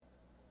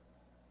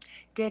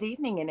Good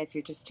evening, and if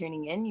you're just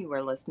tuning in, you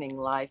are listening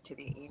live to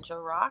the Angel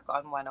Rock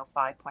on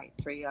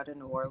 105.3 out of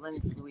New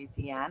Orleans,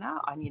 Louisiana,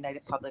 on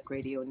United Public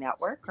Radio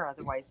Network, or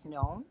otherwise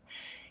known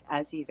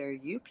as either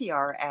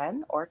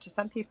UPRN, or to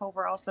some people,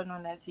 we're also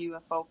known as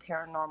UFO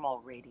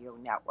Paranormal Radio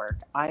Network.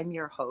 I'm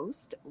your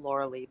host,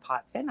 Laura Lee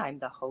Potvin. I'm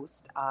the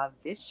host of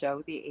this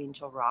show, The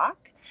Angel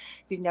Rock.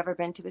 If you've never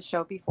been to the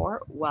show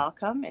before,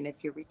 welcome. And if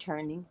you're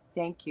returning,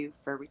 thank you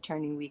for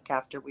returning week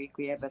after week.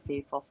 We have a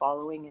faithful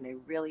following, and I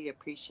really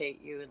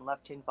appreciate you and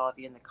love to involve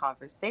you in the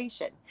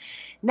conversation.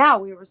 Now,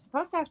 we were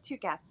supposed to have two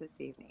guests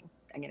this evening.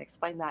 I'm going to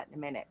explain that in a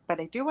minute. But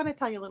I do want to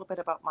tell you a little bit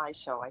about my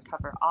show. I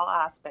cover all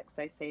aspects,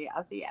 I say,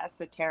 of the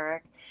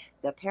esoteric,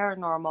 the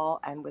paranormal,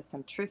 and with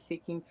some truth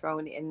seeking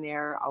thrown in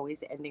there,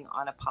 always ending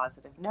on a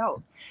positive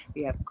note.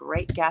 We have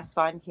great guests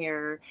on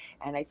here,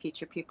 and I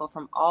feature people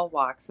from all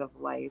walks of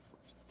life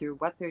through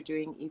what they're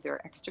doing,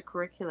 either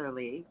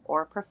extracurricularly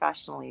or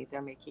professionally.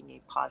 They're making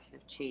a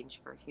positive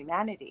change for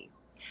humanity.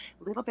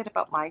 A little bit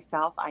about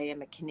myself. I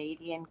am a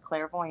Canadian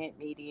clairvoyant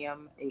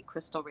medium, a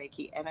crystal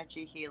Reiki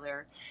energy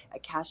healer,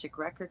 Akashic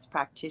Records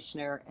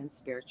practitioner, and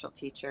spiritual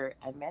teacher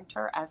and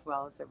mentor, as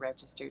well as a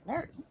registered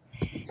nurse.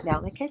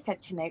 Now, like I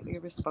said, tonight we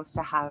were supposed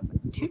to have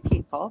two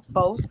people,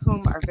 both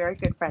whom are very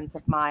good friends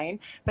of mine,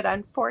 but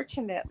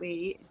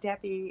unfortunately,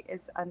 Debbie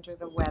is under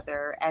the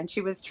weather and she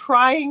was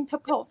trying to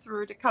pull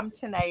through to come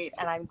tonight,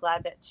 and I'm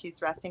glad that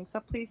she's resting. So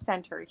please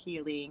send her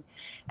healing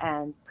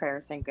and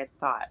prayers and good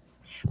thoughts.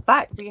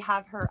 But we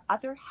have her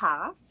other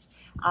half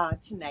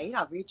tonight.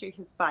 I'll read you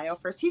his bio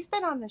first. He's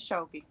been on the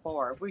show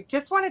before. We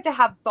just wanted to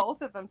have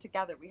both of them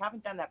together. We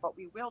haven't done that, but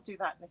we will do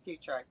that in the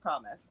future, I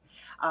promise.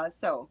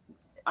 So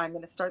I'm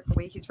going to start the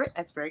way he's written.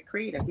 It's very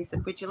creative. He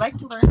said, would you like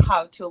to learn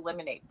how to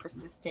eliminate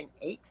persistent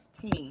aches,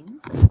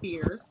 pains,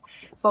 fears,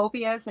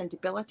 phobias, and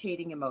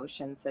debilitating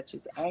emotions such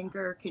as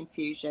anger,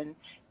 confusion,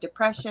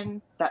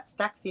 depression, that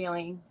stuck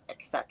feeling,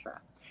 etc.?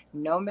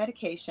 No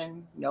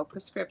medication, no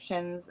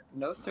prescriptions,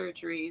 no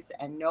surgeries,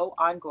 and no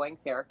ongoing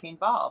therapy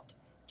involved.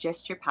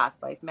 Just your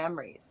past life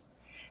memories.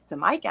 So,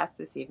 my guest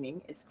this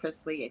evening is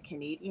Chris Lee,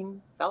 a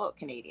fellow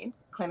Canadian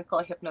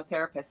clinical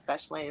hypnotherapist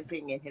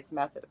specializing in his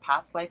method of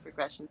past life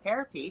regression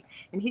therapy,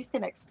 and he's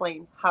going to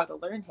explain how to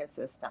learn his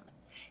system.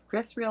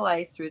 Chris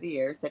realized through the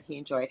years that he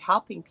enjoyed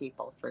helping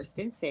people, first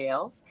in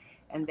sales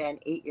and then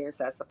 8 years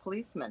as a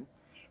policeman.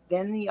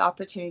 Then the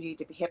opportunity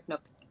to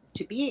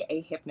be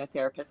a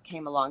hypnotherapist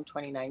came along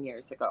 29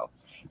 years ago.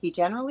 He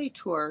generally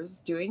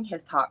tours doing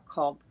his talk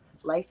called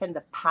Life in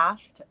the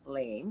Past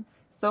Lane,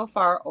 so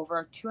far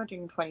over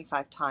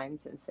 225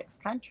 times in 6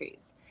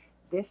 countries.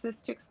 This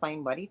is to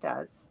explain what he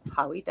does,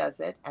 how he does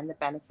it, and the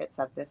benefits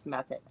of this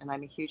method. And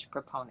I'm a huge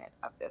proponent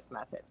of this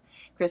method.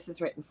 Chris has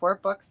written 4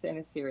 books in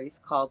a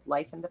series called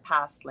Life in the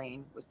Past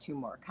Lane, with 2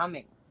 more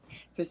coming.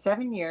 For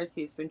 7 years,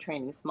 he's been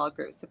training small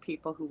groups of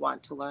people who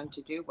want to learn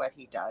to do what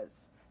he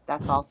does.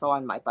 That's also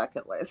on my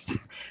bucket list.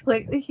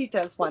 Lately, he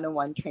does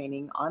one-on-one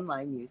training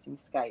online using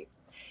Skype.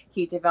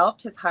 He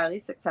developed his highly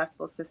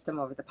successful system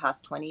over the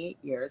past 28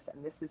 years,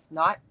 and this is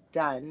not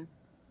done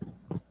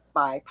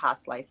by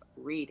past life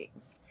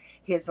readings.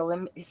 His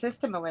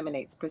system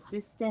eliminates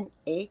persistent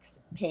aches,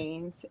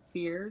 pains,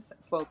 fears,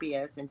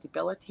 phobias, and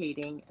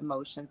debilitating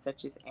emotions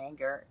such as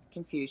anger,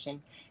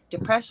 confusion,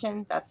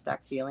 depression, that stuck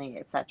feeling,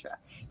 etc.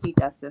 He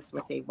does this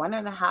with a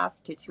 1.5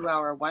 to 2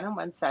 hour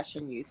one-on-one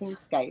session using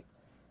Skype,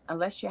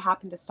 unless you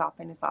happen to stop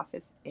in his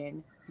office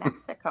in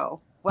Mexico.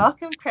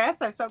 Welcome, Chris.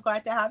 I'm so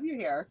glad to have you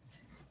here.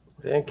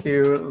 Thank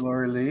you,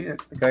 Laura Lee.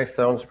 The guy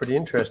sounds pretty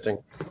interesting.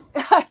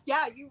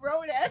 Yeah, you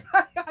wrote it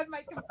on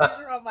my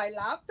computer on my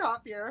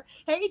laptop here.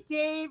 Hey,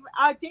 Dave.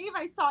 Dave,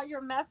 I saw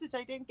your message.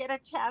 I didn't get a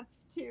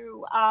chance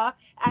to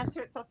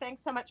answer it. So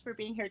thanks so much for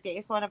being here.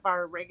 Dave's one of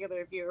our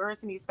regular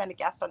viewers, and he's been a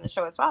guest on the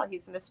show as well.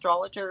 He's an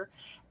astrologer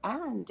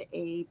and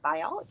a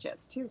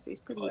biologist, too. So he's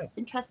pretty Hi.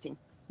 interesting.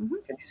 Hmm.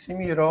 Can you see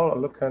me at all? I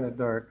look kind of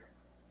dark.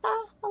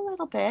 A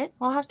little bit.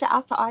 We'll have to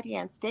ask the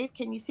audience. Dave,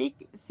 can you see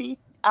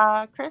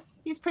Chris?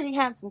 He's a pretty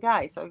handsome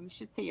guy, so you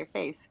should see your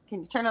face. Can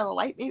you turn on the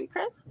light, maybe,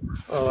 Chris?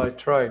 Oh, I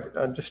tried.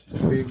 And just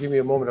will you give me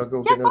a moment? I'll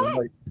go Yeah, get go another ahead.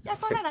 light. Yeah,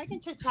 go Okay. ahead. I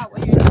can chit chat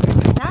while you're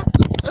doing that.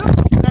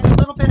 Oops, got a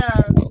little bit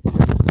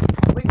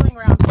of wiggling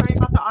around. Sorry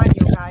about the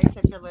audio, guys,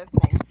 if you're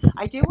listening.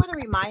 I do want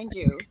to remind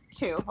you,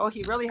 too. Oh,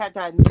 he really had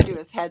to undo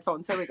his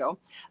headphones. There we go.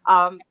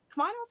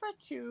 Come on over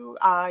to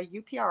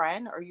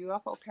UPRN, or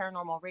UFO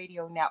Paranormal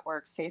Radio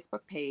Network's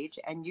Facebook page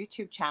and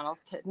YouTube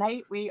channels.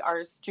 Tonight we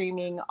are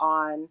streaming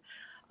on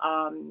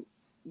um,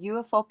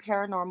 UFO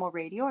Paranormal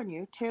Radio on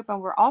YouTube,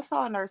 and we're also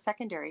on our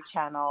secondary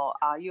channel,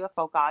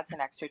 UFO Gods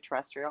and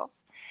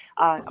Extraterrestrials.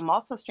 I'm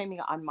also streaming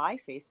on my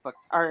Facebook,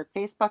 or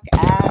Facebook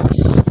and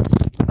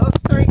oh,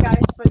 sorry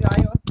guys for the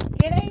audio.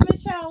 G'day,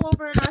 Michelle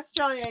over in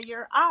Australia.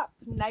 You're up.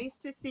 Nice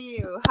to see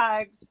you.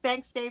 Hugs.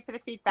 Thanks, Dave, for the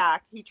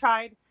feedback. He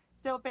tried.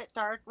 Still a bit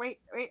dark. Wait.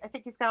 I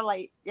think he's got a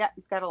light. Yeah,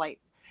 he's got a light.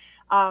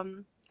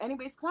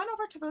 Anyways, come on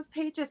over to those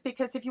pages,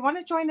 because if you want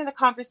to join in the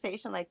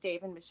conversation like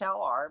Dave and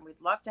Michelle are, and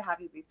we'd love to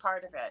have you be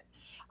part of it,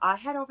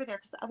 head over there,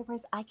 because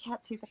otherwise I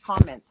can't see the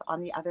comments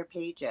on the other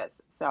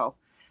pages. So,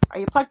 are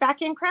you plugged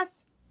back in,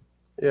 Chris?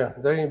 Yeah,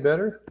 is that any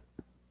better?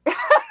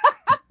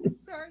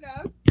 Sort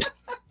of.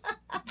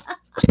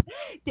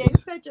 Dave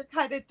said you're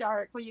kind of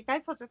dark. Well, you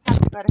guys will just have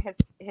to go to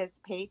his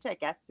page, I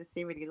guess, to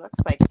see what he looks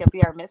like. He'll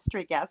be our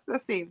mystery guest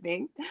this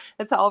evening.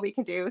 That's all we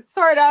can do.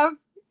 Sort of,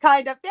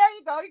 kind of. There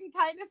you go. You can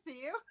kind of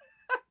see you.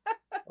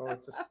 Oh,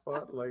 it's a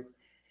spotlight.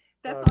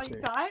 That's all you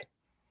Okay. got.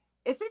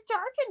 Is it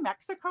dark in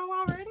Mexico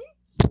already?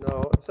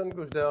 No, the sun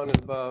goes down in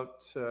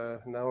about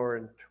an hour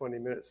and 20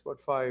 minutes, about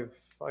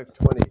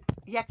 5:20.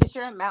 Yeah, because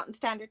you're in Mountain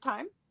Standard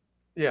Time.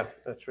 Yeah,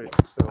 that's right.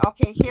 So,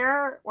 Okay,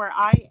 here where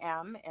I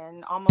am,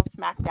 in almost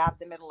smack dab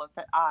the middle of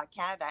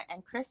Canada,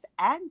 and Chris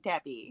and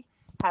Debbie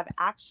have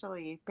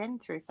actually been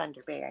through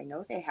Thunder Bay. I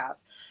know they have,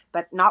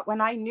 but not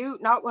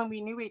when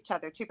we knew each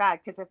other. Too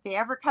bad, because if they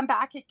ever come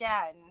back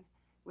again,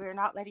 we're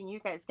not letting you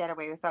guys get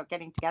away without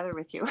getting together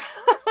with you.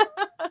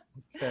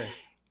 okay.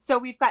 So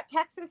we've got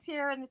Texas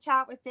here in the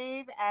chat with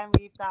Dave, and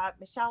we've got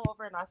Michelle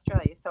over in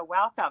Australia. So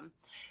welcome.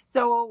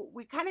 So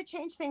we kind of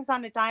changed things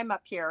on a dime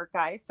up here,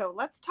 guys. So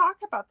let's talk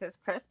about this,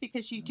 Chris,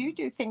 because you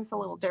do things a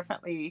little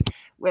differently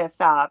with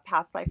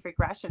past life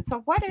regression.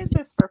 So what is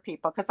this for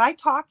people? Because I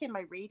talk in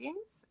my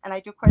readings, and I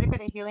do quite a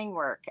bit of healing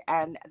work,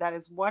 and that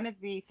is one of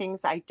the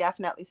things I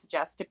definitely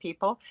suggest to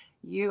people.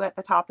 You at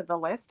the top of the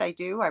list, I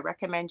do. I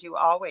recommend you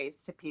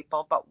always to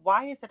people. But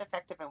why is it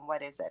effective, and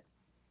what is it?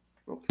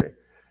 Okay.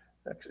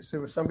 Actually,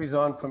 so somebody's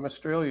on from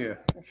Australia.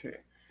 Okay.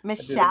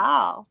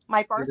 Michelle,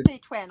 my birthday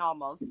twin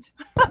almost.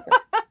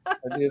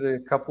 I did a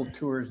couple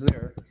tours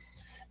there,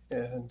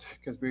 and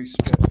because we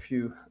spent a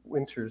few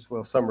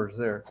summers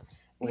there,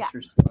 Yeah.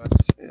 winters to us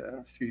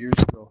a few years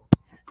ago,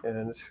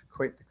 and it's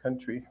quite the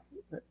country.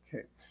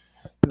 Okay.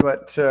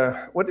 But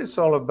what it's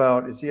all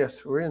about is,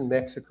 yes, we're in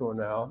Mexico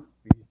now.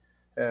 We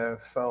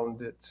have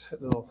found it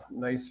a little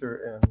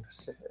nicer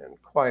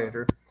and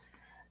quieter.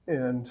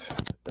 And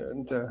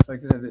like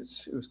I said,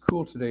 it was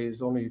cool today.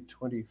 It's only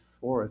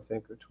 24, I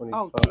think, or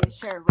Oh, 25. geez,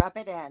 sure, rub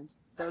it in.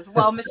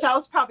 Well,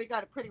 Michelle's probably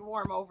got it pretty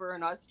warm over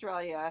in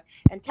Australia,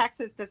 and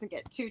Texas doesn't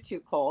get too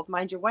cold.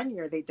 Mind you, one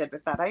year they did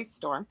with that ice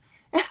storm.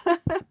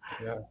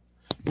 Yeah.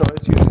 No,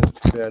 it's usually not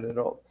too bad at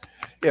all.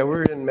 Yeah,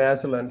 we're in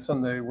Mazatlan. It's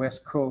on the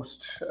west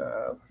coast,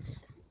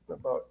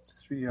 about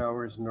 3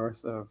 hours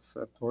north of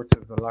Puerto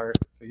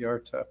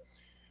Vallarta.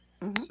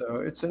 Mhm.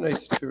 So it's a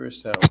nice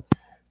tourist town,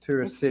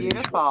 tourist It's city.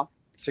 beautiful.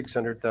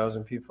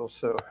 600,000 people,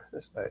 so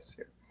it's nice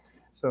here.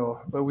 So,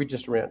 but we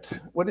just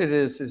rent. What it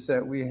is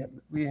that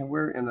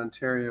we're in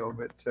Ontario,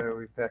 but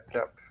we packed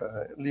up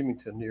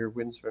Leamington near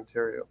Windsor,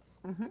 Ontario.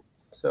 Hmm.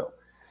 So,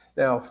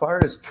 now, as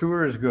far as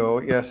tours go,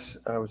 yes,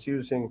 I was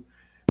using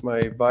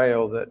my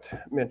bio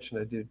that mentioned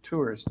I did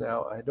tours.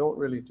 Now, I don't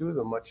really do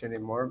them much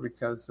anymore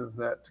because of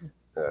that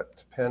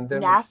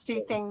pandemic.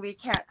 Nasty thing we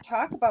can't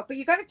talk about, but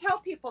you got to tell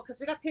people, because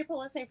we got people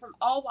listening from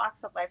all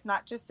walks of life,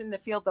 not just in the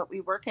field that we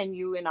work in,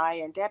 you and I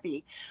and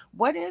Debbie.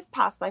 What is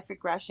past life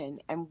regression,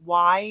 and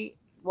why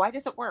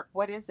does it work?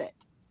 What is it?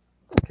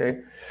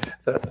 Okay,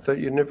 thought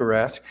you'd never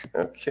ask.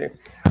 Okay,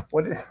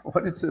 what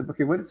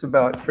it's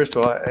about? First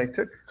of all, I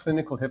took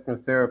clinical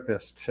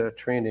hypnotherapist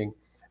training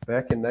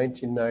back in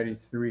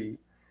 1993,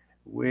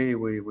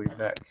 way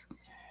back.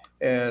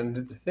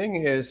 And the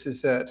thing is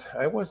that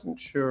I wasn't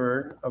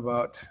sure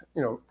about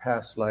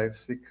past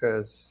lives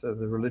because of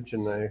the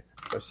religion I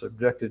was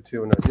subjected to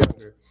when I was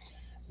younger,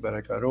 but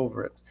I got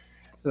over it.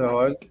 So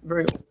I was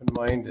very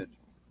open-minded.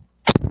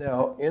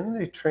 Now, in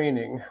the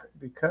training,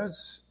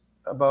 because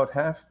about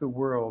half the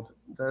world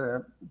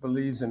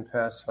believes in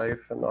past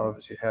life and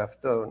obviously half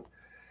don't,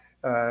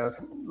 a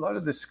lot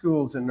of the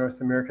schools in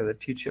North America that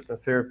teach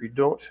hypnotherapy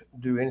don't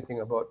do anything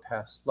about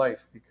past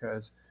life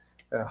because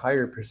a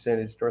higher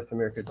percentage North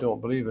America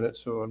don't believe in it.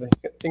 So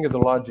think of the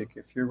logic.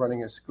 If you're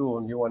running a school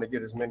and you want to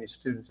get as many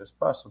students as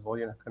possible,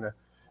 you're not going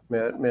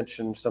to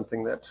mention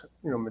something that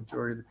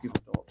majority of the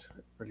people don't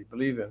really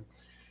believe in,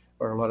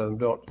 or a lot of them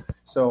don't.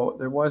 So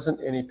there wasn't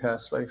any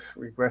past life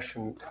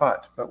regression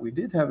taught, but we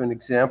did have an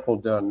example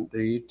done.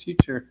 The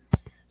teacher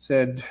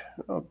said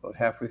about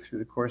halfway through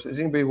the course, does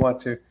anybody want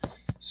to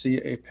see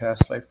a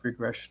past life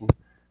regression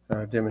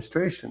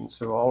demonstration?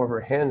 So all of our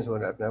hands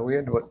went up. Now we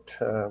had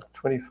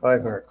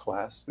 25 in our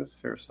class. It was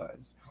fair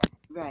size.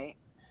 Right.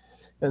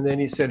 And then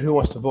he said, who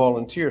wants to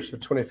volunteer? So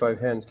 25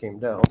 hands came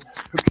down.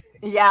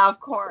 Yeah, of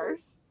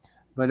course.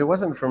 But it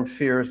wasn't from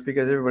fear, it's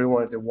because everybody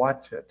wanted to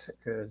watch it,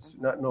 because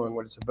not knowing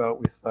what it's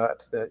about, we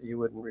thought that you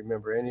wouldn't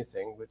remember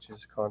anything, which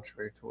is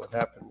contrary to what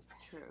happened.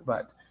 True.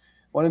 But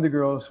one of the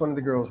girls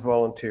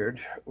volunteered.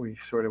 We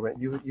sort of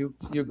went, you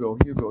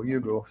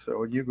go.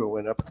 So Hugo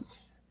went up.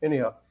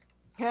 Anyhow,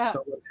 Yeah.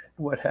 so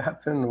what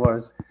happened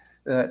was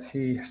that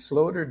he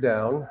slowed her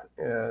down,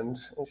 and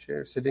she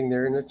was sitting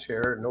there in a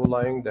chair, no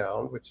lying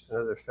down, which is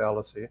another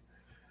fallacy.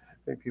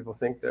 People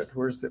think that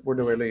where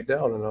do I lay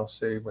down? And I'll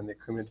say, when they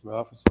come into my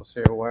office, I'll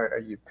say, why are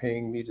you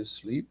paying me to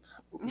sleep?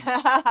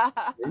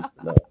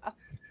 No.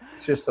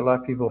 It's just a lot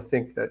of people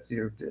think that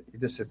you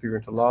disappear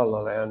into la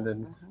la land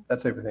and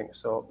that type of thing.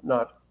 So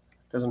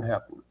doesn't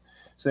happen.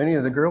 So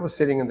anyway, the girl was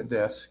sitting in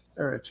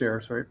the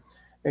chair,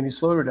 and he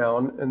slowed her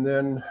down. And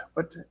then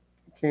what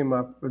came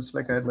up. It was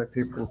like I had my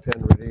paper and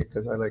pen ready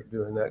because I like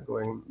doing that,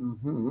 going,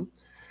 mm-hmm.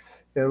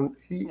 And No,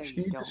 she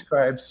you don't.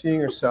 described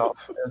seeing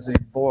herself as a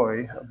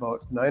boy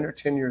about 9 or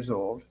 10 years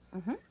old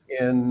Mm-hmm.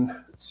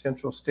 in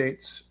Central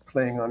States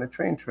playing on a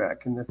train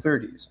track in the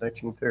 30s,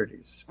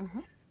 1930s. Mm-hmm.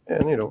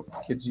 And,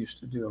 kids used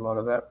to do a lot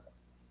of that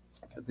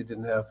because they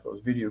didn't have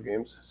those video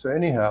games. So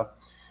anyhow,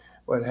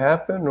 what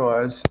happened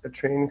was a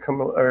train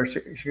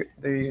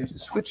the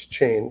switch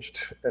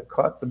changed and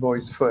caught the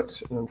boy's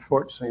foot, and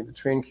unfortunately, the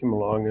train came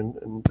along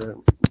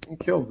and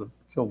killed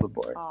the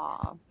boy.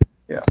 Aw,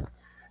 Yeah,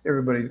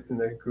 everybody in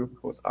the group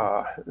goes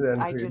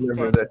Then I we just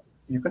remember did. that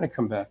you're going to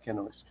come back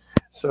anyways.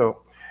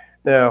 So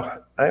now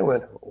I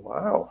went,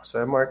 wow. So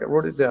I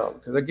wrote it down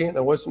because again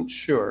I wasn't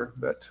sure,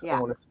 but I Yeah.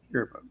 wanted to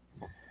hear about it.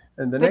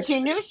 And the But next you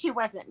knew she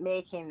wasn't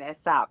making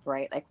this up,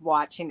 right? Like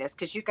watching this,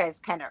 because you guys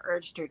kind of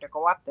urged her to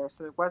go up there.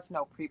 So there was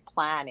no pre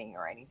planning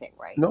or anything,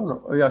 right?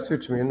 No. Oh, yeah, I see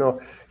what you mean.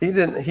 No, he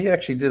didn't. He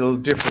actually did a little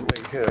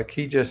differently. Like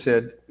he just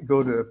said,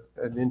 go to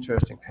an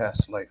interesting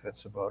past life.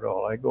 That's about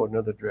all. I go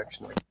another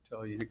direction. I can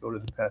tell you to go to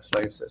the past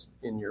lives that's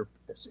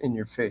it's in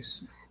your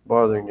face,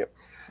 bothering you.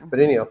 But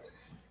Mhm. anyhow,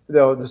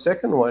 though the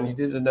second one, he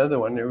did another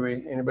one.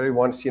 Anybody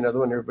want to see another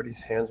one?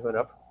 Everybody's hands went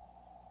up,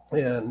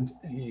 and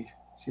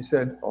she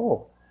said,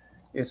 "Oh,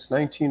 it's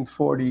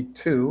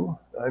 1942.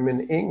 I'm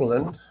in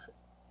England,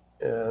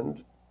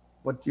 and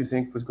what do you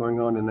think was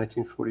going on in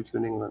 1942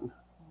 in England?"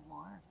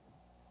 War.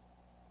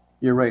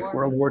 You're right, War.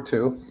 World War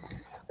II.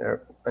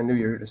 I knew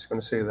you were just going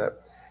to say that.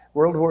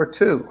 World War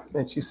II.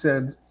 And she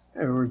said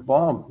there were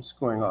bombs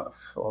going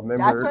off. Well, That's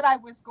remember? what I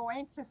was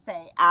going to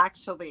say.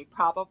 Actually,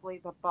 probably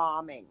the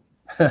bombing.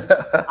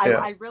 Yeah.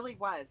 I really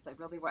was. I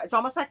really was. It's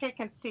almost like I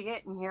can see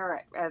it and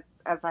hear it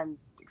as I'm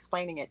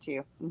explaining it to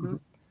you. Mm-hmm.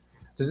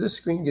 Does this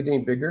screen get any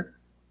bigger?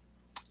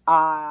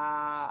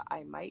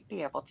 I might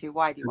be able to.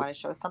 Why? Do you want to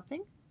show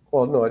something?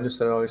 Well, no, I just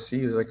said all I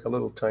see is like a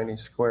little tiny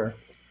square.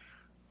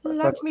 I thought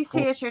Let me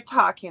see as you're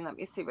talking. Let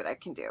me see what I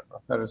can do.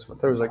 there was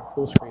like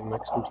full screen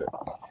mixed into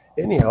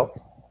it. Anyhow,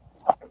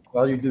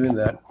 while you're doing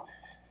that,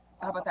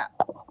 How about that?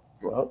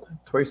 well,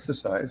 twice the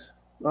size.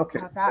 Okay.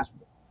 How's that?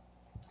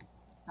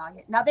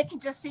 Now they can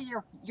just see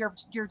your.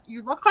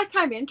 You look like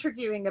I'm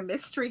interviewing a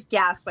mystery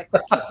guest, like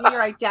we're keeping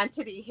your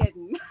identity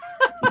hidden.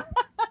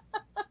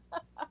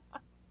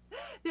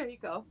 There you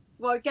go.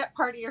 Well, get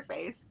part of your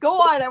face. Go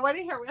on. I want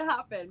to hear what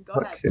happened. Go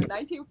ahead. So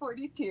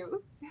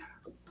 1942.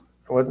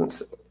 I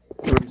wasn't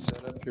really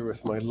set up here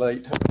with my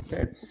light.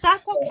 Okay.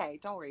 That's okay.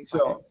 Don't worry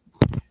about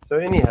it. So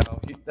anyhow,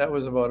 that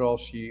was about all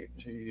she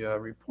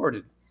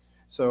reported.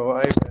 So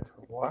I went,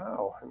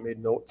 wow, I made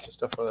notes and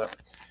stuff like that.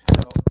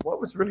 Now, what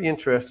was really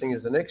interesting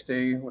is the next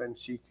day when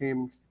she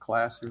came to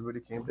class, everybody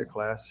came to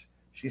class,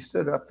 she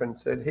stood up and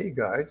said, hey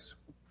guys,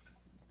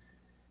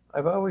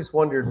 I've always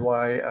wondered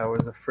why I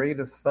was afraid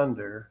of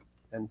thunder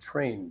and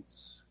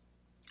trains.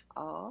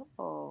 Oh,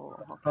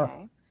 Huh.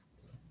 okay.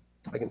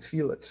 I can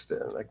feel it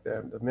still, like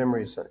the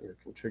memories that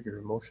can trigger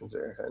emotions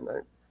there. And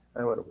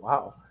I went,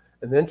 wow.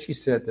 And then she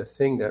said the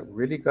thing that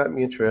really got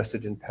me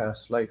interested in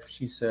past life.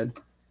 She said,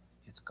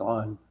 it's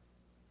gone.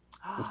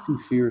 Those two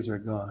fears are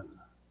gone.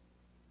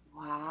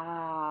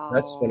 Wow.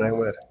 That's when I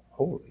went,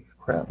 holy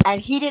crap. And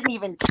he didn't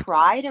even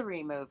try to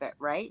remove it,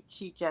 right?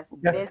 She just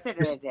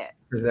visited it.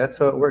 That's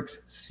how it works,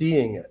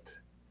 seeing it.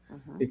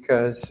 Mm-hmm.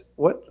 Because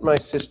what my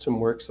system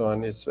works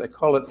on is, I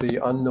call it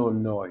the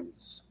unknown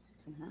noise.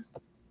 Mm-hmm.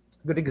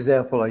 A good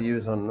example I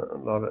use on a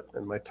lot of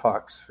in my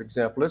talks. For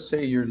example, let's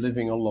say you're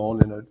living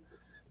alone in a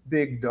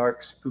big,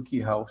 dark,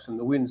 spooky house and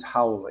the wind's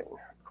howling.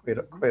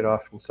 Quite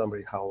often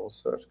somebody howls,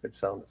 so it's good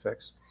sound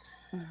effects.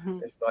 Mm-hmm.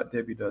 If not,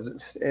 Debbie does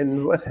it.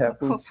 And what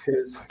happens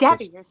is...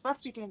 Debbie, you're supposed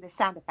to be doing the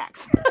sound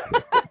effects.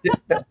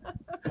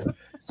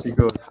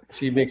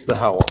 She makes the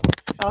howl.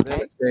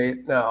 Okay.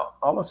 Now,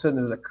 all of a sudden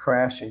there's a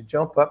crash and you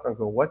jump up and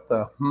go, what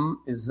the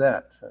is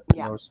that?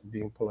 Yeah. Notice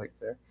being polite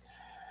there.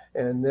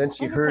 And then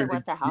she I didn't heard say,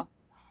 what the hell?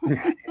 you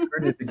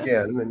heard it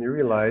again, and you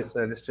realize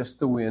that it's just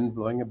the wind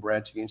blowing a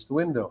branch against the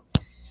window.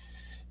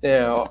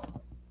 Now,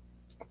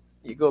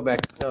 you go back,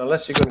 now,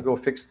 unless you're going to go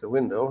fix the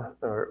window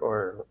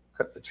or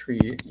cut the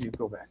tree, you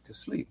go back to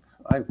sleep.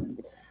 I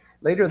would.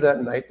 Later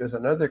that night, there's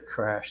another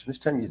crash. This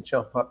time you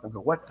jump up and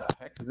go, what the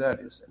heck is that?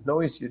 It's a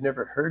noise you've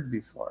never heard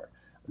before.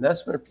 And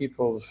that's when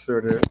people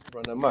sort of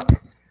run amok.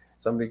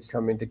 Somebody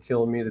coming to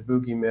kill me, the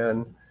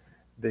boogeyman,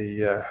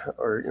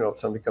 or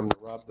somebody coming to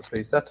rob the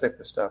place, that type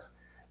of stuff.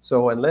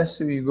 So unless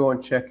you go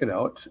and check it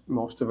out,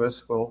 most of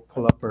us will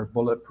pull up our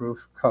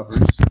bulletproof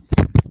covers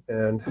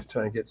and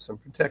try and get some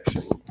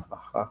protection.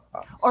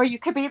 Or you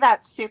could be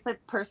that stupid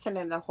person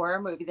in the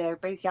horror movie that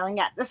everybody's yelling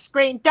at the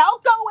screen,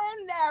 don't go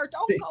in there,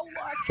 don't go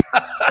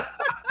look.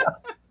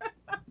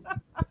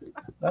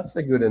 That's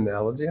a good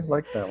analogy. I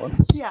like that one.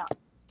 Yeah.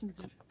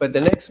 But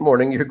the next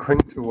morning you're going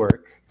to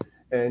work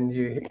and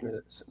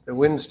the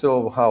wind's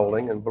still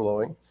howling and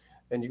blowing,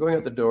 and you're going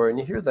out the door and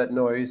you hear that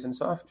noise and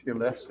it's off to your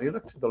left. So you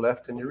look to the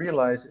left and you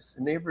realize it's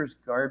the neighbor's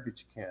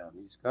garbage can.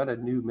 He's got a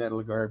new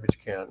metal garbage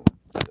can.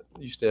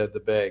 He used to have the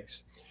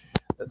bags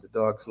that the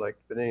dogs liked.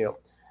 But anyhow,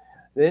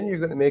 Then you're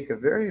going to make a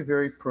very,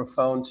 very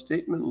profound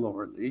statement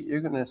lowerly.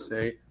 You're going to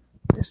say,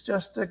 it's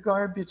just a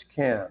garbage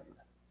can. Okay.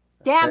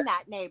 Damn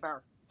that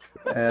neighbor.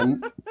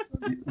 And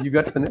you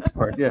got to the next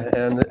part, yeah,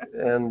 and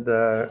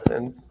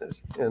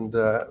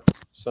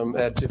some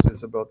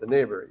adjectives about the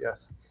neighbor,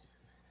 yes.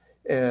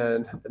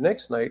 And the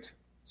next night,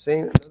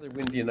 same another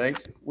windy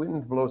night,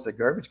 wind blows the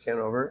garbage can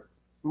over.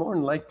 More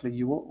than likely,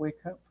 you won't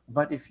wake up.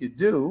 But if you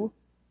do,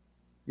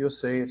 you'll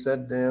say it's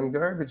that damn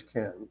garbage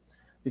can,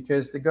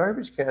 because the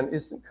garbage can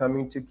isn't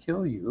coming to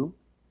kill you.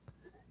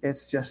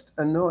 It's just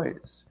a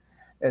noise.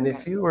 And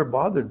if you are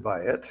bothered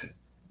by it,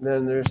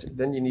 then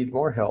you need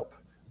more help.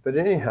 But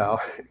anyhow,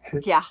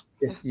 Yeah.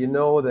 you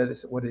know that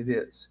it's what it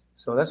is.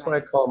 So that's what I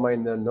call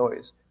mine the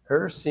noise.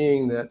 Her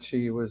seeing that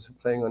she was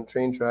playing on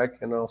train track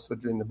and also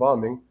during the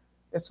bombing,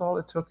 it's all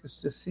it took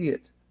is to see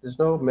it. There's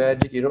no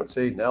magic. You don't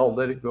say, now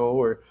let it go,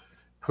 or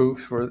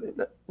poof, or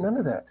none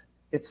of that.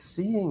 It's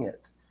seeing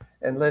it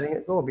and letting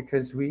it go,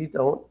 because we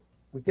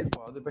get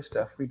bothered by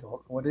stuff we don't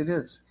know what it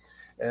is.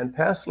 And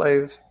past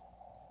lives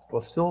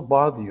will still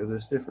bother you.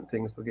 There's different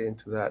things. We'll get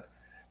into that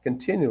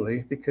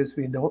continually, because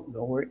we don't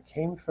know where it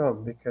came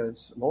from,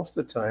 because most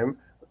of the time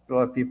a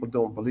lot of people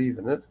don't believe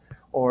in it,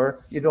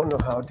 or you don't know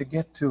how to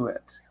get to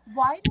it.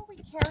 Why do we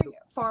carry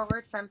it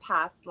forward from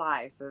past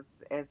lives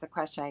is a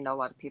question I know a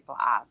lot of people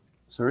ask.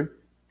 Sorry?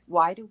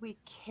 Why do we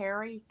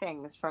carry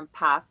things from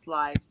past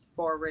lives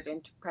forward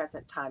into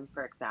present time,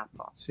 for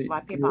example? See, a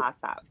lot of people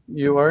ask that.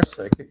 You are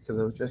psychic, because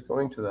I was just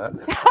going to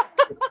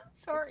that.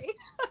 Sorry.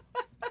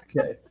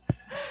 Okay.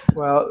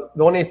 Well,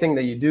 the only thing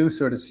that you do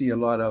sort of see a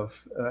lot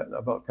of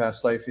about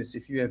past life is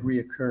if you have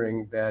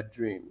reoccurring bad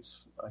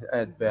dreams. I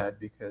add bad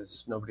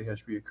because nobody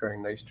has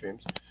reoccurring nice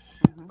dreams.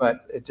 Mm-hmm.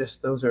 But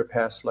those are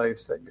past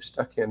lives that you're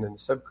stuck in the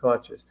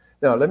subconscious.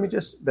 Now, let me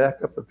just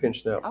back up a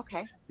pinch now.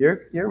 Okay.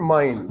 Your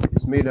mind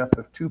is made up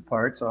of two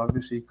parts,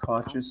 obviously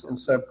conscious and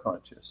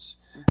subconscious.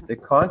 Mm-hmm. The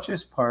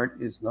conscious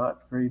part is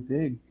not very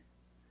big.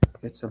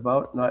 It's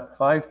about not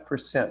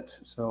 5%.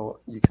 So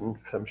you can,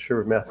 I'm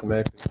sure,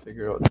 mathematically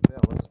figure out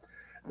the balance.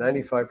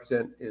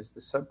 95% is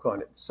the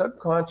subconscious.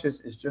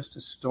 Subconscious is just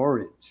a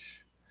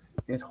storage.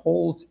 It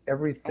holds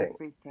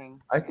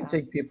everything. I can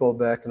take people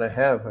back, and I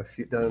have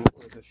done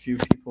with a few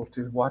people,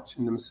 to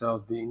watching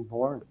themselves being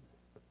born.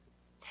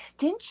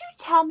 Didn't you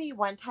tell me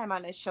one time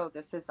on a show,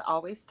 this has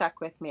always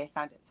stuck with me, I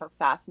found it so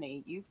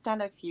fascinating, you've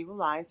done a few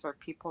lives where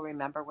people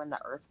remember when the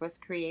earth was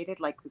created,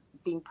 like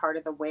being part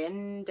of the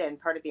wind and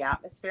part of the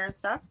atmosphere and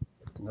stuff?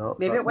 No.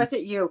 Maybe it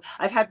wasn't you.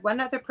 I've had one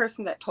other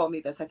person that told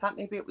me this. I thought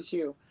maybe it was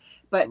you.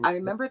 But I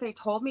remember they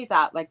told me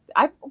that, like,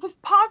 I was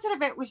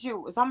positive it was you.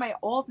 It was on my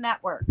old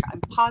network. I'm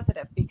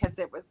positive, because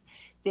it was,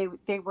 they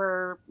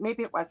were,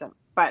 maybe it wasn't,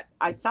 but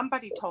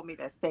somebody told me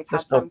this. They've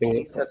had some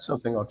cases. That's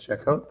something I'll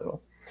check out,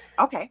 though.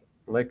 Okay.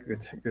 Like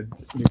good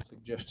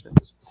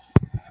suggestions.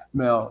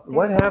 Now,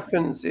 what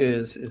happens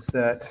is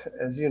that,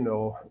 as you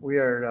know,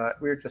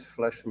 we're just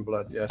flesh and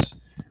blood. Yes,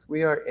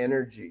 we are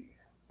energy.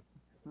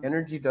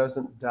 Energy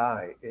doesn't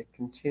die; it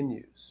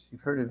continues.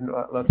 You've heard of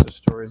lots of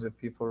stories of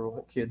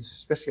people, kids,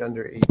 especially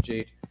under age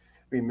 8,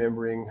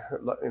 remembering,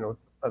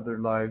 other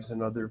lives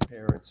and other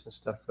parents and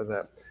stuff like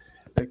that.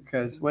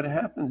 Because what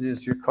happens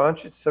is your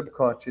conscious,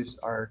 subconscious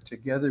are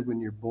together when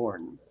you're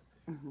born.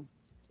 Mm-hmm.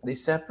 They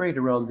separate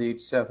around the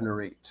age 7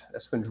 or 8.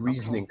 That's when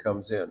reasoning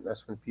comes in.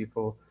 That's when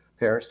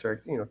parents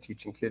start,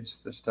 teaching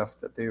kids the stuff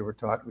that they were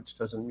taught, which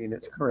doesn't mean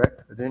it's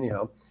correct. But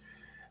anyhow,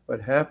 what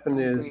happened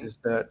is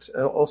that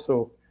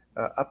also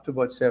up to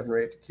about 7 or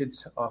 8,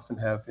 kids often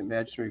have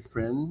imaginary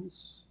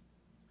friends,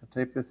 that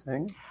type of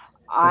thing.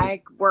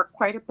 I work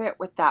quite a bit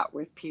with that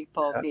with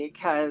people,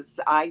 because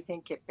I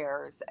think it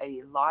bears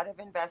a lot of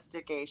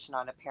investigation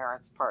on a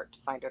parent's part to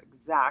find out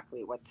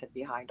exactly what's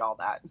behind all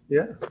that.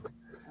 Yeah.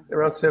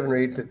 Around 7 or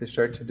 8, they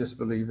start to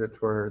disbelieve it,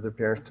 where their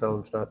parents tell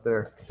them it's not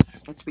there.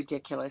 It's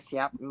ridiculous.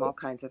 Yep. And all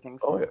kinds of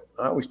things. Oh, yeah.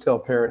 I always tell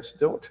parents,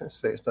 don't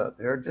say it's not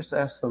there. Just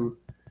ask them,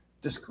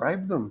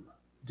 describe them.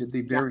 Did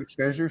they bury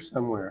treasure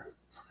somewhere?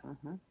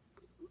 Mm-hmm.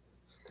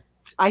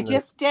 I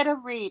just did a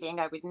reading.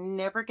 I would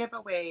never give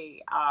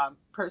away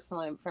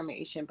personal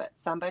information, but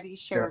somebody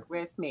shared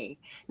with me.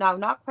 Now,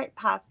 not quite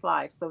past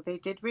lives. So they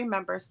did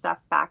remember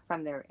stuff back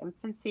from their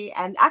infancy.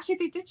 And actually,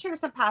 they did share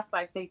some past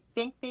lives. They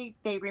think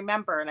they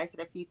remember. And I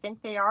said, if you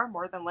think they are,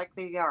 more than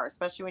likely they are,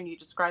 especially when you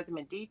describe them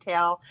in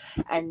detail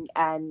and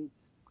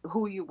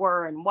who you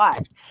were and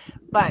what.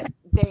 But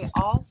they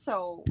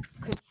also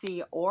could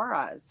see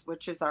auras,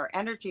 which is our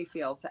energy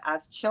fields,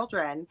 as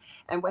children,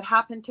 and what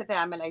happened to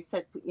them. And I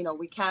said,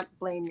 we can't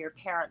blame your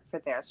parent for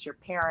this. Your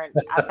parent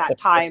at that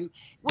time,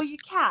 well, you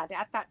can't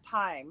at that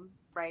time,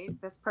 right?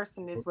 This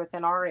person is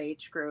within our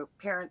age group.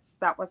 Parents,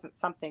 that wasn't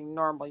something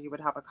normal you would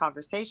have a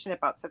conversation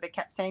about. So they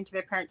kept saying to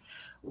their parent,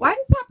 why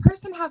does that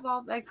person have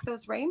all like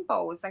those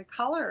rainbows and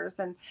colors?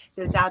 And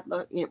their dad,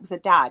 it was a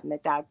dad, and the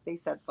dad, they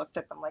said, looked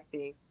at them like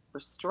they were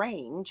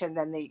strange. And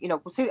then they,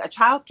 so a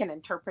child can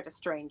interpret a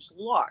strange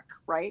look,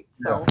 right?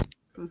 So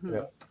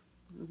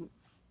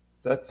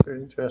that's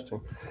very interesting.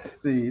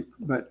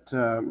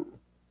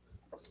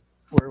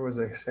 Where was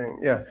I saying?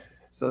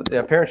 So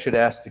yeah, parents should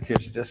ask the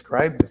kids to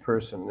describe the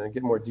person and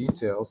get more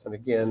details. And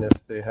again,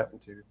 if they happen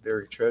to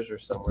bury treasure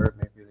somewhere,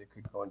 maybe they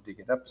could go and dig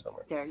it up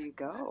somewhere. There you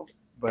go.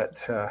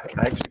 But I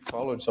actually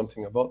followed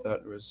something about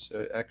that. It was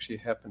actually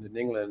happened in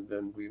England,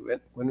 and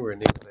when we were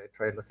in England. I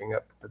tried looking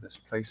up where this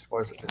place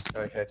was. That this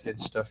guy had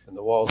hidden stuff in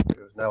the walls, but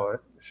it was now a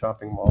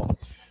shopping mall.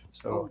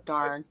 So Oh,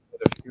 darn. I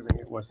had a feeling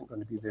it wasn't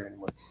going to be there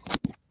anymore.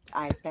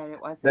 I bet it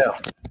wasn't. Now,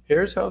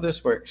 here's how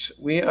this works.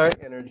 We are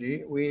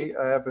energy. We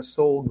have a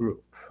soul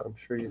group. I'm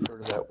sure you've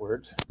heard of that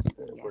word.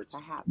 Yes,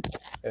 I have.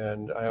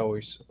 And I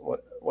always,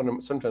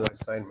 sometimes I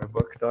sign my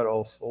book. Not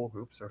all soul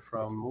groups are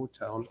from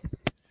Motown.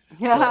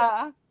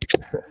 Yeah.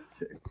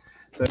 Okay.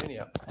 So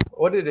anyhow,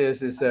 what it is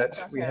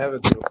that we have a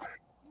group.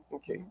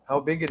 Okay. How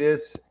big it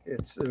is,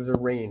 there's a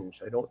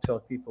range. I don't tell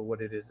people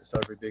what it is. It's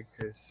not very big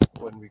because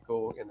when we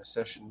go in a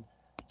session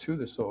to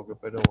the soul group,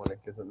 I don't want to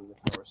give them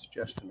the power of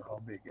suggestion of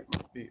how big it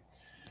might be.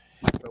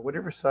 But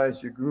whatever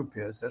size your group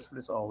is, that's what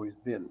it's always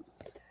been.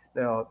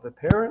 Now,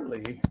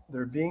 apparently,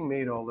 they're being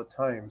made all the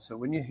time. So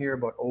when you hear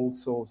about old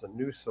souls and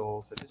new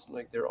souls, it isn't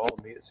like they're all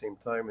made at the same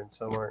time and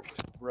some aren't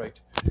right.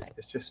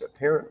 It's just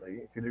apparently,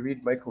 if you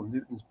read Michael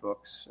Newton's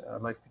books,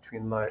 Life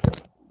Between Lives,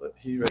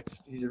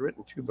 he's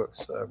written 2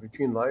 books,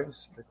 Between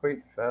Lives. They're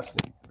quite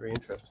fascinating, very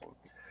interesting.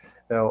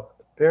 Now,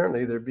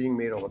 apparently, they're being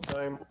made all the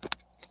time.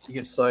 You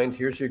get signed,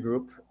 here's your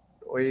group,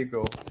 away you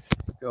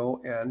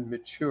go and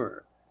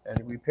mature.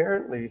 And we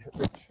apparently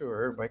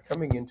mature by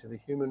coming into the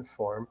human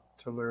form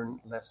to learn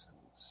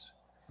lessons.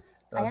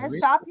 I'm going to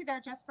stop you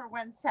there just for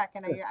 1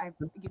 second.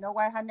 You know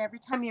what, hon? Every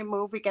time you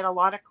move, we get a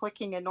lot of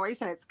clicking and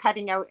noise, and it's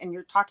cutting out. And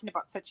you're talking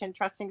about such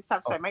interesting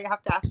stuff, so I might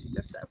have to ask you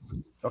just a.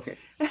 Okay.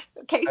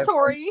 Okay,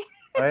 sorry.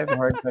 I have a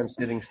hard time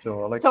sitting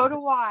still. So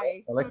do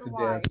I. I like to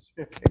dance.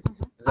 Okay.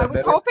 I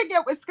was hoping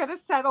it was going to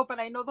settle, but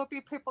I know there'll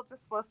be people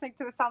just listening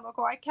to the sound. They'll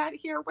go, I can't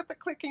hear with the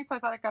clicking, so I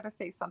thought I got to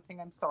say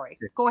something. I'm sorry.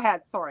 Okay. Go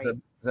ahead. Sorry. Is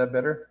that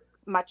better?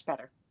 Much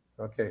better.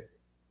 Okay.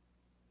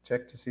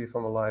 Check to see if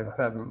I'm alive.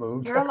 I haven't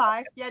moved. You're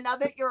alive. Yeah, now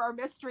that you're our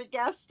mystery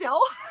guest still.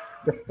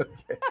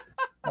 Okay.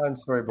 I'm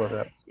sorry about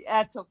that.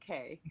 That's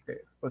okay. Okay.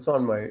 What's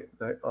on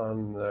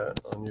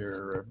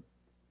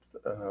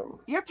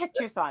your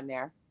picture's on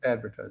there.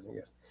 Advertising,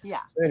 yes.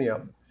 Yeah. So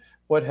anyhow,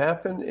 what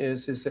happened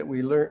is that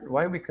we learn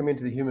why we come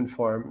into the human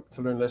form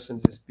to learn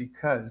lessons is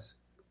because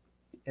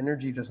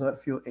energy does not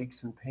feel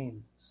aches and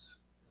pains.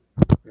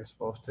 We're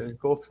supposed to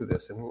go through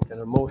this and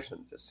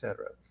emotions,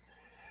 etc.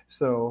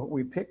 So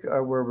we pick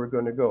where we're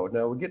going to go.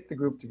 Now we get the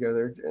group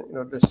together.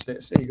 Just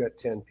say you got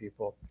 10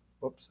 people.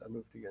 Whoops, I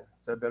moved again.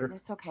 Is that better?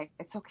 It's okay.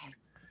 It's okay.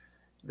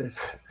 There's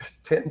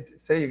 10.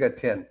 Say you got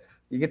 10.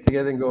 You get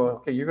together and go,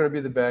 okay, you're going to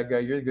be the bad guy.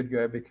 You're the good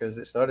guy because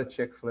it's not a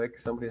chick flick.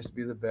 Somebody has to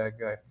be the bad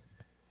guy.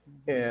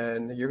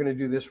 And you're going to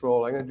do this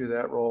role. I'm going to do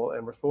that role.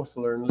 And we're supposed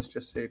to learn, let's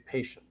just say,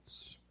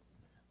 patience.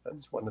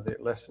 That's one of the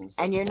lessons.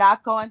 And you're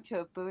not going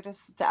to a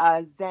Buddhist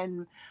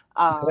Zen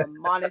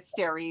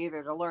monastery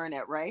either to learn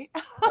it, right?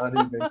 Not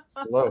even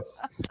close.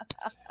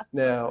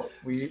 Now,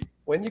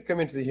 when you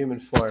come into the human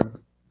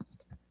form,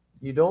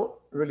 you don't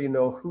really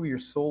know who your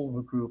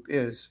soul group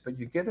is, but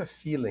you get a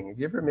feeling. Have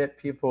you ever met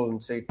people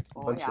and say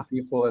a bunch of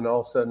people and all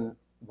of a sudden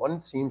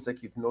one seems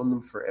like you've known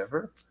them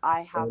forever?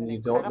 I have an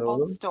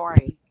incredible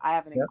story. I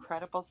have an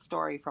incredible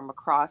story from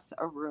across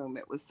a room.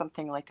 It was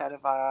something like out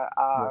of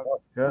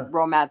a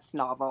romance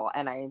novel.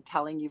 And I am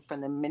telling you, from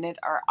the minute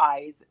our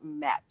eyes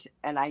met,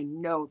 and I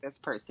know this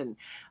person,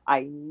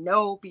 I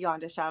know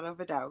beyond a shadow of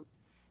a doubt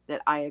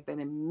that I have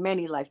been in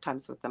many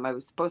lifetimes with them. I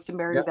was supposed to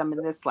marry them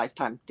in this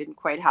lifetime. Didn't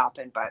quite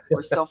happen, but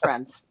we're still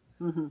friends.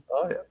 Mm-hmm.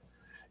 Oh, yeah.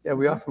 Yeah,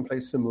 we often play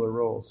similar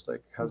roles,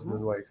 like husband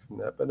and wife and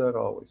that, but not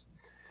always.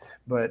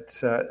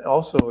 But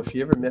also, if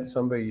you ever met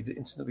somebody you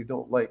instantly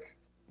don't like,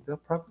 they'll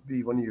probably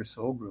be one of your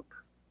soul group.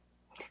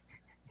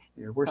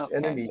 Your worst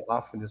enemy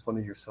often is one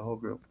of your soul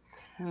group.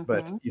 Mm-hmm.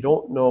 But you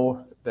don't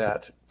know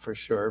that for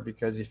sure,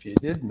 because if you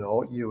did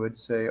know, you would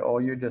say, oh,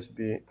 you're just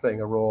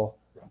playing a role.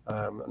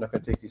 I'm not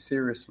going to take you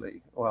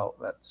seriously. Well,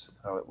 that's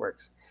how it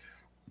works.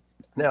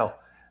 Now,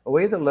 the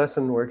way the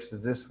lesson works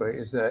is this way,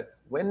 is that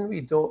when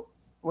we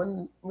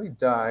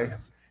die,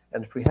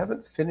 and if we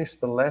haven't finished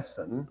the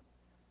lesson,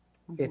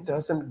 it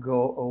doesn't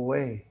go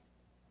away.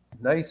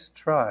 Nice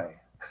try.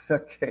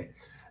 Okay.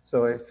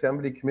 So if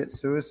somebody commits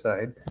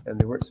suicide and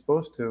they weren't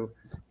supposed to,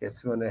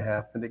 it's going to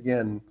happen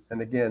again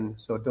and again.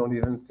 So don't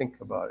even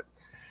think about it.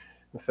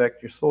 In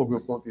fact, your soul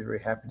group won't be very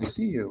happy to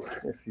see you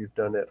if you've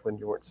done it when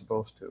you weren't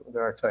supposed to.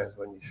 There are times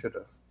when you should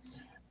have.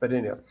 But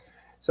anyhow,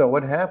 so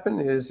what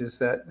happened is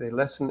that the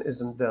lesson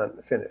isn't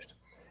finished.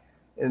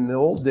 In the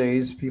old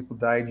days, people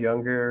died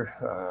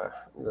younger.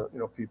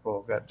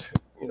 People got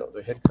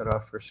their head cut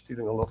off for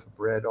stealing a loaf of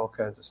bread, all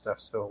kinds of stuff.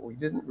 So we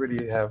didn't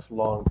really have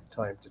long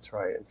time to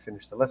try and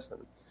finish the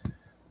lesson.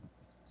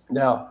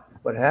 Now,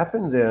 what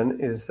happened then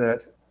is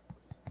that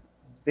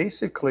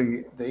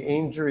basically the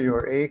injury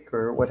or ache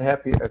or what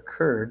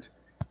occurred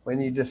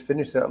when you just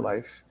finished that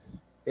life,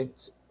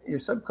 your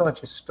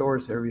subconscious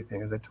stores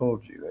everything, as I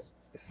told you.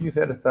 If you've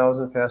had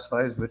 1,000 past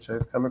lives, which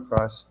I've come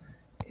across,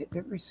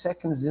 every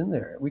second's in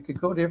there. We could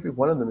go to every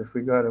one of them if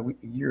we got a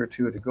year or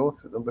two to go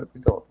through them, but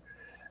we don't.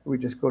 We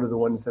just go to the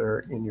ones that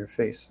are in your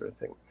face, sort of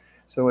thing.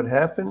 So what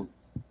happened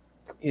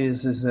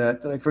is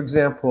that, like, for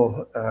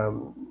example,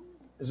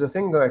 there's a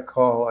thing I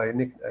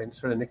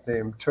sort of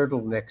nicknamed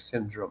turtleneck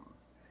syndrome.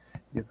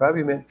 You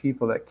probably met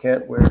people that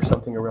can't wear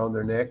something around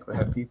their neck or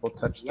have people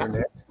touch their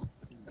neck.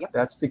 Yep.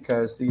 That's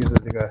because either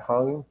they got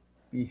hung,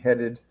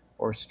 beheaded,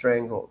 or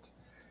strangled.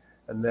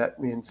 And that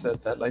means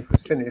that life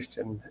was finished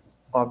and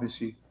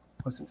obviously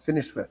wasn't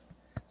finished with.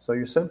 So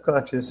your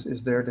subconscious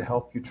is there to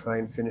help you try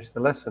and finish the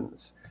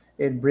lessons.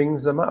 It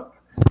brings them up.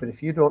 But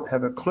if you don't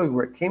have a clue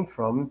where it came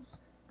from,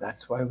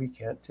 that's why we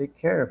can't take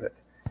care of it.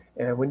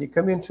 And when you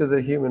come into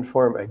the human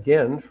form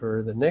again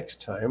for the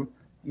next time,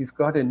 you've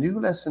got a new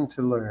lesson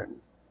to learn.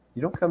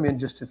 You don't come in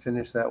just to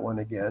finish that one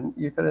again.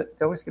 You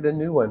always get a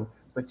new one,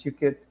 but you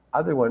get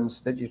other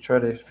ones that you try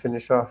to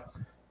finish off.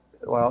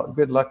 Well,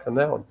 good luck on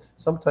that one.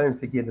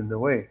 Sometimes they get in the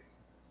way.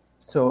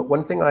 So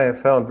one thing I have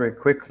found very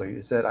quickly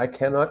is that I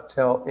cannot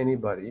tell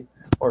anybody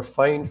or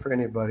find for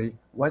anybody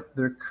what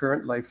their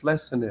current life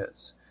lesson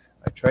is.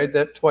 I tried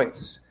that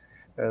twice.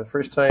 The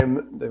first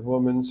time the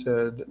woman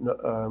said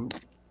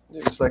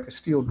it was like a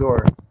steel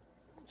door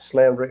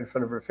slammed right in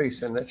front of her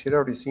face, and that she'd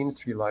already seen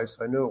 3 lives,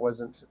 so I knew it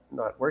wasn't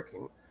not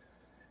working.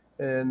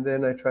 And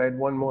then I tried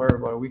one more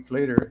about a week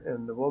later,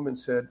 and the woman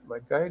said, "My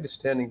guide is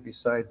standing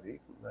beside me."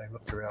 And I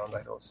looked around,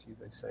 I don't see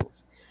these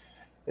things.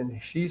 And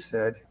he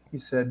said,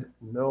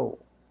 "No."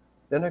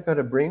 Then I got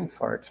a brain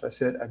fart. I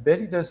said, "I bet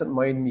he doesn't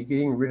mind me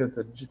getting rid of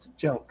the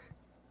junk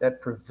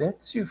that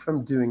prevents you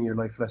from doing your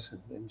life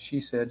lesson." And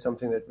she said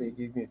something that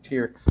gave me a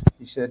tear.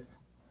 She said,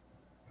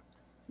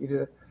 he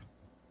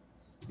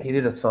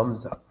did a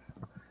thumbs up.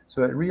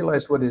 So I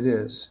realized what it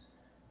is.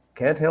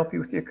 Can't help you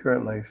with your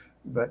current life,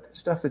 but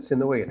stuff that's in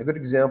the way. And a good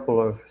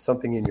example of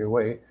something in your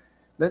way,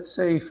 let's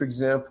say, for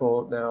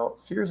example, now,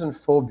 fears and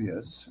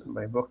phobias,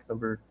 my book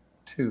number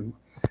 2,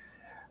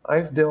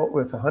 I've dealt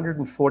with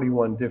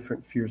 141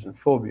 different fears and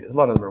phobias. A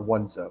lot of them are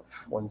ones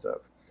of.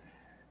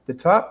 The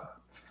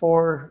top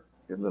 4,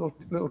 a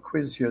little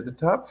quiz here, the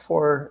top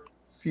 4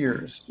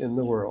 fears in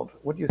the world,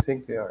 what do you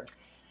think they are?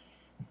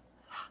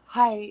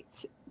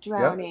 Heights,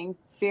 drowning,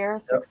 fear,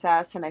 Yep.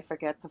 success, and I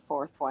forget the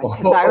 4th one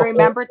because I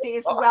remembered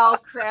these well,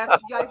 Chris.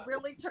 I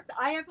really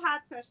I have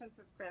had sessions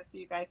with Chris.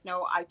 You guys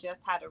know I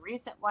just had a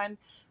recent one.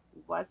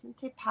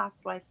 Wasn't a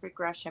past life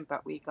regression,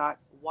 but we got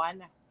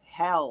one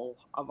hell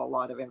of a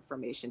lot of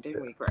information,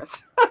 didn't we,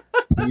 Chris?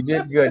 You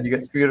did good. You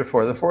got 3 or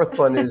 4. The 4th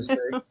one is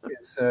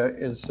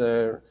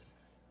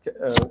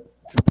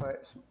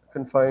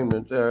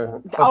confinement.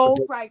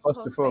 Right,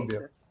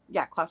 claustrophobia.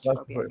 Yeah,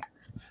 claustrophobia. Yeah.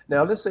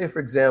 Now, let's say, for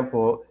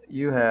example,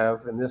 you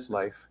have in this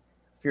life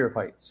fear of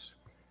heights.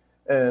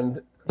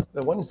 And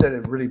the ones that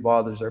it really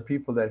bothers are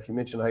people that if you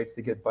mention heights,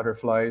 they get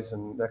butterflies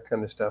and that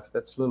kind of stuff.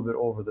 That's a little bit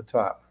over the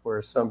top,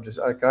 where some just,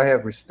 like, I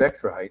have respect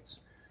for heights,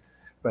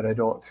 but I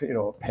don't,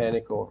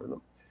 panic over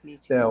them. Me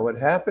too. Now, what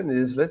happened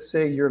is, let's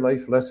say your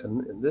life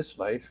lesson in this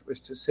life was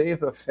to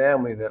save a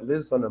family that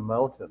lives on a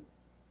mountain.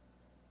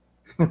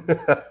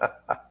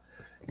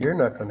 You're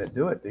not going to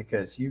do it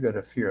because you got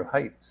a fear of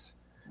heights.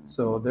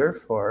 So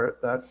therefore,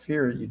 that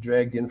fear you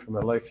dragged in from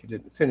a life you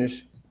didn't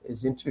finish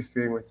is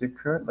interfering with your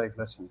current life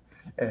lesson.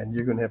 And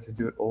you're going to have to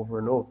do it over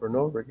and over and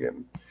over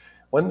again.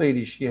 One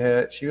lady, she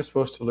was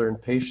supposed to learn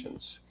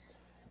patience.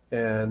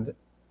 And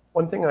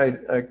one thing I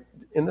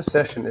in the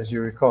session, as you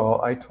recall,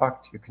 I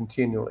talk to you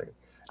continually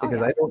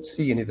because I don't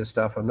see any of this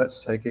stuff. I'm not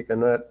psychic. I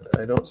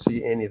don't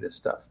see any of this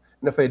stuff.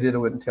 And if I did, I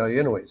wouldn't tell you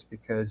anyways,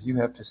 because you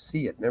have to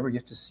see it. Remember, you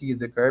have to see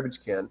the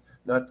garbage can,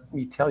 not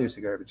me tell you it's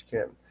a garbage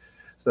can.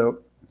 So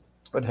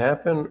what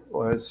happened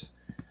was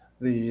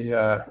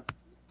I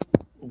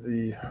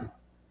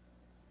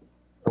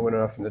went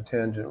off on a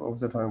tangent. What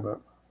was I talking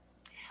about?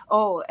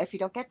 Oh, if you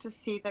don't get to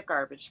see the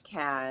garbage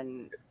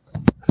can,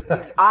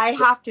 I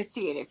have to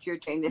see it if you're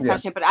doing this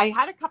session. But I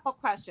had a couple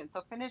questions.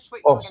 So finish what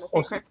you were going to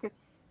say, Chris,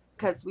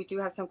 because we do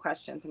have some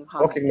questions and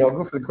comments. Okay, no, I'll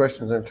go for the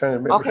questions. I'm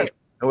trying to make sure.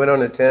 I went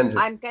on a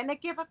tangent. I'm going to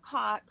give a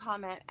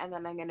comment and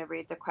then I'm going to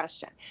read the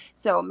question.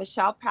 So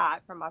Michelle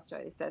Pratt from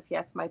Australia says,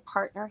 yes, my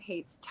partner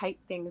hates tight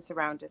things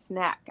around his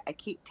neck. I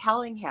keep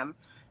telling him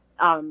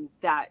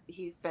that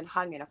he's been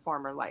hung in a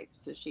former life.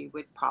 So she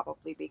would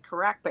probably be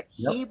correct, but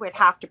he would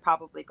have to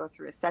probably go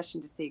through a session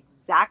to see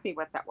exactly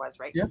what that was,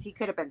 right? Because he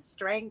could have been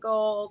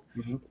strangled.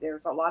 Mm-hmm.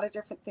 There's a lot of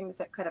different things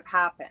that could have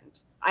happened.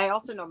 I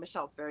also know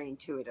Michelle's very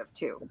intuitive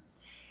too.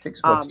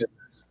 Takes about 10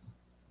 minutes.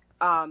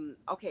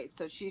 Okay,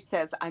 so she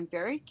says, I'm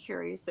very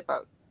curious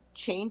about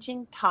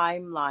changing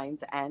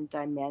timelines and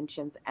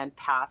dimensions and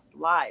past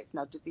lives.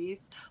 Now, do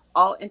these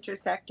all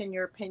intersect in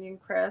your opinion,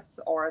 Chris,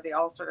 or are they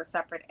all sort of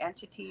separate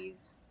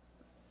entities?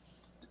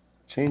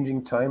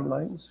 Changing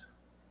timelines?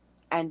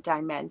 And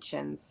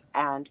dimensions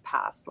and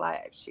past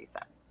lives, she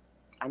said.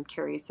 I'm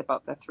curious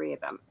about the 3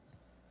 of them.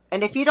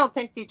 And if you don't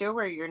think they do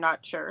or you're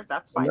not sure,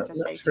 that's fine to say too.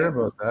 I'm not sure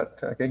about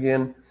that.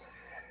 Again,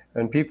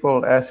 when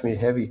people ask me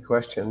heavy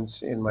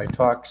questions in my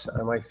talks,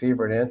 my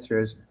favorite answer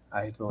is,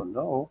 I don't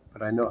know,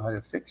 but I know how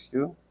to fix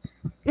you.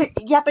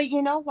 Yeah, but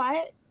you know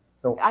what?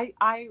 No.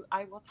 I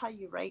will tell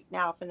you right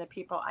now, from the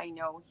people I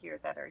know here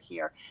that are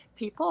here,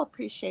 people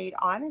appreciate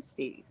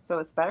honesty. So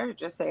it's better to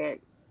just say,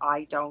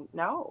 I don't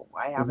know.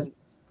 Mhm.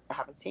 I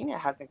haven't seen it. It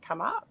hasn't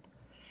come up.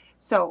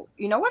 So,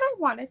 you know what I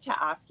wanted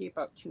to ask you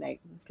about tonight?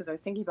 Because I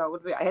was thinking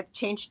about I had to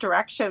change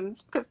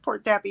directions because poor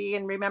Debbie.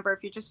 And remember,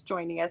 if you're just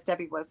joining us,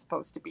 Debbie was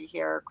supposed to be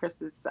here,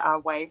 Chris's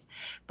wife,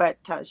 but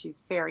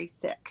she's very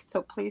sick.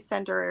 So please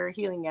send her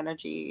healing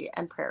energy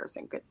and prayers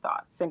and good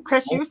thoughts. And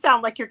Chris, you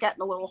sound like you're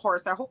getting a little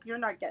hoarse. I hope you're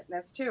not getting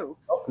this too.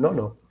 Oh, no,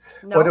 no.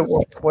 No?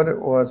 What it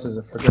was is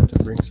I forgot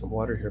to bring some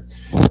water here.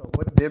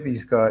 What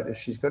Debbie's got is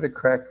she's got a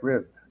cracked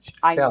rib. She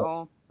I fell.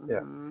 know. Yeah.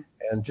 Hmm.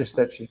 And just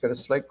that she's got a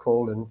slight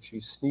cold and she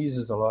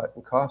sneezes a lot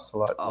and coughs a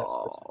lot. And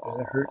Oh.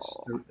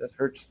 that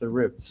hurts the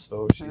ribs.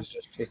 So Mhm. she's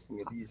just taking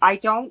it easy. I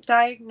don't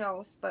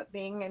diagnose, but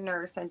being a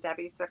nurse, and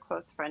Debbie's a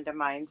close friend of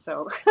mine,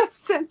 so I've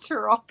sent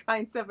her all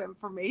kinds of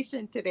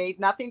information today.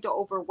 Nothing to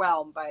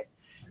overwhelm, but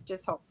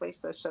just hopefully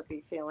so she'll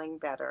be feeling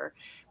better.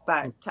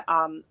 But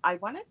I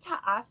wanted to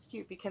ask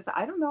you, because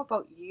I don't know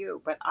about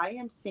you, but I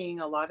am seeing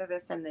a lot of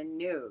this in the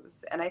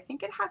news, and I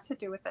think it has to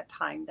do with the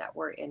time that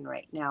we're in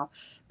right now.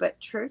 But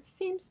truth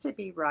seems to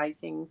be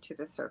rising to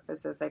the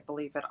surface, as I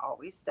believe it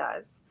always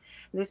does.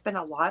 There's been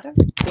a lot of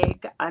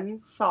big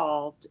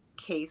unsolved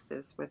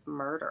cases with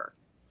murder,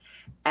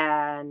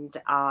 and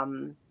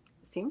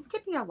seems to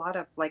be a lot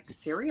of like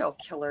serial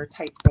killer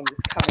type things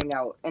coming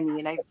out in the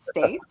United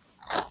States.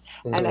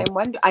 And Mhm. I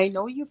wonder, I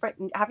know you've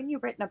written, haven't you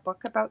written a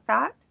book about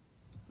that,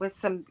 with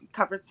some,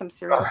 covered some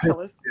serial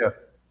killers? Yeah.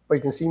 Oh,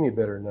 you can see me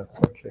better now.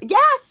 Okay.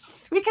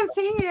 Yes, we can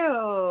see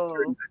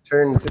you.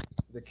 Turn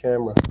the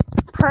camera or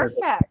the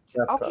Perfect.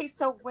 laptop. Okay,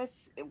 so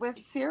with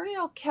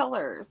serial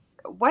killers,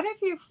 what have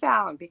you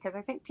found? Because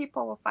I think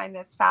people will find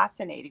this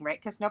fascinating, right?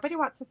 Because nobody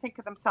wants to think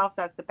of themselves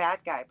as the bad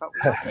guy, but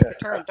we all take a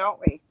turn, don't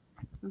we?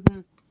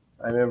 Hmm.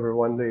 I remember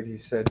one lady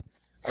said,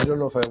 I don't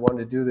know if I want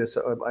to do this.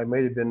 I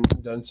might have been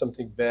done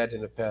something bad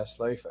in a past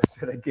life. I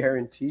said, I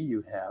guarantee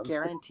you have.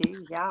 Guarantee.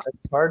 Yeah. That's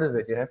part of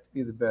it. You have to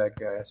be the bad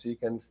guy so you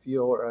can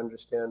feel or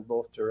understand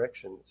both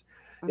directions.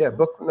 Yeah, Hmm.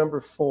 book number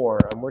 4.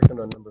 I'm working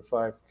on number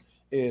 5.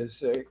 Is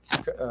to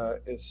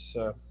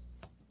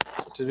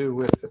do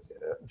with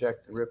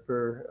Jack the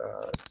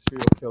Ripper,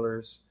 serial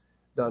killers,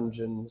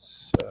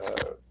 dungeons,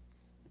 uh,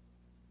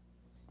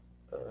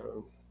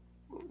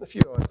 a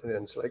few odds and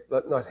ends, like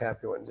not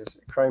happy ones. There's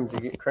crimes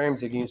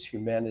against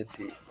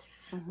humanity.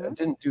 I Hmm.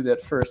 didn't do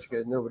that first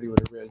because nobody would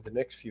have read the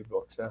next few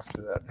books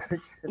after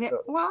that. Yeah,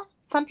 So well,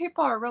 some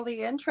people are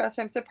really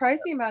interested. I'm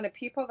surprised the amount of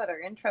people that are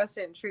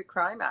interested in true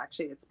crime.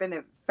 Actually, it's been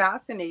a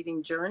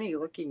fascinating journey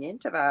looking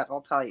into that.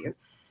 I'll tell you.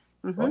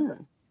 well,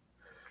 Hmm.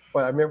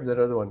 well, I remember that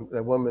other one,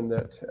 that woman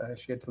that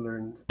she had to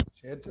learn.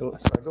 She had to.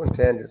 So I go in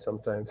tangent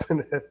sometimes,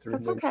 and I have to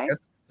That's remember. okay.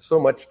 So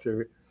much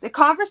to. The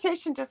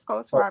conversation just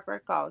goes Oh, wherever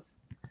it goes.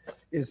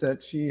 is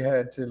that she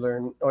had to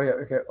learn. Oh yeah,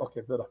 okay,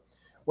 okay. But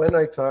when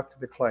I talk to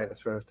the client,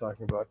 that's what I was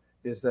talking about.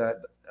 Is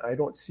that I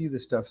don't see the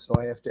stuff, so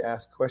I have to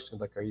ask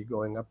questions like, "Are you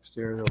going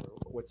upstairs?" or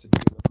 "What's it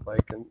look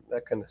like?" and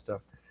that kind of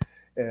stuff.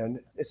 And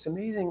it's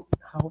amazing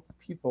how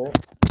people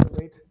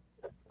relate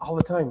all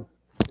the time.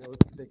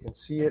 They can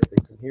see it,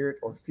 they can hear it,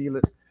 or feel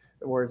it,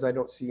 whereas I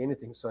don't see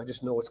anything, so I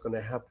just know what's going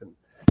to happen.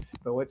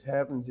 But what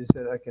happens is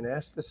that I can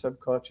ask the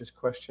subconscious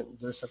question.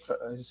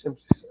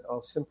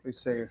 I'll simply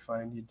say, if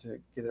I need to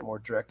get it more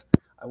direct,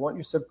 I want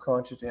your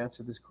subconscious to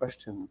answer this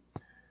question: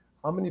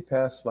 how many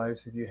past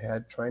lives have you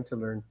had trying to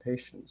learn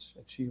patience?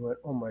 And she went,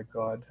 "Oh my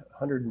God,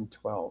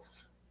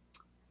 112."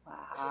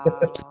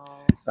 Wow.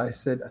 I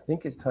said, "I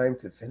think it's time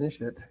to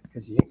finish it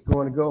because you ain't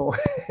going to go."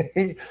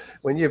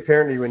 When you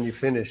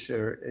finish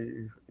or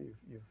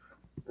you've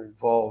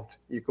evolved,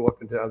 you go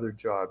up into other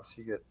jobs.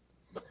 You get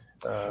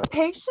uh,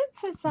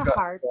 Patience is a gu-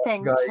 hard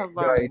thing to guide,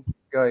 learn.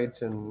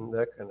 guides and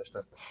that kind of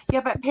stuff.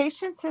 Yeah, but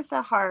patience is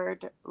a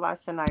hard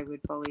lesson, I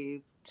would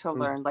believe, to Mm.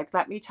 learn. Like,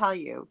 let me tell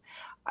you,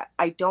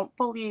 I don't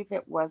believe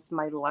it was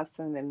my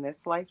lesson in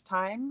this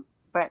lifetime,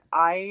 but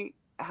I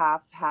had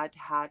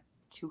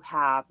to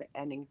have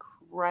an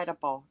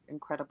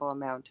incredible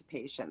amount of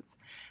patience.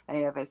 I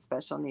have a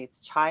special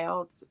needs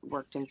child,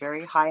 worked in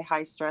very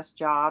high stress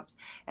jobs,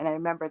 and I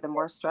remember the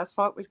more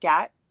stressful it would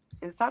get,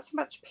 it's not so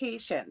much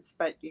patience,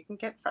 but you can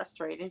get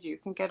frustrated, you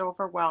can get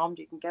overwhelmed,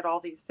 you can get all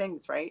these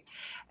things, right?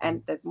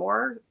 And the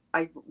more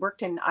I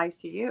worked in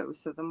ICU,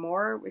 so the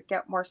more it would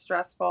get more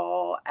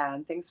stressful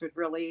and things would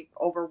really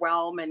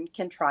overwhelm and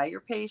can try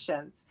your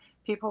patience.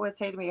 People would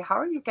say to me, "How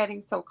are you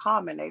getting so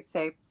calm?" And I'd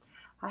say,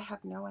 "I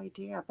have no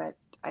idea, but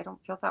I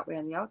don't feel that way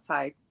on the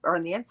outside or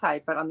on the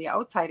inside, but on the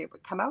outside it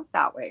would come out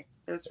that way."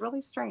 It was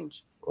really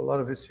strange. A lot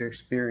of it's your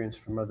experience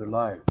from other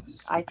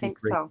lives I that you think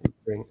so.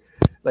 bring.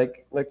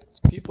 Like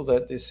people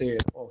that they say,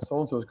 "Oh, so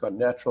and so's got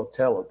natural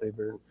talent." They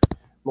bring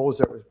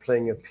Mozart was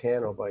playing a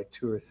piano by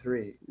 2 or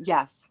 3.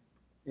 Yes.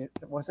 It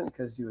wasn't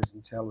because he was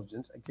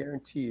intelligent. I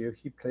guarantee you,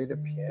 he played a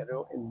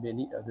piano in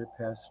many other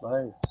past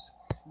lives.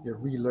 You're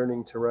Mhm.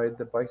 relearning to ride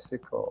the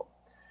bicycle.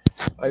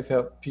 I've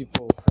helped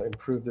people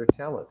improve their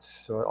talents.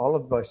 So all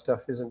of my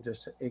stuff isn't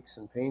just aches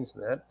and pains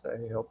and that.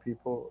 I help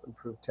people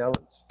improve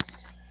talents.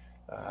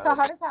 So Uh,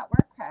 how does that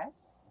work,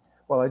 Chris?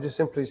 well, I just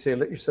simply say,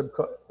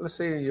 let's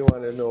say you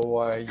want to know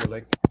why you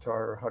like the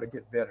guitar or how to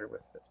get better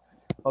with it.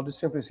 I'll just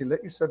simply say,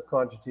 let your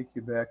subconscious take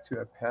you back to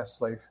a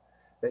past life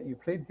that you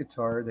played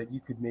guitar that you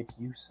could make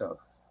use of.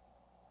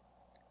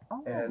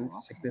 And Oh,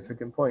 okay.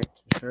 significant point.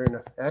 Sure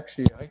enough,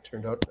 actually, I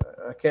turned out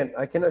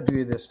I cannot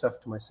do this stuff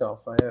to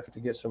myself. I have to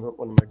get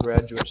one of my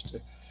graduates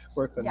to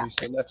work on Yeah. me.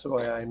 So that's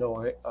why I know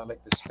I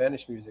like the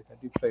Spanish music. I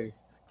do play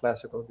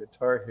classical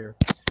guitar here,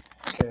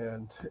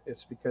 and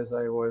it's because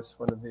I was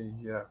one of the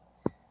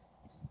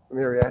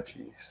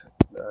mariachis.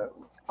 Uh,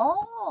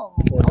 Oh,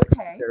 one that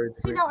okay. carried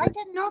the See, great no, I big.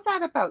 didn't know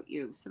that about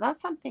you. So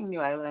that's something new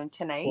I learned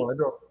Well, tonight.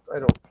 I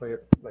don't play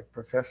it like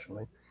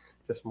professionally,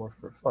 just more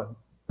for fun.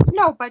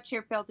 No, but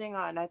you're building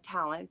on a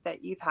talent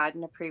that you've had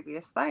in a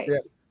previous Yeah, life.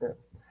 yeah.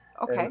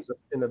 And Okay. was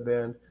in a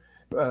band.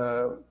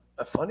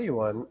 A funny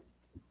one.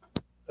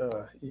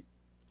 Uh,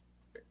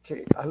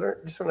 Okay, I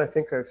learned this one. I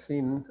think I've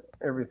seen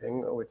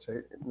everything, which I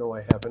know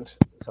I haven't.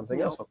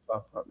 Something else No. will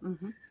pop up.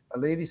 Mm-hmm. A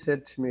lady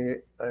said to me,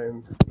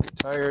 I'm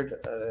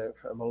retired,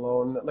 I'm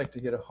alone, I'd like to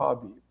get a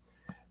hobby,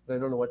 but I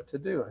don't know what to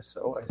do.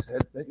 So I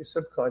said, let your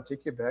subconscious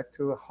take you back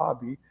to a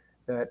hobby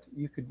that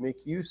you could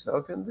make use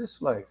of in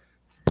this life.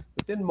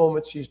 Within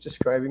moments, she's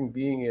describing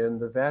being in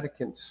the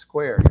Vatican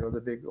Square,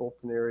 the big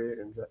open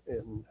area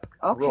in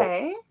Rome.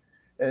 Okay.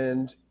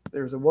 And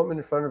there was a woman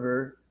in front of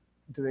her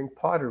doing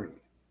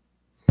pottery.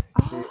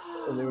 She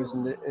and it was Oh,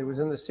 in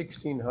the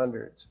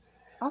 1600s.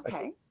 I think,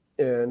 okay.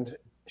 and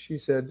she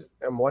said,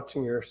 "I'm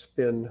watching her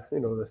spin, the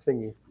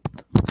thingy.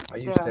 I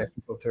use The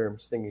technical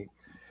terms, thingy."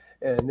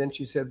 And then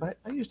she said, "But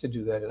I used to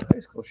do that in high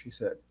school." She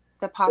said,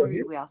 the "So pottery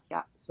here, wheel.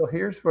 Yeah. so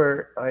here's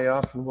where I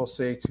often will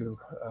say to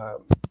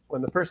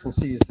when the person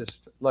sees this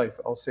life,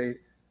 I'll say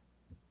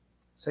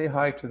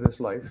hi to this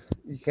life.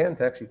 You can't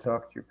actually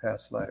talk to your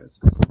past lives.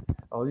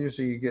 I'll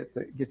usually get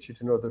you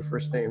to know their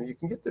first name. You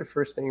can get their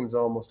first names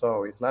almost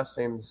always. Last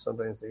names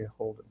sometimes they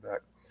hold it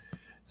back.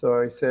 So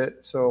I said,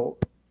 so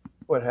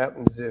what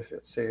happens if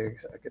it's say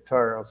a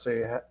guitar? I'll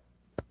say,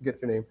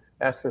 get their name,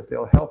 ask them if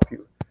they'll help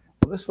you.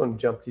 Well, this one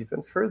jumped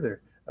even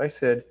further. I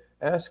said,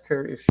 ask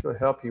her if she'll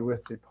help you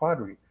with the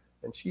pottery,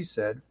 and she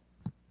said,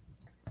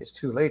 it's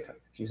too late.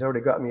 She's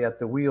already got me at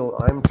the wheel.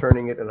 I'm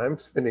turning it and I'm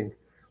spinning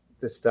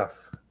this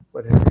stuff.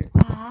 What have you?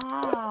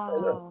 I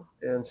know. Wow.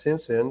 And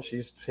since then,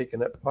 she's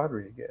taken up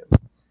pottery again.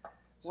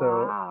 So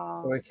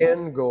Wow. I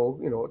can go,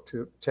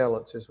 to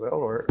talents as well,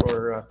 or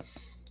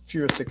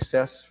fear of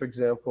success, for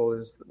example,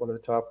 is one of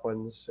the top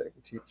ones. I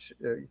can teach.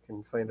 You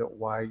can find out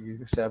why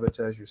you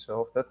sabotage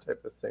yourself, that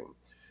type of thing.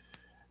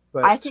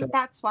 I But think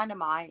that's one of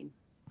mine.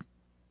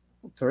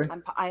 sorry,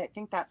 I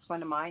think that's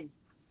one of mine.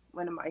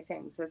 One of my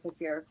things is a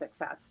fear of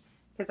success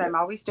because yeah, I'm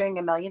always doing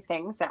a million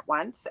things at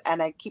once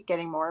and I keep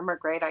getting more and more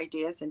great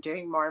ideas and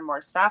doing more and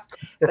more stuff.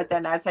 But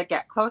then as I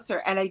get closer,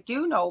 and I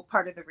do know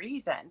part of the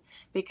reason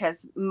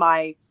because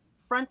my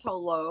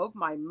frontal lobe,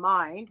 my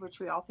mind, which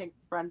we all think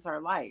runs our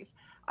life,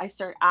 I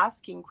start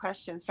asking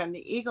questions from the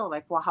ego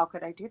like, well, how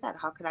could I do that?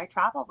 How could I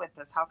travel with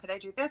this? How could I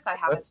do this? I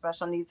have a that's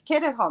special needs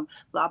kid at home,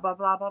 blah, blah,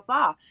 blah, blah,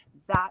 blah.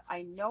 That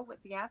I know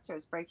what the answer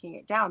is, breaking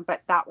it down,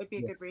 but that would be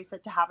a good yes, reason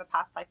to have a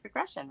past life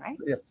regression, right?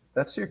 yes,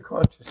 that's your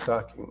conscious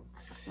talking.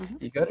 Mm-hmm.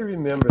 You got to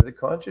remember the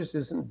conscious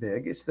isn't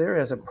big; it's there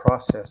as a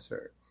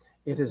processor.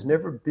 It has Mm-hmm.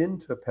 never been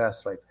to a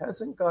past life,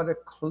 hasn't got a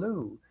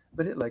clue,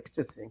 but it likes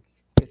to think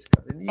it's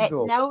got an It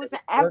ego. knows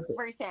It's clever.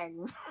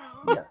 everything.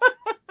 Yes.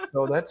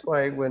 So that's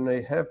why when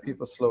I have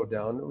people slow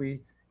down, we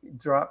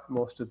drop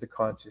most of the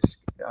conscious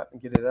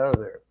and get it out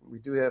of there. We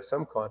do have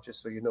some conscious,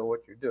 so you know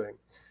what you're doing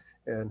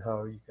and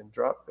how you can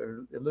drop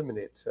or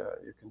eliminate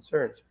your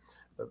concerns,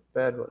 the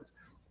bad ones.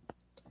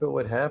 But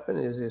what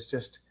happened is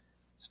just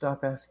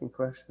stop asking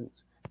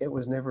questions. It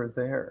was never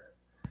there.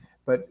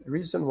 But the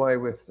reason why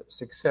with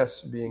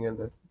success being in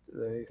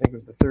I think it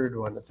was the third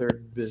one, the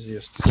third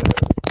busiest fear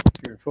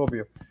and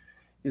phobia,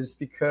 is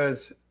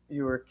because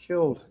you were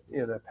killed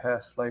in a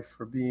past life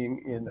for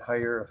being in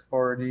higher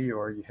authority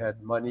or you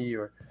had money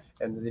or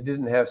and they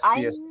didn't have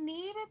I CS.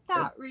 needed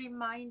that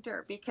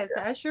reminder because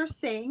Yes. as you're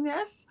saying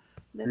this,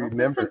 little bits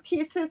Remember. and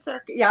pieces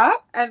are, yeah,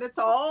 and it's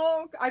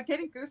all, I'm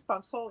getting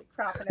goosebumps. Holy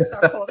crap. And it's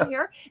not cold in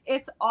here.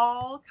 It's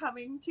all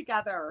coming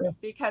together Yeah,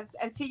 because,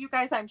 and see, you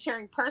guys, I'm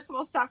sharing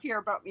personal stuff here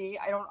about me.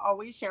 I don't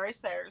always share,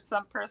 there's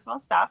some personal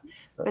stuff,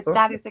 that's but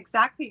that okay. is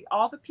exactly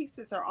all the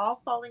pieces are all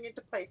falling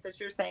into place as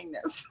you're saying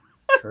this.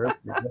 Sure.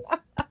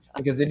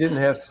 Because they didn't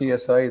have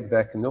CSI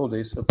back in the old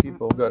days, so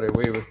people got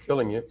away with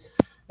killing you.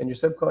 And your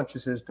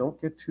subconscious says, don't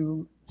get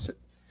too.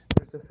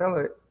 There's a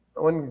fella,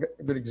 one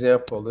good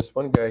example. This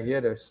one guy, he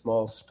had a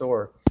small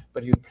store,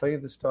 but he'd play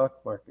the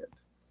stock market.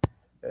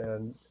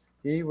 And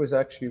he was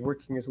actually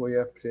working his way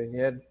up to, he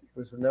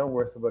was now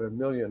worth about 1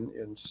 million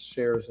in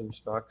shares and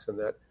stocks and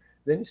that.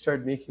 Then he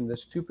started making the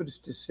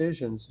stupidest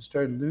decisions and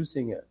started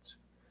losing it.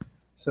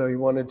 So he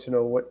wanted to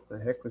know what the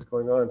heck was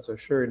going on. So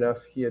sure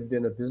enough, he had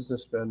been a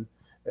businessman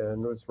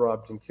and was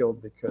robbed and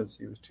killed because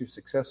he was too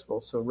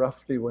successful. So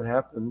roughly what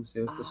happens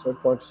is the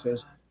subconscious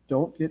says, Ah,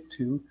 don't get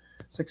too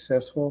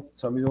successful.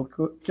 Somebody will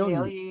kill kill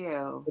you.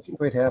 you. It doesn't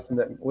quite happen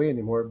that way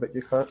anymore, but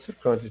your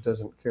subconscious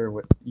doesn't care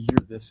what year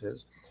this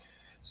is.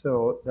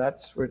 So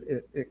that's where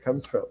it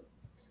comes from.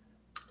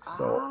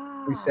 So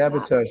we Ah, that.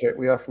 sabotage it.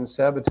 We often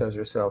sabotage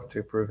ourselves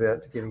to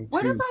prevent getting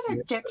What too about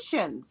mixed up.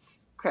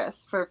 addictions,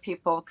 Chris, for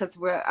people? Because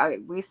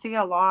we see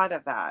a lot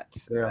of that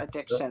Yeah.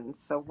 addictions.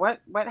 So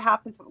what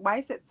happens? Why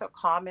is it so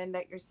common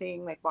that you're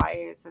seeing? Like, why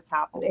is this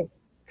happening?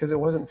 Because it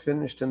wasn't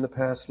finished in the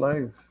past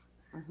life.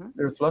 Hmm.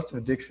 There's lots of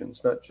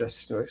addictions, not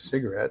just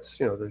cigarettes.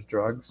 There's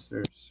drugs,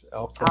 there's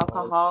alcohol,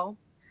 Alcohol,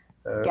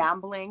 uh,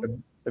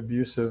 gambling.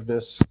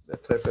 abusiveness,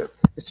 that type of.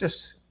 It's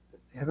just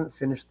you haven't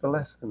finished the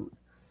lesson,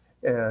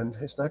 and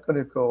it's not going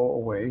to go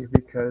away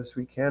because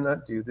we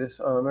cannot do this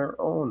on our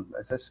own.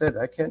 As I said,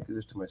 I can't do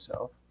this to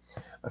myself.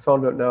 I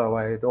found out now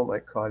why I don't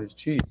like cottage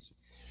cheese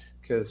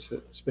because,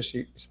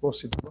 especially, it's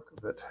mostly the look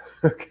of it.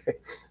 Okay,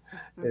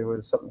 it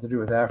was something to do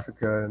with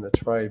Africa and the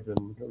tribe,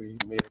 and we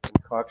made a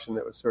concoction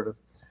that was sort of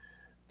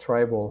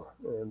tribal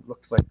and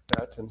looked like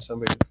that, and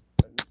somebody,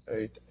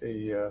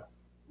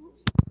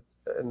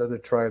 another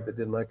tribe that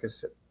didn't like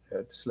us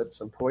had slipped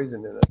some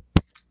poison in it.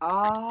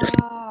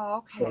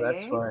 Oh, So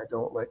that's okay. why I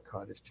don't like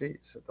cottage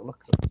cheese at the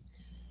look of it.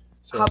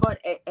 How So about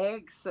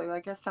eggs? So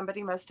I guess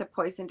somebody must have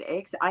poisoned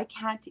eggs. I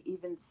can't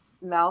even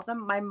smell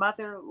them. My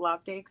mother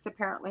loved eggs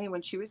apparently.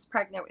 When she was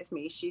pregnant with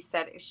me, she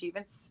said if she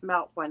even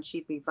smelt one,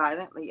 she'd be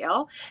violently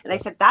ill. And I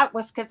said that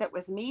was because it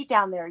was me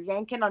down there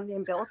yanking on the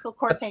umbilical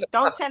cord saying,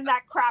 "Don't send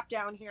that crap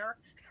down here."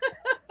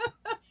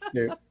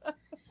 yeah,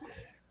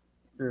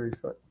 very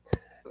fun.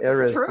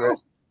 It's true.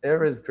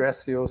 Eres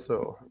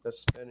gracioso. That's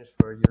Spanish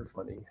for you're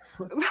funny.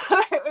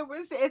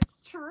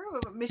 It's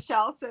true.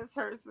 Michelle says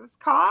hers is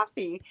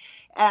coffee.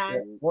 Yeah.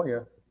 And Oh yeah.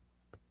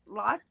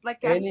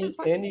 like I was just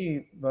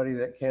Anybody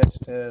that can't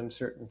stand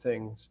certain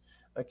things,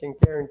 I can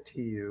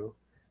guarantee you,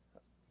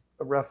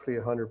 roughly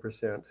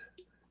 100%,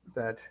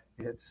 that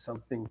it's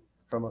something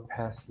from a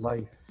past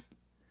life.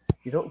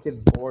 You don't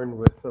get born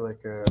with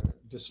like a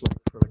dislike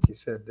for, like you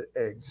said, the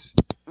eggs.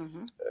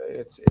 Mhm.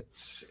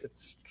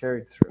 It's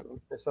carried through.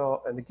 It's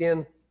all, and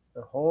again,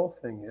 the whole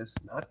thing is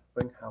not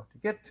knowing how to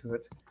get to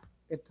it.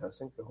 It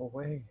doesn't go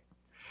away.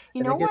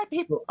 You And I know get what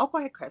people people, Oh, go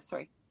ahead, Chris,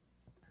 sorry.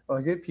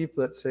 I get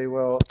people that say,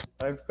 "Well,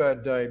 I've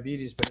got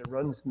diabetes, but it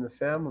runs in the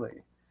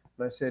family."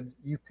 And I said,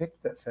 "You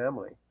picked that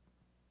family."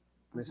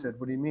 And they Mhm. said,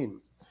 "What do you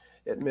mean?"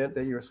 It meant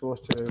that you were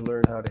supposed to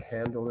learn how to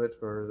handle it,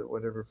 or that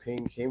whatever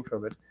pain came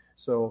from it.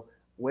 So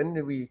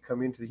when we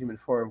come into the human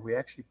form, we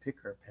actually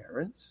pick our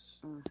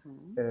parents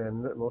Mhm.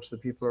 and most of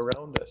the people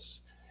around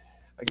us.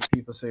 I get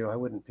people say, "Oh, I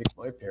wouldn't pick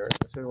my parents."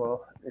 I said,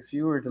 "Well, if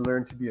you were to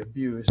learn to be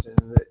abused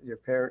and your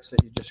parents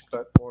that you just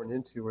got born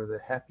into were the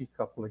happy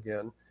couple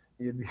again,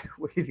 you'd be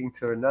waiting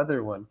to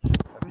another one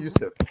Mhm.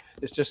 abusive."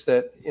 It's just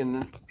that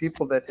in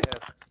people that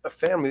have a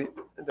family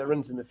that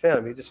runs in the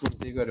family, it just means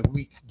they've got a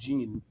weak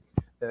gene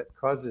that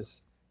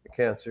causes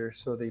cancer.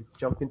 So they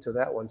jump into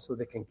that one so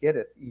they can get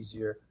it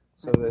easier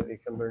so that Mhm. they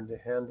can learn to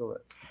handle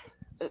it.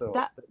 So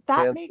That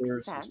makes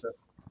cancers and stuff.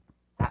 sense.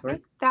 That Sorry?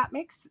 makes that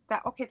makes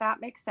that okay, that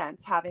makes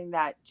sense having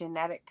that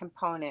genetic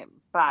component,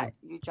 but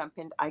you jump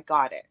in. I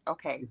got it.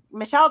 Okay.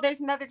 Michelle,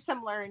 there's another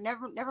similar.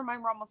 Never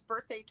mind, we're almost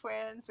birthday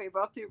twins. We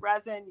both do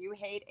resin. You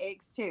hate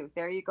eggs too.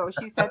 There you go.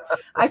 She said,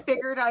 I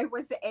figured I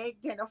was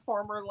egged in a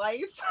former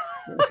life.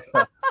 You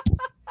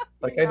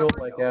Like I don't never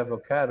like know.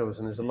 avocados,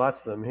 and there's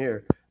lots of them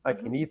here. I Hmm.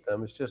 can eat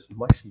them. It's just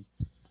mushy.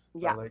 I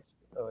Yeah. like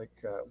I like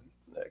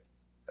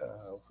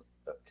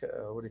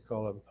what do you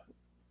call them?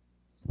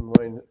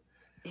 Mine,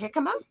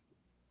 Jicama?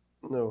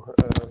 no,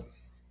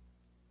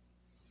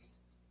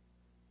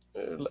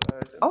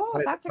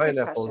 Oh, that's a good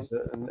question. pineapples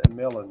and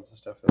melons and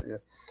stuff. There, yeah.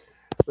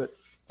 But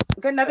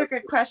Another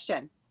good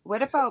question.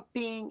 What about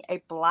being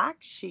a black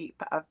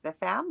sheep of the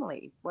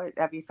family? What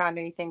have you found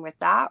anything with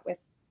that? With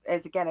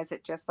as again, is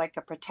it just like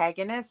a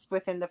protagonist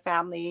within the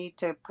family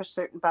to push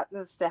certain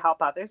buttons to help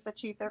others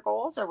achieve their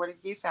goals, or what have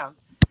you found?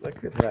 that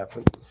could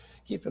happen.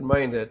 Keep in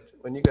mind that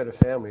when you got a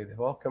family, they've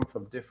all come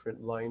from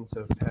different lines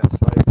of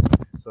past lives,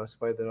 so that's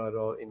why they're not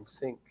all in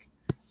sync.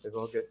 They've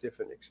all got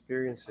different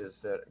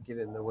experiences that get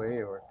in the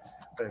way, or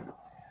whatever.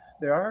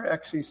 There are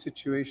actually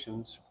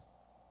situations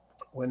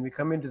when we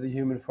come into the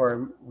human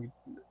form. We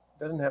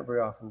doesn't happen very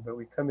often, but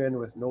we come in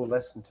with no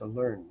lesson to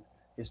learn.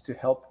 Is to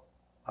help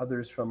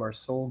others from our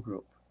soul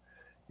group.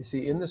 You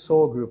see, in the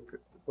soul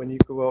group, when you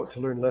go out to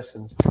learn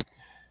lessons,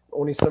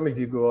 only some of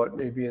you go out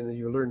maybe and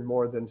you learn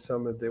more than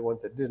some of the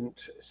ones that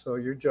didn't. So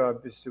your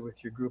job is to,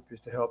 with your group, is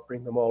to help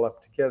bring them all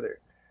up together.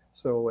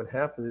 So what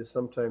happens is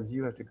sometimes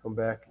you have to come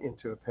back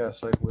into a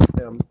past life with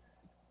them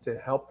to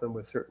help them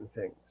with certain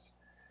things.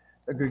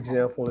 A good Okay.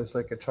 example is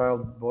like a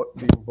child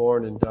being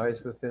born and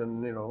dies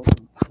within,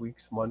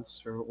 weeks,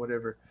 months, or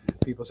whatever.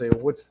 People say,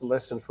 well, what's the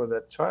lesson for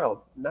that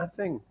child?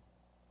 Nothing.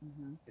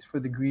 Hmm. It's for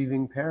the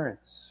grieving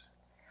parents.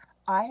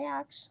 I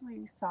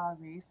actually saw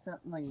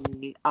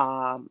recently.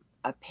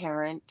 a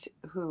parent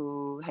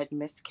who had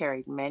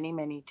miscarried many,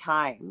 many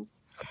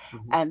times.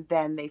 Mhm. And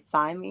then they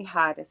finally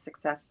had a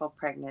successful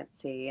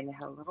pregnancy and they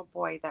had a little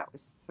boy that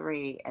was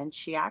 3. And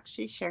she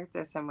actually shared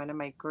this in one of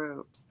my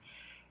groups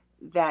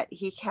that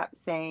he kept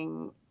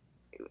saying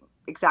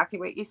exactly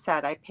what you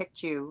said. I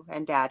picked you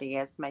and daddy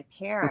as my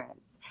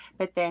parents.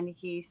 But then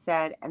he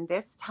said, and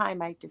this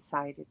time I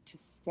decided to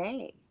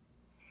stay.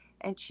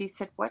 And she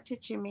said, "What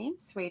did you mean,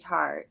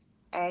 sweetheart?"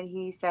 And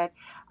he said,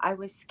 "I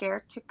was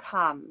scared to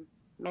come.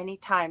 Many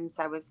times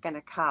I was going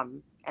to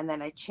come. And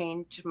then I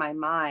changed my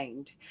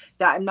mind."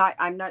 That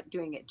I'm not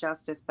doing it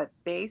justice, but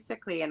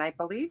basically, and I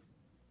believe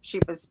she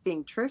was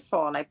being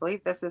truthful, and I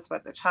believe this is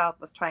what the child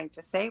was trying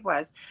to say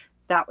was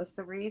that was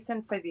the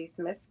reason for these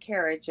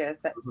miscarriages,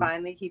 that Mhm.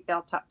 finally he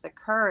built up the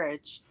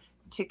courage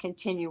to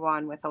continue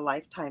on with a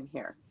lifetime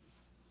here.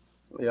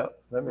 Yeah,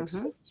 that makes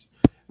Mhm. sense.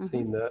 Mhm.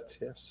 Seen that,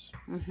 yes.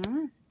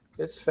 Mhm.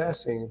 It's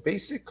fascinating.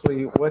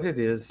 Basically, what it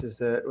is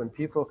that when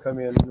people come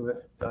in,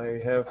 I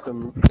have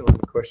them fill in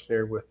the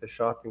questionnaire with the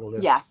shopping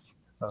list Yes.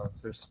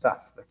 of their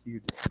stuff, like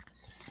you do.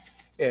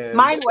 And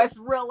Mine was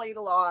really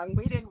long.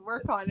 We didn't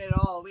work on it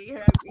all. We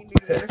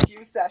needed a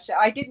few sessions.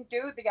 I didn't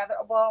do the other.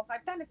 Well,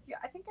 I've done a few.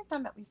 I think I've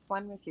done at least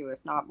one with you, if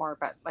not more.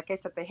 But like I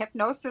said, the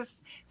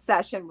hypnosis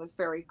session was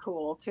very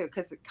cool too,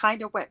 because it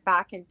kind of went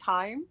back in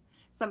time.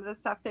 Some of the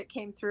stuff that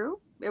came through,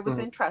 it was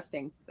mhm,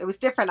 interesting. It was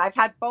different. I've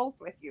had both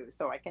with you,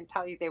 so I can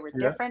tell you they were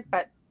yeah, different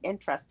but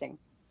interesting.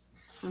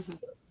 Hmm.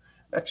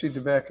 actually, to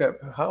back up,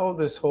 how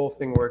this whole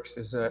thing works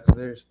is that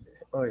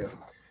oh yeah,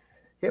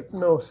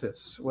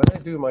 hypnosis. When I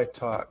do my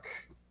talk,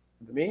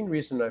 the main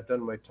reason I've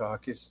done my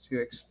talk is to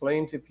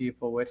explain to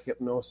people what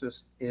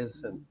hypnosis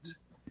isn't.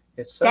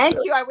 It's such a,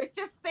 Thank you. I was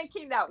just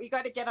thinking that we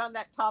got to get on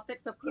that topic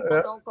so people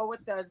uh, don't go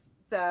with the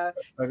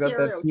I got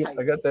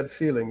stereotypes. that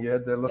feeling. You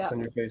had that look Yeah. on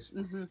your face.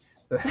 Hmm.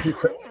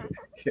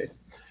 Okay.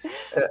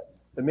 Uh,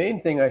 the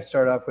main thing I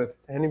start off with,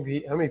 how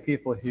many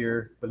people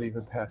here believe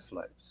in past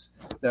lives?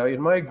 Now, in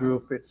my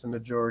group, it's a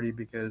majority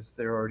because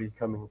they're already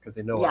coming because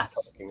they know what I'm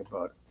Yes. talking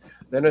about.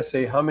 Then I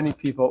say, how many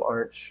people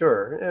aren't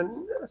sure?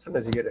 And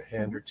sometimes you get a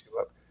hand Hmm. or two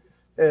up.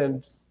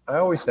 And I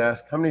always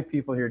ask, how many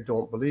people here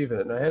don't believe in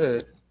it? And I had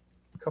a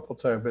couple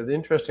times, but the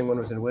interesting one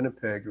was in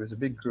Winnipeg. It was a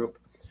big group,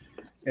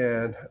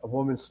 and a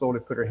woman slowly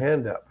put her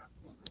hand up.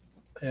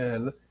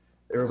 And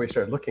everybody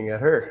started looking at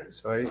her.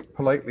 So I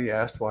politely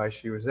asked why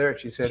she was there.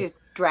 She said, She's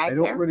I dragged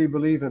don't there. really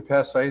believe in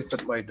past lives,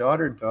 but my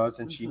daughter does,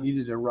 and she Hmm.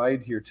 needed a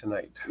ride here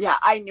tonight. Yeah,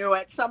 I knew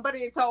it. Somebody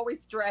is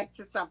always dragged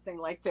to something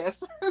like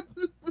this.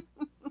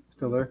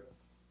 Still there?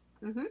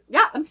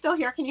 Yeah, I'm still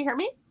here. Can you hear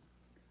me?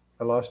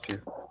 I lost you.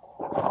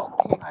 Oh,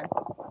 hang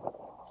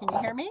on. Can you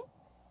hear me?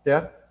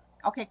 Yeah?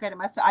 Okay, good. It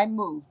must. I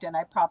moved and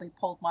I probably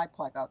pulled my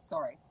plug out.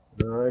 Sorry.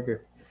 No, I agree.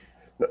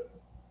 No,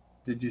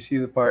 did you see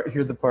the part,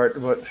 hear the part,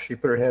 what she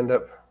put her hand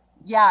up?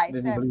 Yeah, I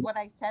Didn't said believe what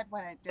I said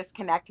when it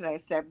disconnected. I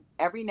said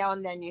every now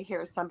and then you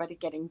hear somebody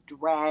getting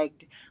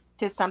dragged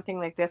to something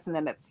like this, and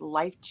then it's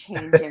life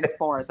changing it.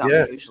 for them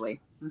Yes.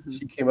 usually. Hmm.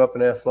 She came up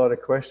and asked a lot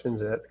of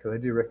questions at because I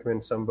do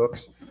recommend some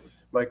books.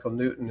 Michael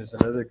Newton is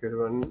another good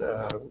one.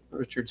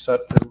 Richard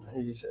Sutton,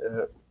 he's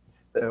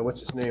what's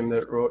his name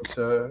that wrote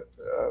uh,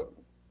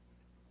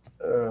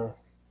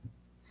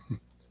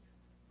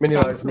 Many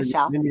Thanks, Lives, Many,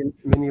 Michelle. Many,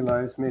 Many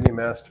Lives, Many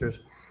Masters.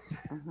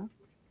 Hmm.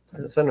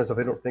 Sometimes if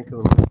I don't think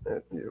of them,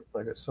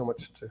 I got so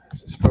much to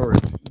storage.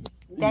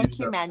 Thank Used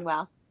you, up.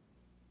 Manuel.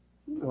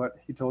 What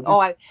he told Oh,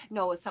 you? I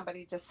no,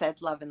 somebody just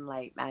said love and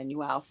light,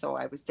 Manuel. So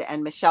I was,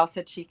 and Michelle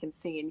said she can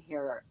see and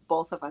hear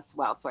both of us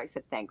well. So I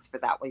said thanks for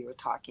that while you were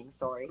talking.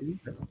 Sorry.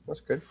 Okay,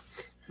 that's good.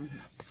 Hmm.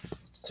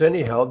 So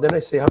anyhow, then I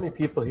say, how many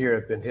people here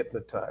have been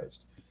hypnotized?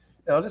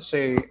 Now let's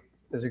say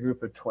there's a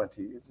group of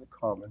 20, is a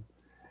common,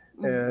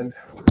 Hmm. and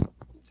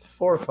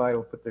 4 or 5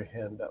 will put their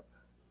hand up,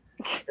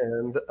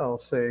 and I'll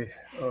say,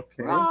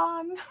 okay,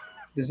 Wrong.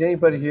 does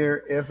anybody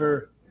here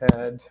ever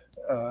had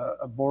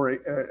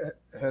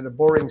had a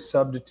boring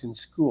subject in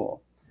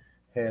school?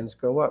 Hands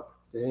go up.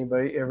 Did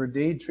anybody ever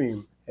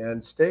daydream?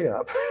 Hands stay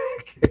up.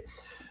 Okay.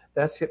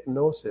 That's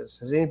hypnosis.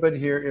 Has anybody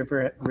here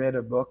ever read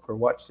a book or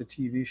watched a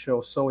TV show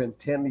so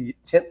intently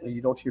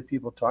you don't hear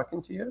people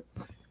talking to you?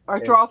 Or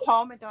And drove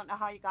home and don't know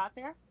how you got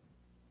there.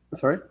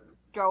 sorry?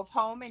 Drove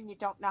home and you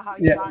don't know how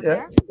you Yeah, got yeah,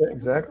 there. yeah, Hmm.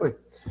 exactly.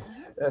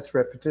 Hmm. That's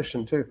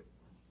repetition too.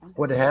 Hmm.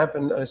 What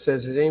happened, I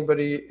says, has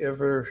anybody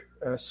ever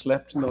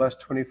slept in the last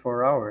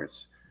 24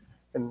 hours?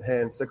 And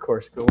hands, of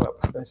course, go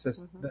up. I says,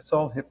 Hmm. that's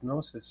all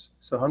hypnosis.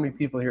 So how many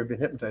people here have been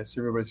hypnotized?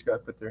 Everybody's got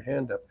to put their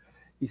hand up.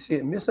 You see,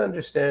 a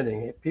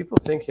misunderstanding. People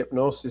think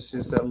hypnosis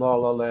is that la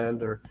la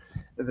land, or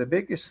the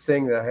biggest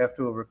thing that I have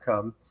to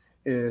overcome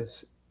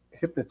is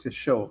hypnotist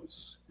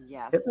shows.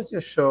 Yes.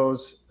 Hypnotist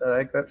shows,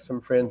 I got some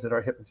friends that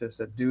are hypnotists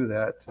that do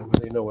that, and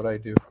they know what I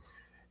do.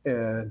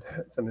 And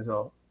sometimes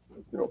I'll,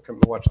 come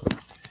and watch them.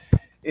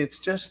 It's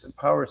just the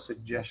power of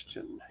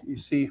suggestion. You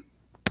see,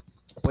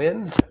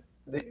 when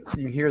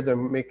you hear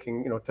them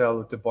making,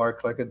 tell it to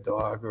bark like a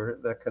dog or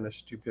that kind of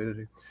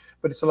stupidity,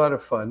 but it's a lot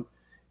of fun,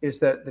 is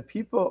that the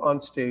people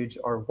on stage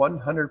are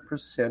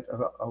 100%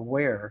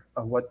 aware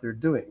of what they're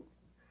doing.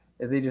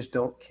 and they just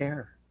don't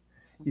care.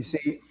 You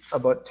see,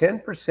 about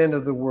 10%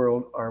 of the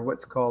world are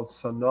what's called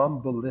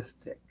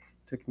somnambulistic.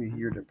 Took me a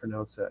year to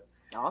pronounce that.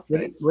 I'll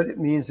What see. it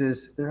means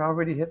is they're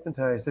already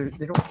hypnotized.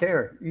 They don't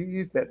care.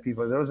 You've met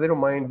people those they don't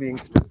mind being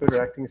stupid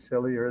or acting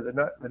silly, or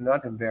they're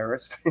not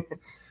embarrassed.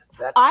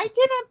 That's I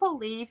didn't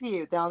believe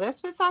you. Now,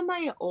 this was on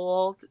my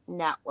old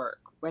network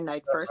when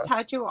I first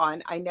had you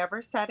on. I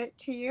never said it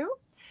to you,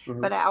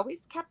 mhm. but I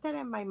always kept that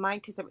in my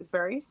mind because it was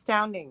very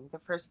astounding the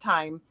first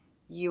time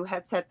you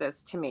had said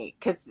this to me.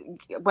 Because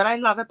what I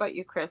love about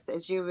you, Chris,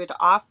 is you had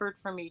offered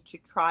for me to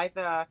try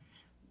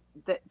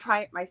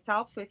it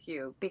myself with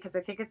you, because I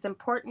think it's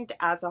important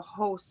as a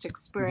host to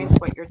experience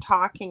Mhm. what you're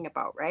talking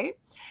about, right?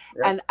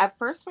 Yeah. And at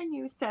first, when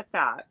you said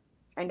that,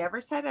 I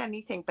never said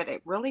anything, but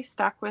it really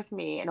stuck with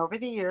me. And over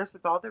the years,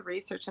 with all the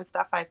research and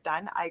stuff I've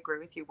done, I agree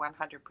with you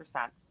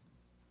 100%.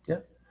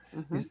 Yeah.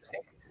 You Hmm.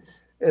 think,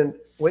 and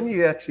when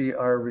you actually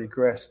are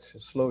regressed,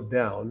 slowed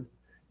down,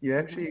 you Hmm.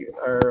 actually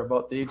are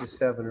about the age of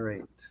 7 or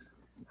 8.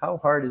 How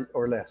hard is,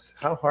 or less?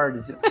 How hard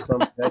is it for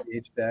somebody that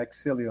age to act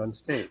silly on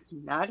stage?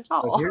 Not at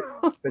But all. here,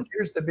 but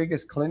here's the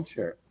biggest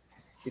clincher.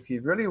 If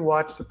you really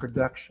watch the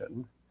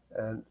production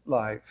and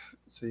live,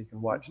 so you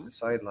can watch Hmm. the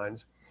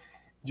sidelines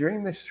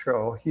during the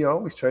show, he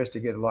always tries to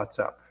get lots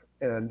up.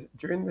 And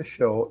during the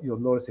show, you'll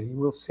notice that he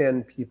will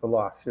send people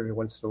off every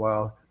once in a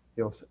while.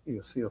 You'll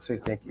say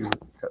thank you,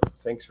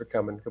 thanks for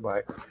coming,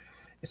 goodbye.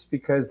 It's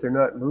because they're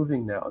not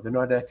moving now. They're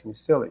not acting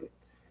silly.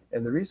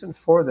 And the reason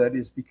for that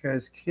is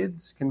because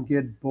kids can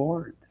get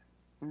bored.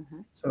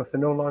 Hmm. So if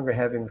they're no longer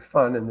having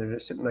fun and they're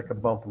just sitting like a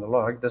bump in the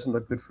log, it doesn't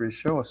look good for his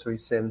show. So he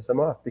sends them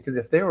off. Because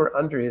if they were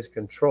under his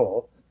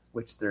control,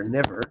 which they're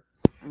never,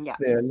 Yeah.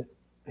 then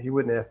he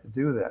wouldn't have to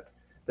do that.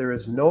 There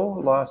is no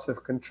loss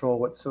of control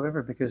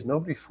whatsoever because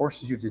nobody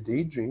forces you to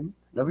daydream.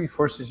 Nobody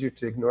forces you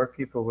to ignore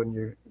people when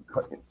you're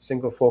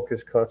single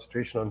focus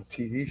concentration on a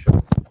TV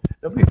show.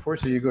 Nobody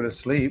forces you to go to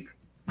sleep,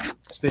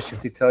 especially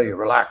if they tell you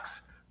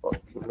relax. Well,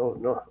 no,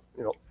 no,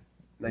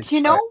 nice Do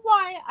you try. know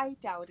why I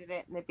doubted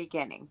it in the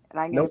beginning? And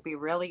I'm going to Nope. be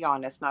really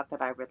honest, not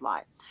that I would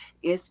lie,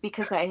 is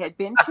because I had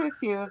been to a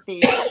few of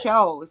these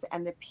shows,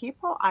 and the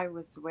people I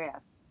was with,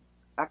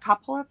 a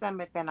couple of them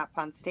had been up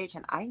on stage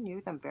and I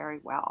knew them very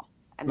well.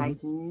 And Mhm.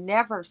 I'd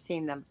never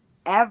seen them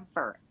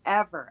ever,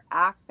 ever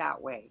act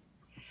that way.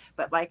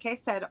 But like I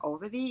said,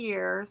 over the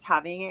years,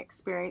 having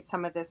experienced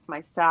some of this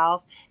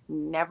myself,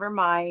 never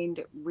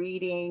mind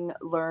reading,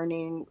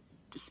 learning,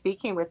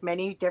 speaking with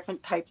many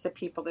different types of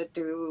people that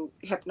do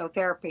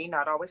hypnotherapy,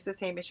 not always the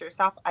same as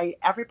yourself, I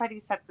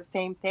everybody said the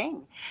same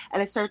thing.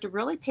 And I started to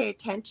really pay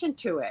attention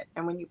to it.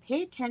 And when you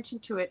pay attention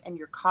to it and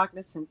you're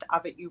cognizant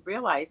of it, you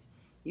realize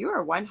you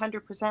are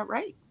 100%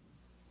 right.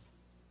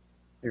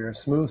 You're a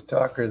smooth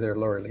talker there,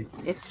 Laura.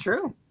 It's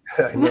true.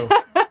 I know.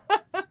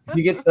 If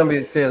you get somebody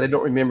that say they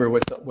don't remember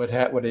what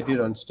I did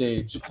on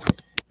stage,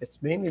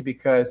 it's mainly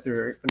because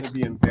they're going to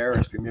be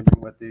embarrassed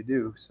remembering what they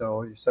do.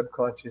 So your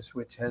subconscious,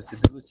 which has the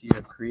ability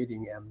of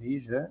creating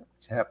amnesia,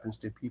 which happens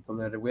to people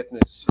that have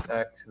witnessed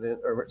accident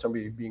or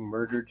somebody being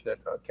murdered that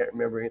can't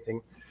remember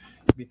anything,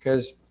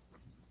 because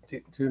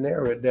to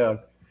narrow it down,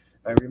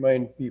 I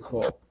remind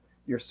people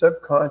your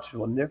subconscious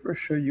will never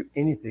show you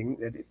anything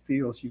that it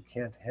feels you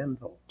can't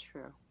handle.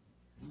 True.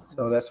 Hmm.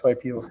 So that's why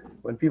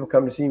when people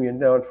come to see me, and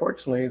now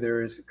unfortunately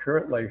there is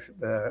current life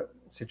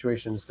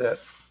situations that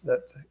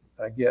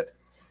I get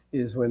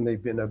is when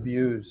they've been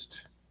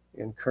abused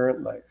in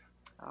current life.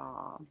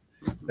 Hmm.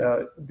 Now,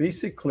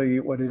 basically,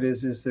 what it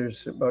is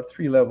there's about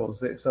 3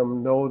 levels.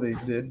 Some know they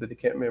did, but they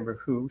can't remember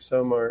who.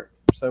 Some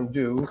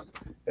do,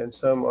 and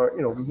some are,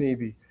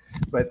 maybe,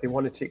 but they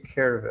want to take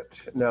care of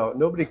it. Now,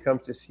 nobody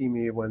comes to see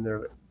me when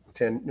they're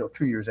 10,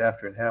 2 years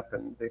after it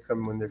happened. They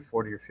come when they're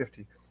 40 or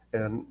 50,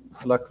 and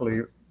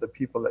luckily, the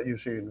people that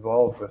usually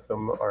involved with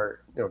them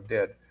are,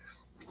 dead,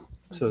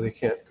 so Hmm. they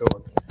can't go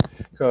and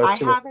I cause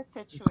too much. have a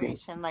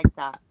situation like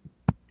that.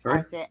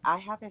 Sorry. I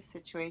have a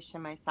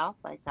situation myself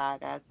like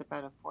that as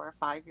about a 4 or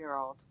 5 year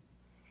old.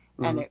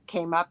 And Mm-hmm. it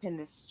came up in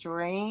the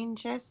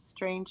strangest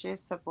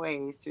of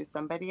ways through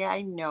somebody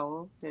I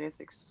know that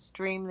is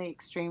extremely,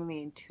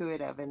 extremely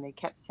intuitive. And they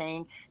kept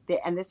saying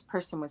that, and this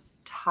person was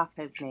tough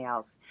as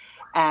nails.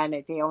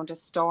 And they owned a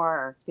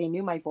store. They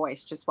knew my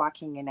voice just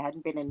walking in. It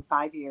hadn't been in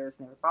 5 years.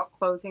 And they were about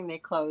closing. They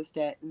closed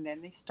it. And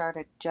then they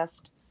started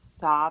just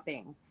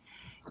sobbing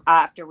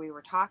after we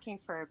were talking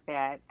for a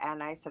bit.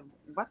 And I said,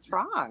 "What's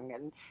wrong?"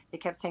 And they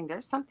kept saying,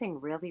 "There's something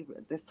really,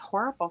 this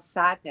horrible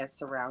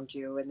sadness around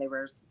you." And they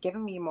were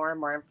giving me more and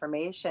more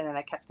information. And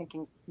I kept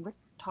thinking, what are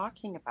you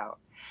talking about?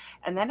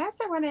 And then as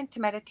I went into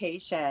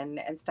meditation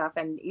and stuff,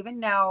 and even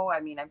now,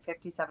 I mean, I'm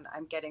 57,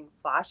 I'm getting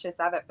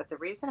flashes of it. But the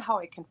reason how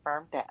I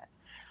confirmed it,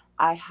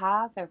 I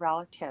have a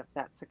relative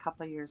that's a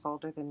couple of years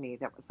older than me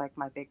that was like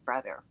my big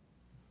brother.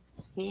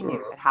 He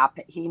knew it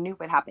happened. He knew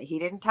what happened. He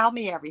didn't tell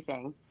me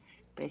everything,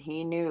 but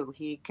he knew.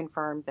 He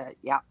confirmed that,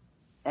 yeah.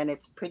 And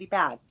it's pretty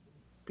bad.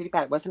 Pretty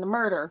bad. It wasn't a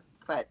murder,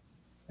 but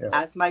Yeah.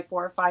 as my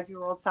 4 or 5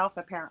 year old self,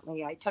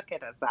 apparently I took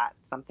it as that,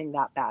 something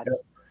that bad.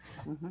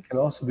 Yeah. Hmm. Can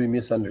also be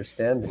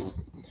misunderstanding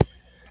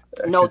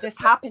No, because this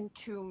happened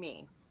to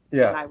me. and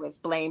Yeah. I was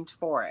blamed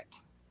for it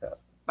Yeah.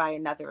 by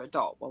another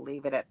adult. We'll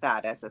leave it at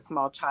that. As a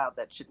small child,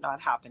 that should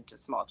not happen to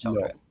small No,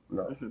 children.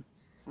 no. Hmm.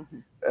 Hmm.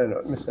 I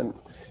know, listen,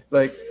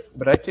 like,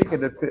 but I take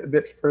it a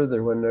bit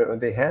further when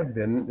they have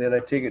been. Then I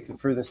take it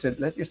further and said,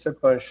 let your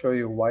subconscious show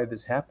you why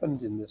this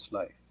happened in this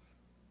life.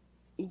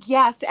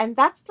 Yes, and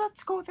let's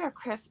go there,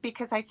 Chris,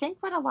 because I think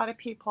what a lot of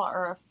people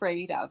are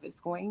afraid of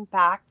is going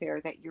back there,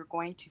 that you're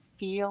going to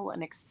feel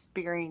and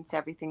experience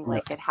everything No,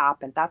 like it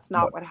happened. That's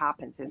no, not what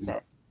happens, is no,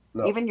 it?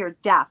 no, Even your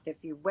death,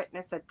 if you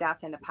witness a death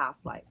in a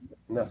past life.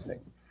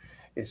 nothing.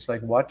 It's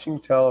like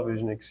watching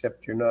television,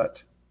 except you're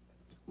not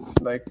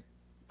like.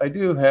 I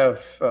do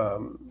have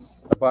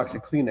a box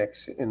of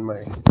Kleenex in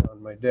my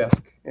on my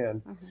desk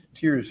and Hmm.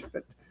 tears,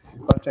 but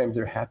a lot of times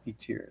they're happy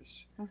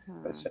tears.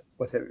 Hmm. But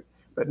whatever.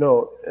 But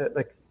no,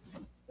 like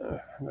I'm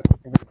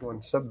going to go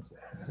on sub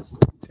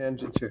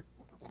tangents here.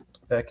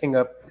 Backing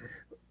up,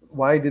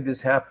 why did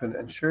this happen?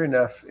 And sure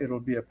enough, it'll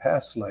be a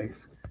past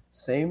life.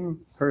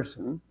 Same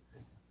person,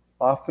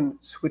 often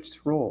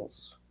switched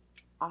roles.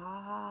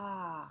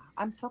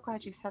 I'm so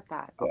glad you said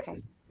that. Yeah.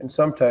 Okay. And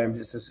sometimes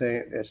it's the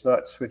same, it's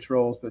not switch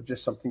roles, but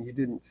just something you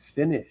didn't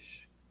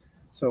finish.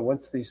 So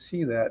once they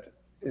see that,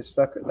 it's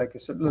not like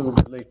it's a little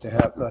bit late to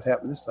have not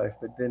happen this life,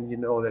 but then you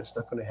know that it's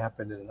not going to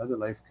happen in another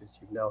life because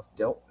you've now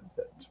dealt with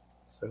it.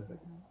 Sort of thing.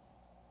 Hmm.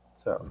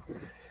 So,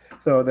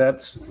 so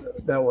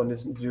that one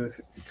isn't to do with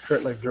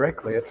current life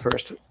directly at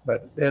first,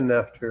 but then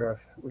after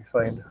we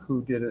find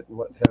who did it and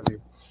what have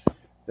you,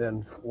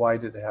 then why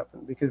did it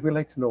happen? Because we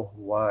like to know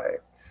why.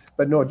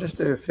 But no, just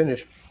to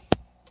finish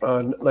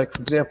on, like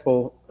for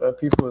example,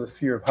 people with a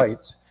fear of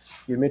heights.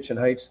 You mention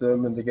heights to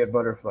them, and they get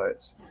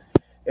butterflies.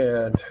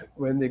 And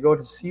when they go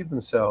to see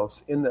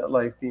themselves in that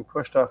life being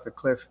pushed off a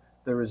cliff,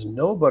 there is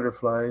no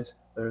butterflies,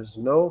 there is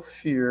no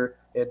fear.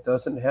 It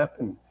doesn't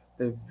happen.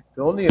 The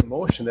only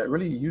emotion that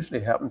really usually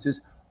happens is,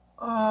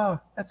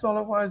 that's all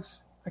it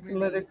was. I can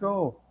let it Relief.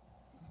 go.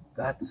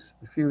 That's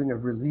the feeling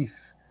of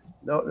relief.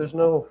 No, there's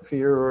no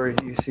fear, or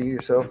you see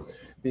yourself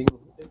being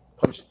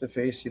punched in the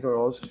face. You don't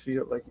always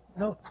feel like,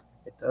 no,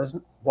 it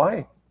doesn't.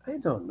 Why? I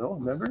don't know,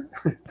 remember?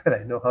 But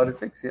I know how to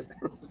fix it.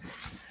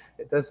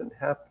 It doesn't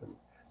happen.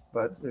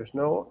 But there's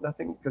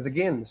nothing, because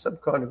again, the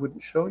subconscious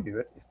wouldn't show you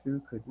it if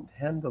you couldn't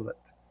handle it.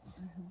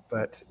 Hmm.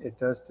 But it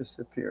does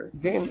disappear.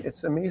 Again,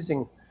 it's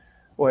amazing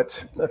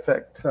what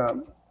effect.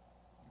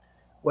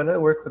 When I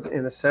work with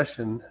in a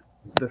session,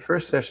 the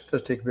first session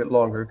does take a bit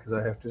longer because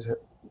I have to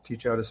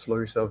teach you how to slow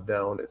yourself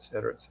down, et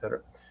cetera, et cetera.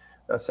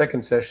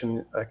 Second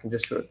session, I can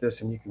just do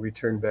this and you can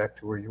return back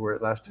to where you were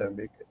last time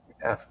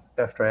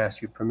after I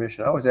asked you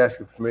permission. I always ask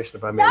you permission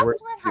if I may work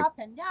That's what with you.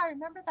 happened. Yeah, I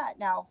remember that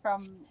now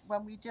from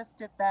when we just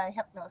did the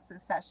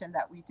hypnosis session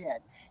that we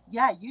did.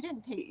 Yeah, you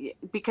didn't take,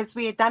 because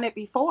we had done it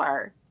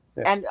before.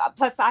 Yeah. And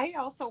plus, I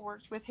also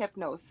worked with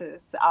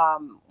hypnosis.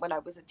 When I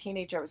was a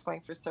teenager, I was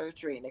going for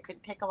surgery and I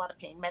couldn't take a lot of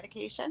pain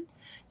medication.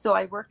 So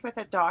I worked with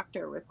a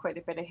doctor with quite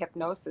a bit of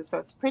hypnosis. So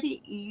it's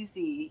pretty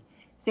easy,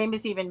 same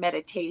as even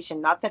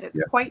meditation. Not that it's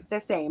Yeah, quite the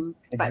same,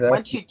 but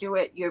once exactly. you do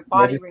it, your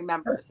body Medi-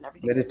 remembers and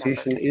everything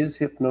Meditation remembers. is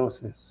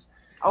hypnosis.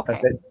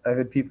 Okay. I've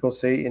had people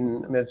say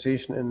in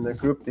meditation in the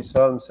group they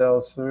saw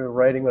themselves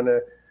riding on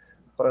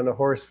a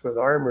horse with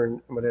armor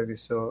and whatever.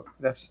 So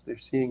that's they're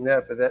seeing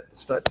that, but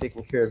that's not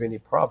taking care of any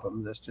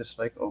problem. That's just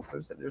like, oh,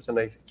 there's a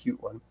nice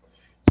cute one.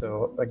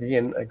 So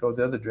again, I go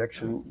the other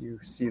direction. You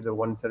see the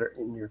ones that are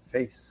in your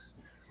face.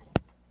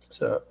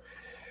 So,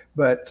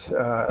 but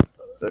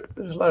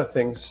there's a lot of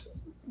things.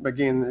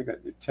 Again, you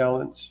got your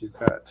talents. You've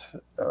got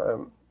a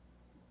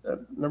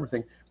number of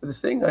things. But the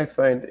thing I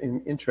find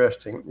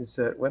interesting is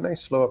that when I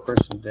slow a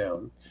person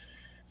down,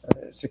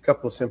 it's a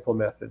couple of simple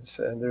methods,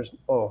 and there's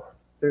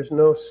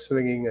no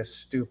swinging a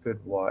stupid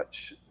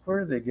watch.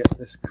 Where they get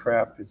this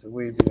crap is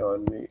way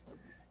beyond me.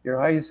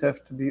 Your eyes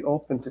have to be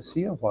open to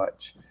see a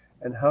watch,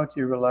 and how do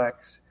you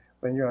relax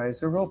when your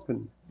eyes are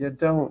open? You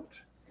don't.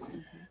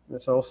 Mhm.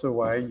 That's also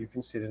why you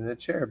can sit in a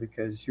chair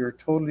because you're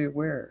totally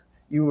aware.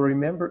 You will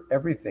remember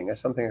everything.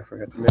 That's something I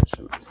forgot to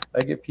mention.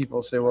 I get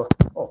people say, "Well,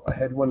 oh, I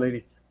had one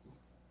lady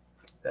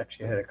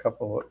actually had a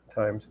couple of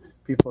times.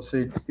 People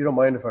say, "You don't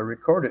mind if I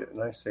record it?"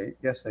 And I say,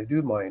 "Yes, I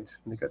do mind."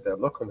 And they got that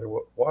look on their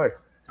why?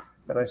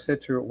 And I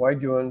said to her, "Why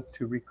do you want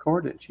to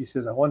record it?" She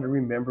says, "I want to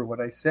remember what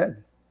I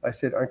said." I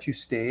said, "Aren't you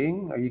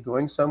staying? Are you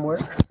going somewhere?"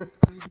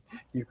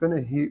 You're going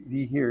to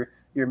be here.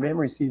 Your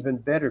memory's even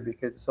better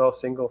because it's all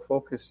single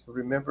focus. You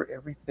remember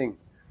everything.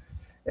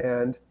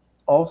 And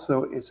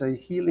also, it's a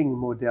healing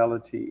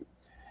modality.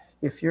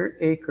 If your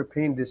ache or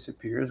pain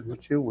disappears,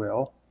 which it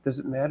will, does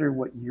it matter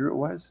what year it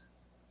was?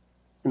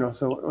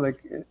 So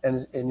like,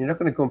 and you're not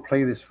going to go and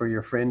play this for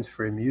your friends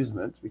for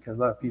amusement because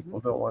a lot of Mhm. people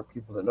don't want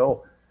people to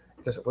know.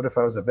 Just what if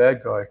I was a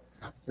bad guy?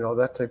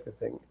 That type of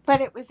thing.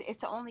 But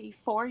it's only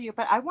for you.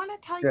 But I want to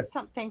tell Yeah, you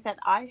something that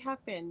I've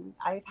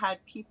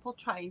had people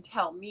try and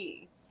tell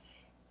me.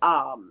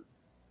 Um,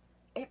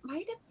 it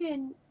might have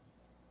been,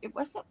 it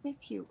wasn't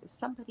with you, it was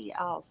somebody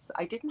else.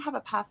 I didn't have a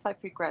past life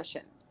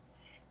regression,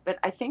 but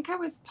I think I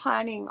was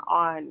planning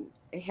on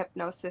a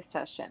hypnosis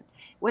session.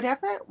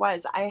 Whatever it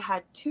was, I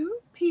had two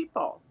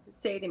people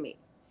say to me,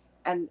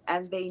 and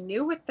they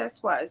knew what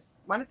this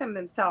was. One of them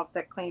themselves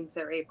that claims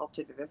they're able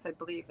to do this. I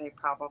believe they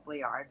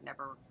probably are. I've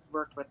never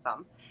worked with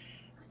them.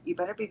 You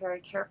better be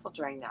very careful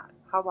during that.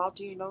 How well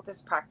do you know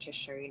this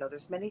practitioner?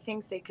 There's many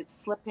things they could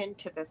slip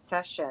into this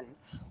session.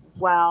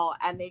 Well,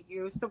 and they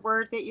use the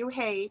word that you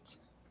hate,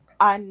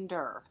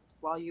 under,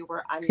 while you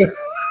were under.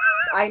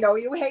 I know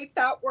you hate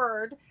that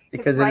word.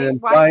 Because it right,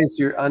 implies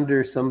you're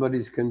under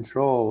somebody's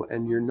control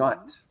and you're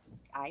not.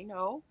 I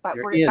know, but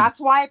You're that's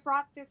why I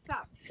brought this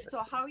up.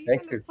 So how are you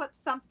Thank going to you. slip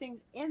something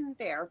in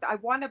there? I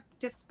want to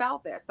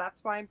dispel this.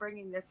 That's why I'm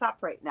bringing this up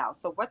right now.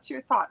 So what's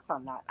your thoughts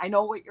on that? I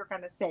know what you're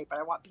going to say, but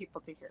I want people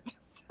to hear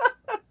this.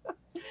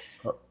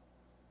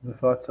 The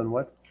thoughts on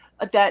what?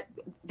 That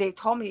they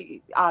told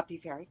me, be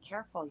very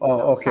careful.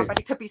 Okay.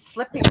 Somebody could be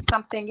slipping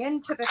something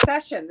into the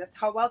session.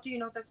 How well do you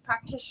know this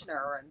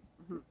practitioner?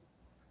 And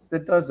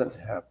That doesn't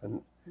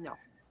happen. no.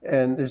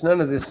 And there's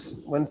none of this.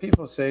 When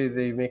people say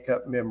they make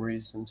up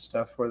memories and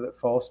stuff, or that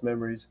false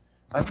memories,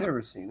 I've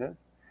never seen it.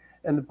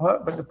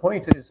 But the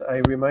point is, I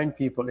remind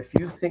people, if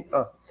you think,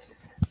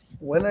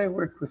 when I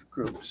work with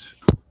groups,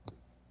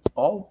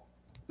 all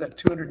that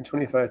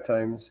 225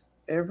 times,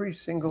 every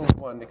single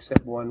one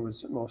except one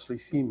was mostly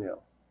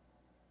female.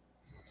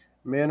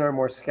 Men are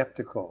more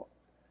skeptical.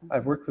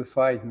 I've worked with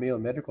 5 male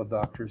medical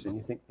doctors, and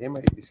you think they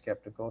might be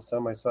skeptical.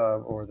 Some I saw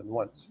more than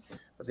once,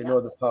 but they know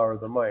the power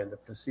of the mind, the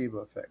placebo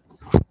effect.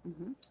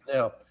 Mm-hmm.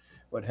 Now,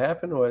 what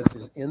happened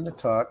is in the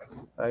talk,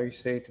 I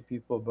say to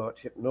people about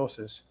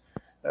hypnosis,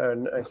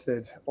 and I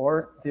said,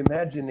 or the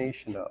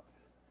imagination of,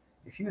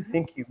 if you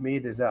think you've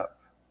made it up,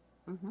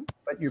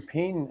 but your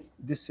pain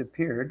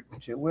disappeared,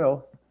 which it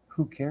will,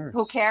 who cares?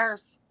 Who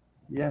cares?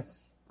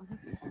 Yes.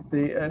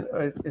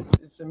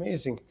 It's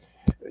amazing.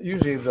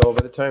 Usually, though,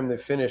 by the time they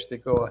finish, they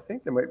go, I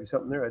think there might be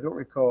something there. I don't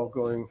recall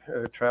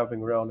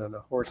traveling around on a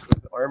horse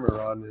with armor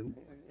on in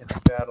a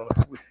battle.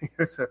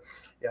 So,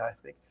 yeah, I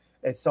think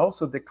it's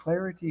also the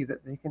clarity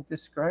that they can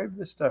describe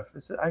the stuff.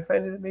 I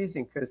find it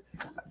amazing because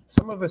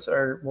some of us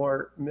are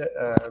more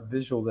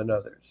visual than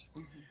others.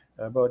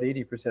 About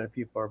 80% of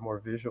people are more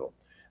visual.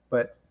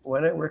 But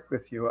when I work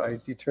with you, I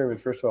determine,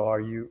 first of all, are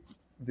you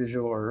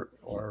visual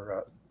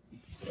or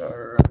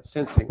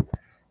sensing?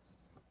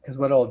 Because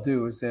what I'll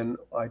do is then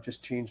I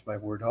just change my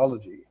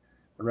wordology.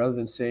 Rather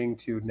than saying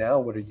to you, now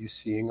what are you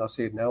seeing? I'll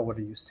say, now what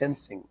are you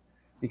sensing?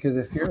 Because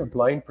if you're a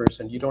blind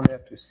person, you don't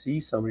have to see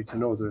somebody to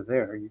know they're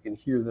there. You can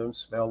hear them,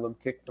 smell them,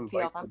 kick them,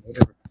 bite them,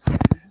 whatever.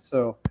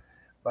 So,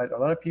 but a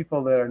lot of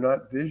people that are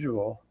not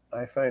visual,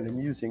 I find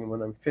amusing.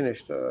 When I'm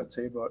finished, I'd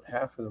say about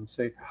half of them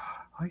say,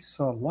 I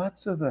saw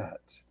lots of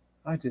that.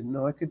 I didn't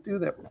know I could do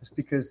that. It's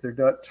because they're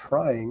not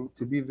trying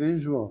to be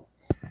visual.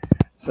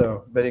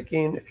 So, but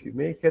again, if you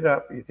make it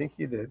up, you think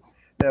you did.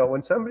 Now,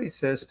 when somebody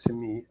says to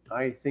me,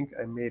 I think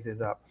I made it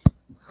up,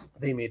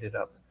 they made it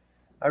up.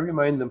 I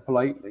remind them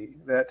politely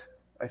that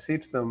I say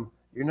to them,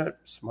 you're not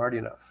smart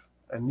enough,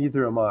 and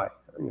neither am I.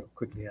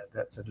 Quickly add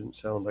that so it didn't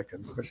sound like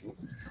I'm pushing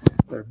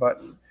their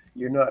button.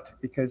 You're not,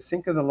 because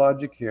think of the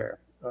logic here,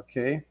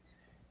 okay?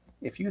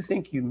 If you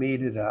think you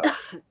made it up,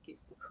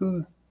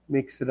 who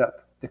makes it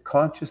up? The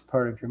conscious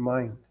part of your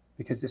mind,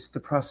 because it's the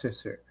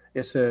processor.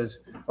 It says,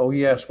 oh,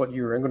 yes, what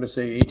year? I'm going to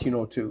say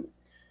 1802.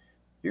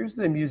 Here's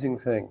the amusing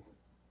thing.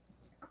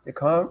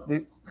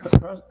 The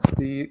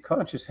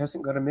conscious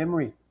hasn't got a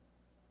memory.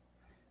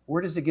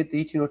 Where does it get the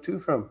 1802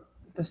 from?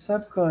 The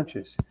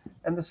subconscious.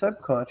 And the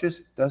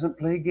subconscious doesn't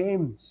play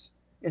games.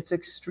 It's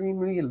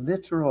extremely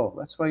literal.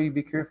 That's why you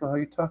be careful how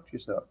you talk to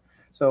yourself.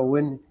 So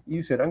when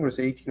you said, I'm going to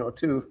say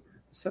 1802,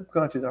 the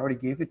subconscious already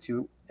gave it to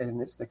you,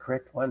 and it's the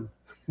correct one.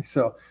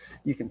 So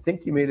you can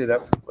think you made it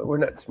up, but we're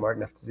not smart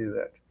enough to do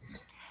that.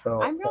 So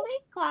I'm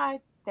really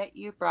glad that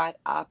you brought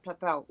up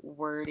about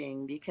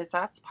wording, because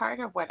that's part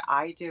of what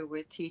I do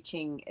with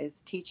teaching,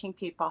 is teaching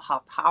people how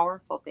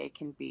powerful they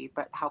can be,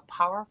 but how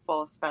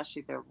powerful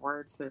especially their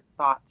words, their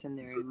thoughts, and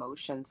their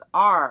emotions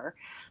are,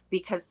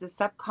 because the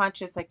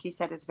subconscious, like you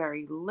said, is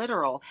very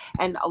literal.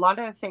 And a lot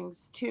of the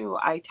things too,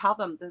 I tell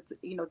them this,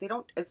 they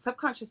don't,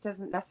 subconscious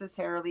doesn't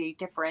necessarily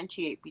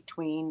differentiate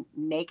between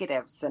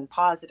negatives and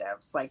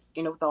positives. Like,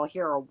 they'll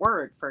hear a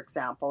word, for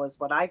example, is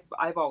what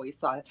I've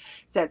always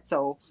said.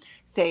 So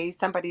say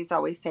somebody's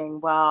always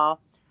saying, well,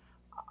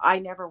 I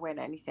never win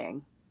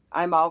anything,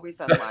 I'm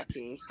always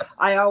unlucky,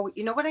 I always,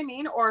 you know what I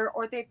mean? Or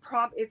they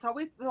it's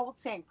always the old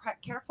saying,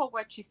 careful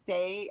what you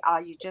say,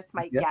 you just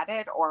might get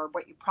it, or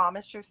what you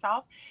promise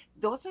yourself.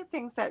 Those are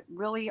things that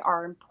really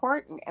are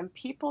important, and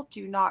people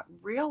do not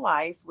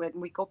realize, when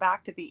we go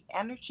back to the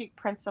energy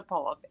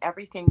principle of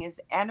everything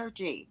is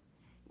energy,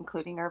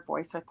 including our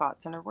voice, our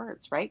thoughts, and our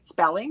words, right?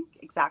 Spelling,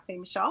 exactly,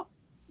 Michelle.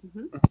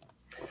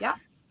 Yeah.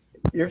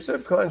 Your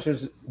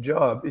subconscious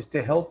job is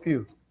to help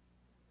you.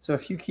 So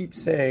if you keep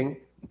saying,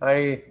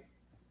 I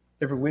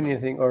never win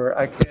anything, or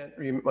I can't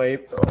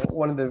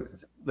one of the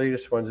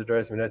latest ones that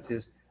drives me nuts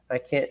is, I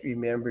can't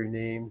remember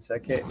names. I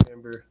can't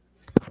remember.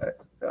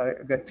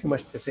 I got too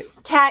much to think.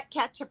 Can't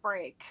catch a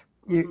break.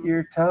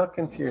 You're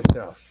talking to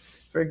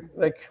yourself.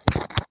 Like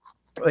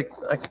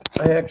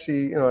I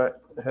actually, I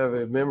have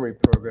a memory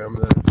program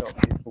that I tell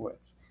people simple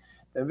with.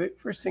 The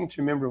first thing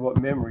to remember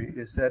about memory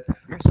is that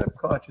your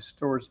subconscious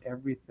stores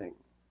everything,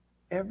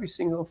 every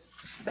single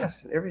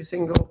facet, every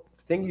single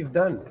thing you've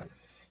done.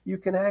 You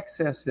can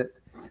access it.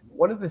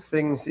 One of the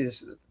things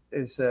is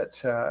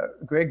that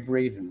Greg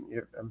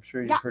Braden, I'm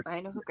sure you've Yeah, heard. I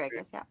know who Greg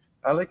is. Yeah.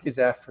 I like his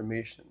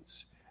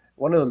affirmations.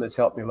 One of them that's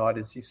helped me a lot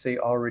is you say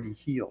already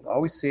healed.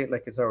 Always say it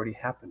like it's already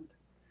happened.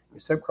 Your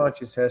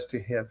subconscious has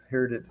to have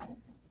heard it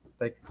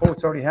like, oh,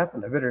 it's already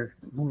happened. I better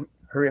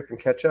hurry up and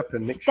catch up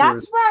and make sure.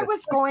 That's where I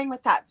was going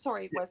with that.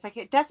 Sorry, was like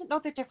it doesn't know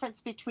the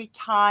difference between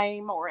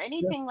time or Yeah,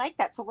 anything like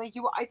that. So like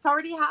it's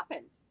already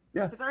happened.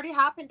 yeah. If it's already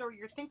happened or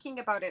you're thinking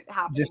about it Just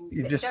happening,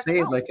 you it just doesn't say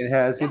it know. like it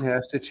has. It Yeah.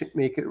 has to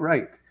make it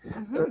right.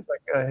 Hmm.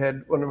 Like I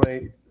had one of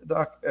my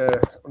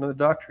one of the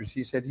doctors.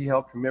 He said he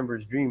helped remember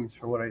his dreams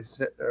from what I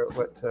said.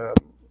 What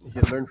he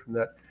had learned from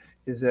that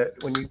is that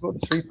when you go to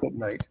sleep at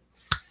night,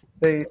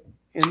 say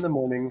in the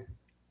morning,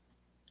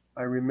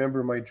 I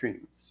remember my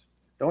dreams.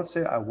 Don't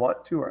say I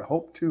want to or I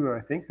hope to or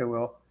I think I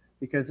will,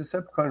 because the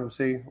subconscious will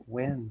say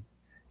when.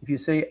 If you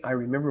say I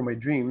remember my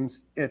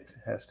dreams, it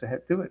has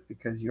to do it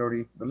because you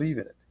already believe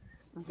in it.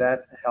 Hmm.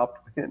 That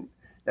helped within.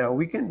 Now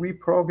we can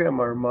reprogram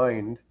our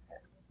mind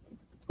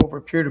over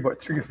a period of about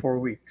 3 to 4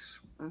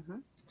 weeks. Hmm.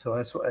 So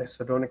that's why.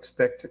 So don't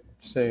expect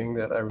saying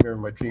that I remember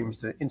my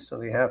dreams to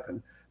instantly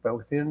happen. But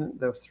within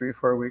those 3 or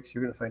 4 weeks,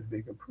 you're going to find a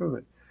big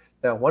improvement.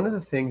 Now, one of the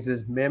things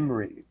is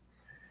memory.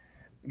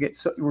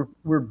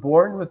 We're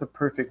born with a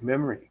perfect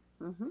memory.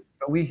 Hmm.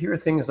 But we hear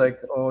things like,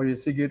 oh,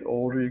 as you get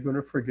older, you're going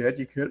to forget.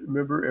 You can't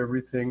remember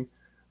everything.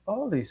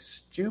 All these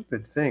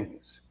stupid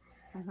things.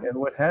 Hmm. And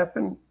what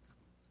happened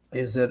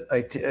is that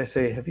I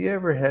say, have you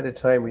ever had a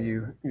time where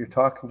you're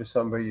talking to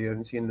somebody, you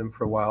haven't seen them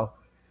for a while,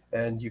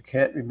 and you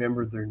can't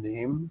remember their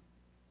name?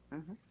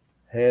 Hmm.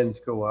 Hands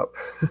go up.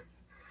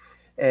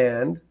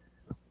 And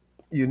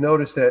you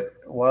notice that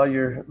while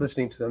you're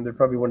listening to them, they're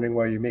probably wondering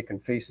why you're making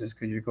faces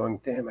because you're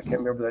going, damn, I can't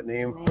remember that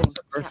name. Name. What's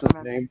that Can't person's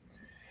remember. name?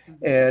 Hmm.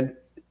 And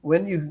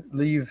when you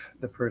leave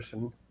the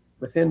person,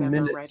 within Remember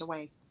right minutes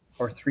away.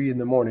 or 3 in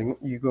the morning,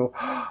 you go,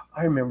 oh,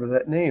 I remember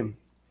that name.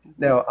 Hmm.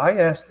 Now, I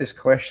ask this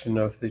question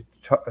of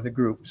the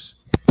groups.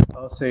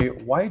 I'll say,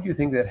 why do you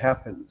think that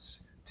happens?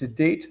 To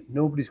date,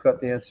 nobody's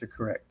got the answer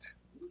correct.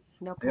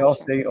 No They all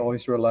pressure. say, oh,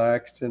 he's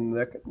relaxed. And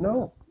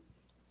no,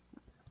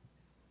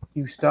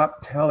 you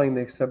stop telling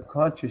the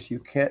subconscious you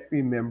can't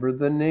remember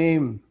the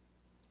name.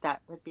 That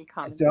would be It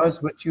common does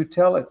sense. what you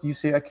tell it. You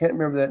say, I can't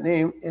remember that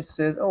name. It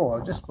says, oh, I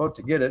was just about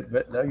to get it,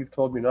 but now you've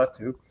told me not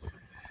to,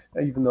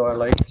 even though I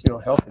like,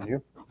 helping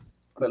you.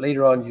 But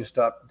later on, you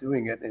stop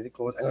doing it, and it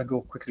goes, I'm going to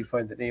go quickly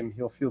find the name.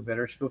 He'll feel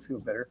better. She'll feel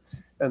better.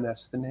 And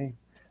that's the name.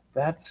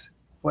 That's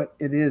what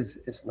it is.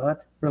 It's not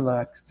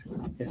relaxed.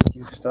 It's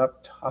you stop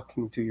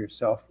talking to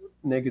yourself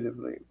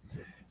negatively.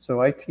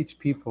 So I teach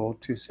people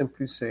to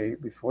simply say,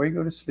 before you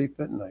go to sleep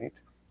at night,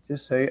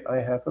 just say, I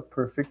have a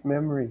perfect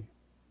memory.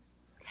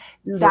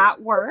 Do that.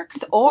 That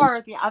works.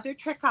 Or the other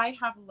trick I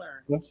have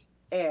learned Yep.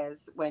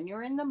 is when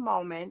you're in the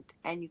moment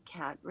and you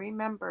can't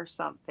remember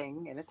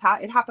something, and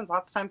it happens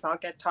lots of times. I'll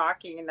get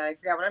talking and I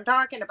forget what I'm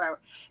talking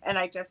about, and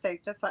I just say,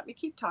 just let me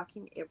keep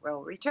talking. It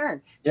will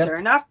return. Yep. Sure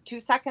enough, 2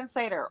 seconds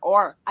later,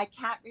 or I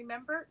can't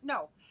remember.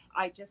 No,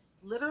 I just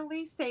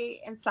literally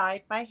say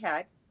inside my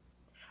head,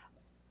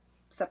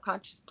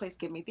 subconscious, please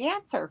give me the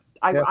answer.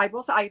 Yep.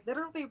 I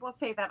literally will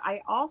say that.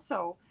 I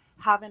also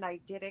have an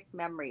eidetic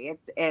memory.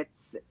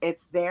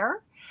 It's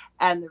there,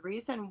 and the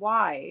reason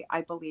why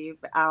I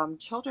believe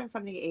children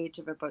from the age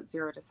of about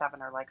 0 to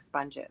 7 are like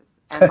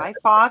sponges. And my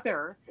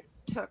father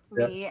took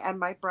Yep. me and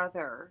my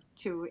brother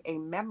to a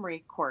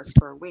memory course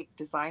for a week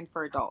designed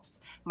for adults.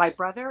 My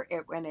brother,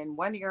 it went in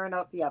one ear and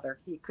out the other.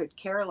 He could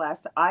care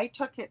less. I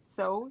took it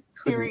so Couldn't.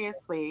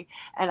 seriously,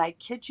 and I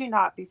kid you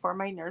not, before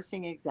my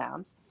nursing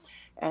exams,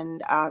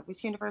 and it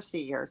was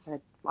university years. I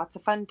had lots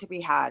of fun to be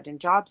had and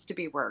jobs to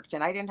be worked,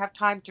 and I didn't have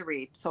time to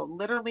read. So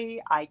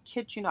literally, I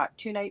kid you not,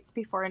 2 nights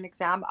before an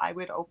exam, I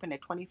would open a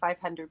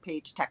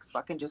 2,500-page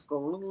textbook and just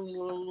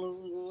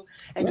go,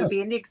 and you'd Yes.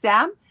 be in the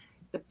exam,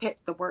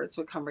 the words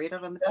would come right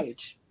out on the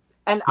page.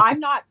 And I'm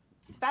not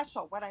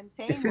special. What I'm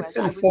saying If it's was,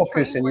 in I was focus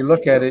trained and you where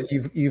look at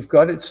people. it, you've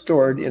got it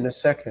stored in a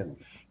second.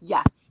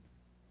 Yes.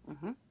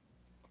 Hmm.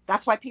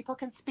 That's why people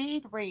can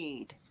speed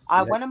read.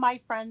 Yeah. One of my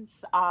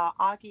friends,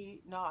 Augie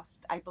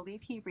Nost, I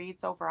believe he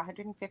reads over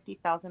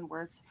 150,000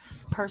 words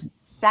per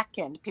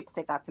second. People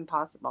say that's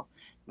impossible.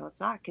 No, it's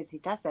not, because he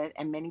does it,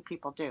 and many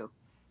people do.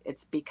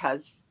 It's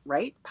because,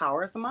 right?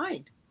 Power of the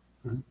mind.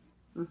 Mhm.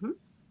 Hmm.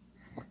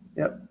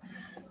 Yep.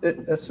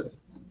 That's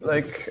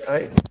like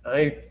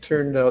I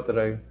turned out that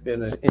I've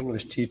been an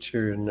English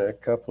teacher in a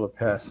couple of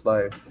past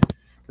lives.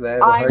 'Cause I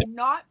have a hard. I'm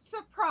not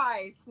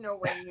surprised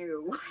knowing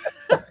you.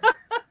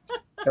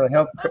 I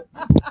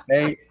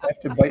have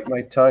to bite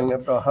my tongue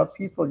about how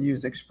people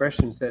use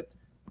expressions that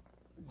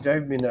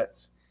drive me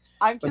nuts.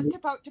 I'm When just the,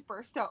 about to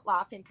burst out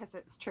laughing because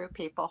it's true,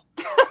 people.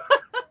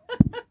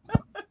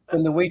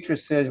 when the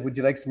waitress says, "Would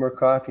you like some more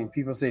coffee?" and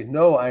people say,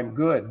 "No, I'm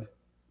good,"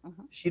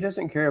 Hmm. she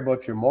doesn't care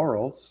about your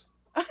morals.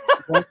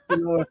 She wants to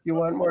know if you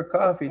want more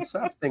coffee.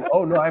 Stop saying,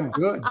 "Oh no, I'm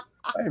good.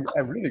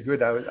 I'm really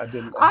good." I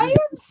didn't. I I didn't.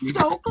 am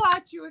so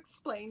glad you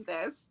explained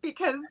this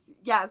because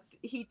yes,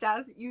 he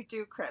does. You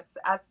do, Chris,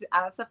 as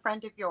a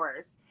friend of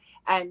yours,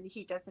 and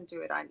he doesn't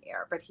do it on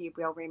air, but he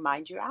will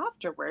remind you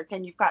afterwards.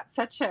 And you've got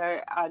such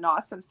an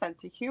awesome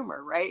sense of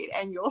humor, right?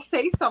 And you'll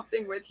say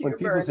something with When humor,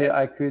 people and say it's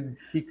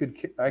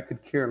I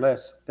could care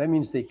less, that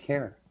means they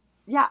care.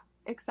 yeah,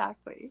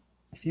 exactly,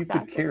 If you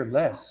could exactly. care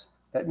less,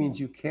 that means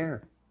Mhm, you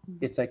care. mhm,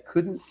 It's I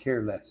couldn't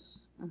care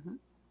less. mhm.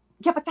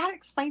 Yeah, but that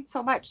explains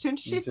so much. Soon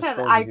as You she just said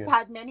froze I've again.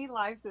 had many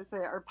lives as a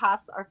or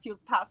past or few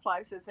past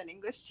lives as an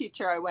English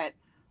teacher, I went,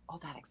 oh,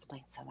 that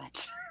explains so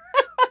much.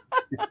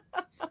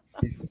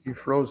 You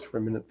froze for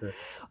a minute there.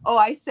 Oh,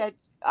 I said,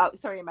 oh,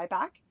 sorry, am I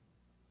back?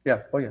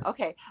 Yeah. Oh yeah.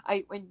 Okay.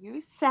 I when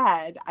you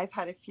said I've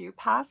had a few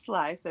past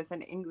lives as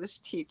an English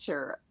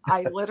teacher,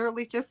 I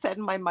literally just said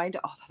in my mind,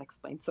 oh, that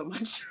explains so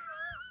much.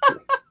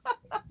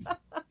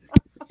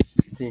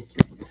 Thank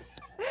you.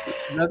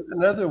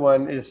 Another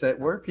one is that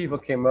where people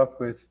came up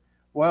with,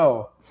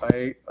 wow,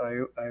 I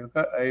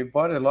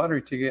bought a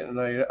lottery ticket and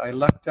I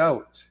lucked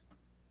out.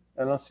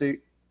 And I'll say,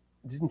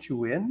 didn't you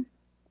win?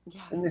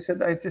 And they said,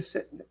 Yes. I just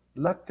said,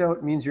 lucked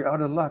out means you're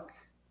out of luck.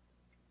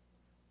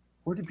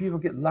 Where do people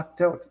get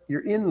lucked out?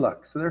 You're in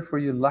luck, so therefore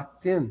you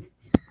lucked in.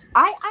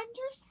 I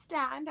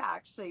understand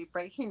actually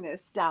breaking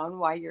this down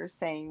why you're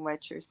saying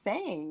what you're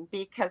saying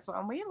because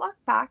when we look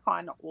back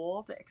on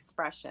old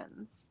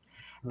expressions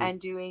Hmm.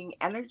 and doing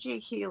energy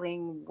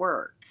healing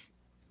work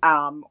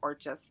or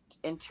just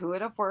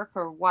intuitive work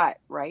or what,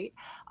 right?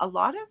 A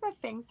lot of the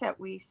things that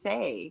we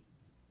say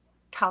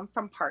come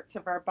from parts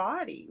of our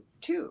body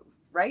too,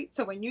 right?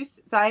 So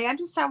so I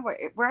understand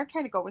where I'm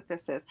trying to go with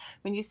this is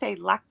when you say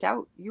lucked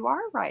out, you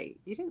are right.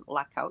 You didn't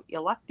luck out, you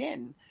lucked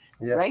in,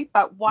 Yeah, right?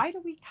 But why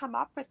do we come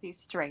up with these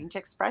strange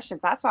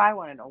expressions? That's what I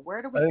want to know.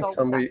 Where do I we think go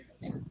with that?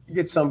 you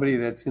get somebody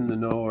that's in the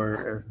know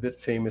or a bit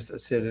famous that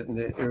said it, and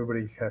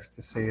everybody has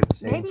to say the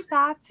same Maybe thing.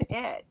 that's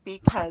it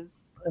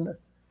because And mhm,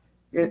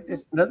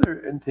 it's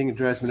another thing that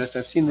drives me nuts.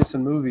 I've seen this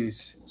in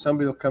movies.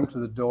 Somebody will come to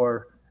the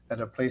door at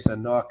a place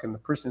and knock, and the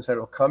person inside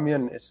will come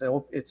in.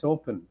 It's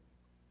open.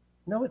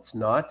 No, it's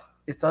not.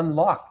 It's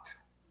unlocked.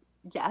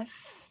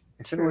 yes,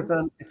 If it was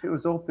true. if it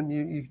was open,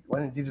 why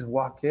didn't you just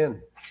walk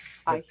in?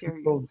 I But hear you.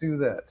 people do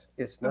that.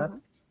 It's not Hmm.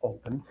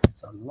 open.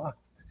 It's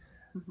unlocked.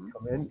 Hmm.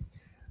 Come in.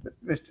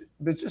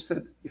 But just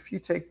that if you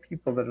take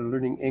people that are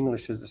learning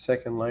English as a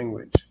second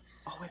language,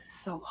 Oh, it's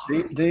so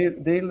they hard. they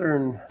they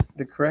learn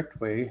the correct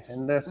way,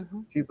 unless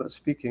Hmm. people that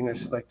speak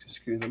English like to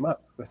screw them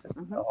up with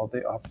Hmm. all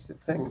the opposite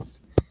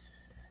things.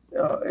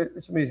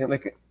 It's amazing.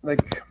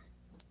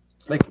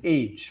 Like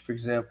age, for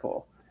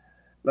example.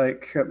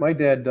 Like my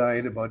dad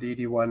died about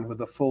 81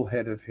 with a full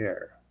head of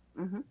hair.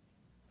 Hmm.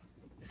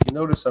 If you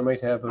notice, I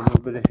might have a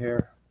little bit of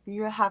hair,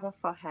 You have a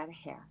full head of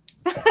hair.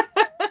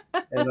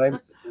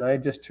 and I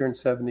just turned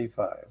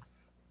 75.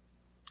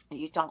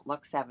 You don't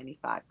look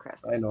 75,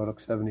 Chris. I know I look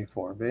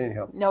 74, but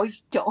anyhow, No, you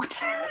don't.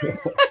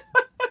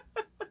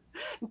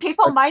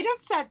 People might have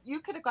said you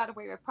could have got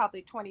away with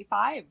probably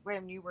 25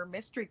 when you were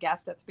mystery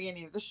guest at the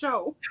beginning of the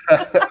show.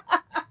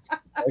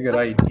 I got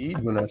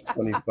ID'd when I was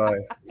 25.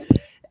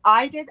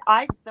 I did.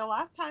 The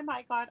last time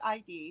I got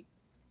ID,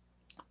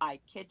 I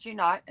kid you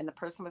not, and the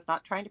person was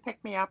not trying to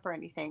pick me up or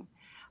anything.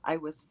 I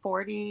was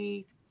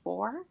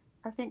 44,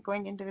 I think,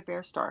 going into the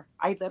beer store.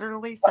 I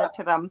literally said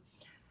to them,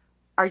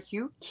 are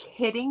you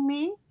kidding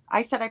me?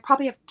 I said, I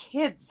probably have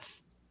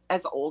kids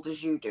as old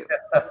as you do.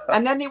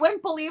 And then they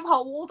wouldn't believe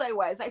how old I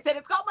was. I said,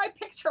 it's got my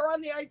picture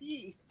on the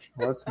ID.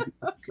 Well,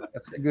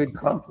 that's a good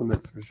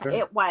compliment for sure.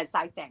 It was.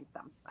 I thanked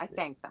them. I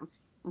thanked them.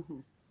 Hmm.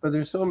 But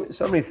there's so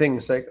many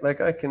things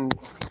like I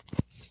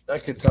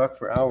could talk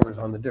for hours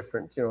on the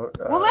different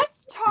Well,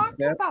 let's talk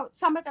example. about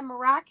some of the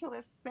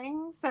miraculous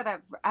things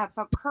that have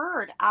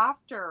occurred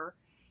after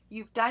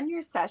you've done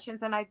your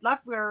sessions. And I'd love,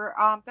 we're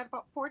got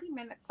about 40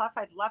 minutes left.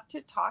 I'd love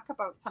to talk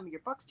about some of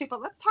your books too,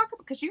 but let's talk about,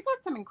 because you've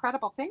had some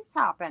incredible things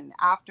happen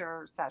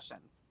after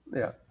sessions.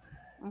 Yeah.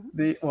 Hmm.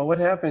 What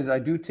happens? I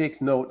do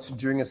take notes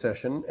during a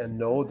session, and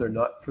no, Hmm. they're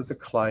not for the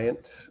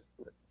client.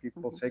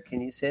 People Hmm. say,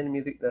 "Can you send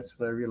me?" That's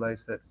when I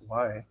realized that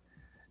why.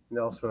 And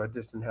also, I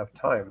just didn't have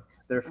time.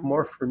 They're Hmm.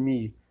 more for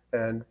me.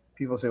 And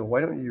people say, "Why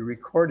don't you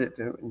record it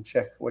and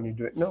check when you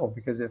do it?" No,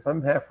 because if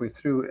I'm halfway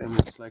through and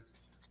it's like,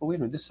 "Oh, wait a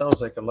minute, this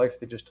sounds like a life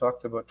they just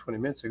talked about 20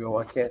 minutes ago,"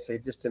 I can't say,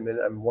 "Just a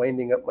minute, I'm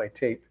winding up my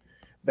tape,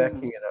 Hmm.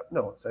 backing it up."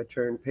 No, so I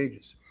turn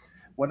pages.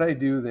 What I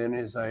do then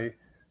is I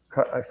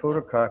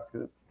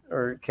photocopy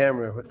or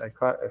camera,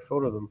 I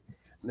photo them,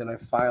 and then I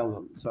file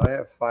them. So I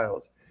have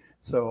files.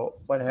 So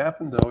what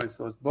happened though is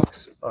those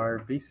books are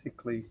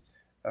basically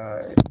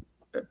uh,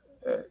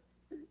 uh,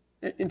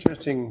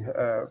 interesting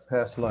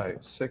past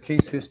lives,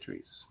 case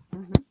histories.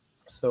 Hmm.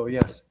 So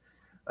yes,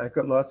 I've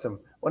got lots of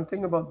them. One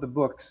thing about the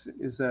books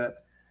is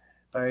that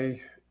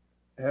I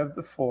have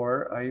the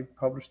four. I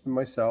published them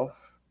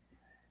myself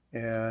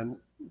and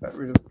got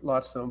rid of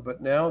lots of them,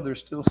 but now they're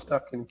still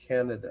stuck in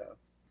Canada.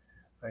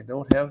 I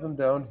don't have them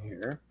down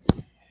here.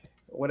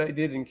 what I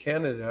did in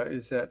Canada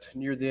is that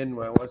near the end,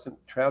 when I wasn't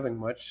traveling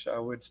much, I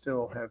would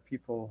still have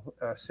people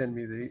send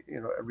me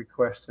a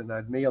request, and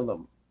I'd mail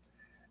them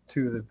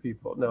to the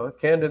people. Now,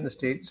 Canada and the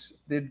States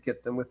did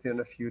get them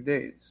within a few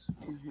days.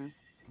 Mm-hmm.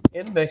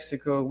 In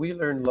Mexico, we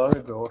learned long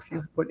ago if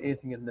you put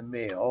anything in the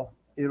mail,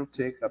 it'll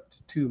take up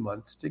to 2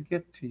 months to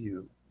get to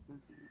you.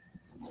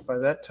 By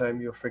that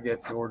time, you'll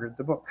forget you ordered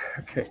the book.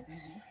 Okay,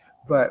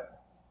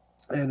 but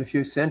and if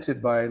you sent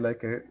it by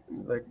like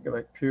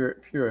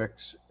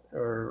Purex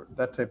or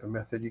that type of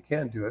method, you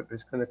can do it, but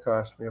it's going to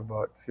cost me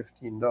about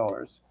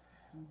 $15.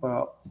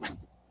 Well,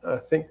 I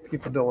think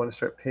people don't want to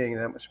start paying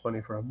that much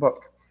money for a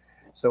book.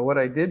 So what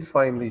I did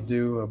finally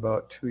do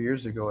about 2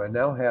 years ago, I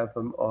now have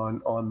them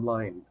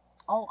online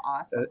Oh,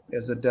 awesome.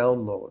 as a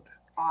download.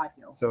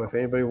 Audio. So if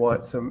anybody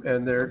wants them,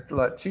 and they're a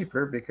lot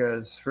cheaper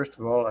because first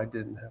of all, I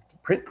didn't have to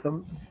print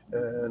them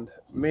and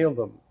mail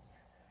them.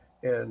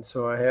 And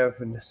so I have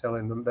been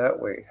selling them that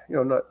way,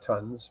 not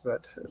tons,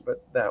 but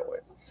that way.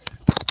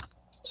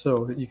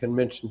 So that you can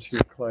mention to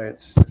your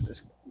clients,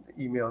 just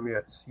email me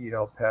at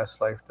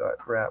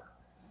clpastlife.wrap.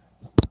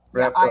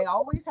 Yeah, I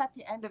always at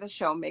the end of the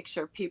show make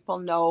sure people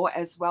know,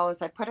 as well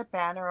as I put a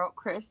banner out,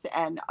 Chris,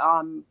 and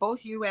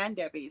both you and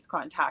Debbie's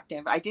contact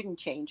info. I didn't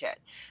change it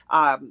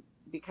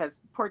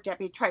because poor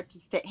Debbie tried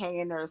to hang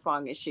in there as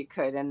long as she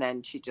could, and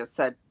then she just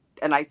said,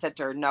 and I said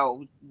to her,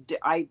 no,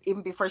 I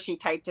even before she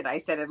typed it, I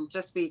said it'll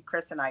just be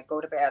Chris and I go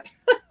to bed.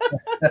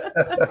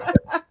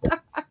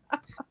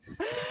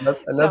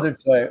 Another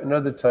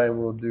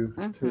time we'll do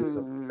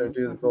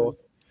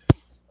both.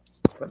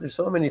 But there's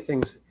so many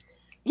things.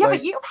 Yeah,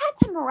 but you've had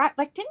some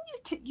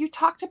didn't you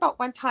talked about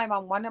one time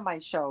on one of my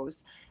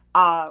shows,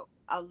 a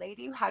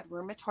lady who had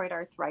rheumatoid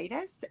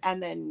arthritis,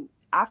 and then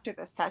after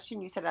the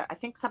session you said I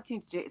think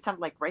something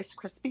like Rice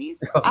Krispies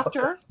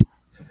after.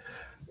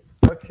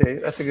 Okay,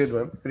 that's a good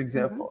one. Good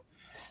example.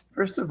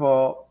 First of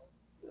all,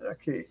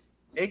 okay,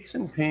 aches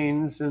and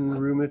pains and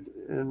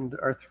rheumatoid and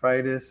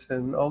arthritis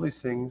and all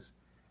these things,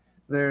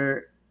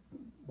 they're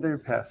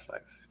past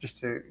life. Just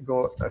to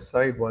go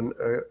aside one.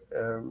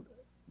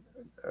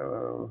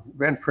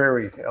 Grand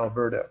Prairie,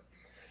 Alberta.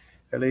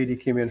 A lady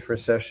came in for a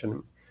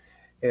session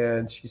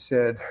and she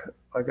said,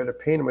 I got a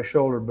pain in my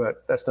shoulder,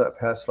 but that's not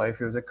past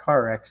life. It was a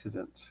car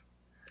accident.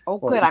 Oh,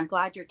 well, good. I'm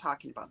glad you're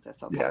talking about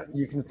this. Okay. Yeah,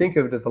 you can think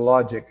of it as the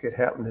logic. It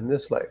happened in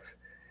this life.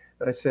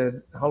 And I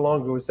said, how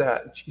long ago was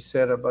that? And she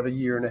said, about 1.5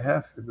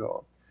 years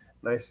ago.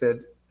 And I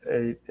said,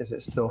 is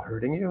it still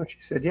hurting you? And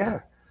she said,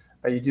 yeah.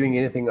 Are you doing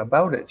anything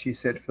about it? She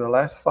said, for the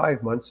last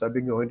 5 months, I've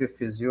been going to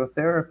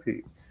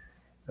physiotherapy.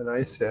 And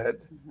I said,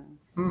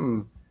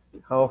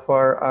 how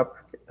far up,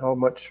 how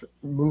much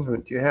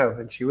movement do you have?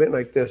 And she went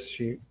like this.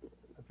 If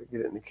I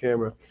get it in the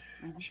camera,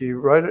 she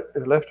right at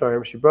the left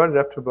arm, she brought it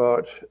up to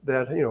about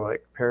that,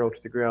 like parallel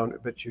to the ground,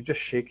 but you're just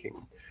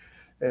shaking.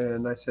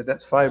 And I said,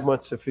 that's 5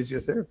 months of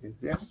physiotherapy.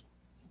 Yes.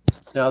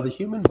 Now, the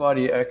human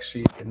body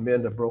actually can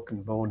mend a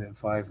broken bone in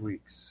 5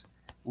 weeks.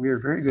 We are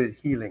very good at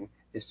healing.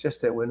 It's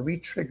just that when we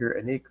trigger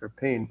an ache or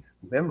pain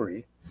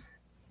memory,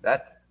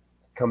 that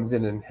comes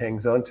in and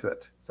hangs on to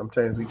it.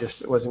 Sometimes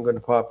it wasn't going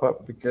to pop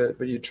up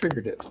but you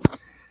triggered it.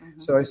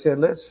 So I said,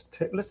 let's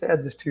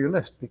add this to your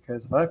list,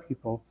 because a lot of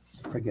people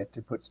forget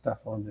to put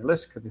stuff on their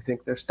list because they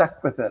think they're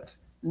stuck with it.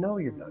 No,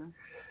 you're not.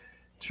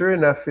 Sure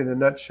enough, in a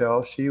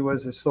nutshell, she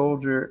was a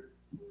soldier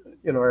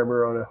in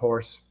armor on a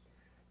horse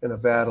in a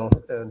battle,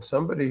 and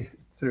somebody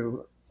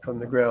threw from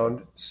the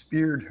ground,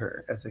 speared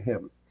her as a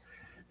hymn.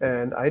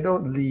 And I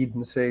don't lead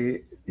and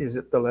say, is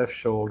it the left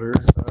shoulder?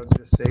 I'll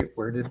just say,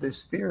 where did they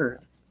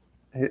spear?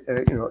 Hurt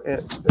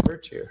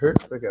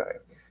the guy.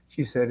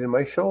 She said, in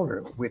my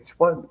shoulder. Which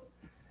one?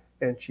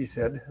 And she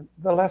said,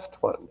 the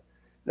left one.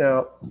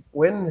 Now,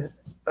 when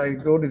I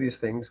go to these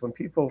things, when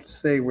people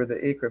say where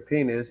the ache or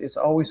pain is, it's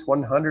always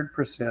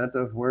 100%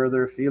 of where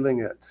they're feeling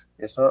it.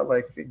 It's not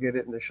like they get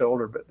it in the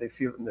shoulder, but they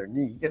feel it in their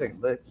knee. Get it.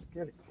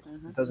 It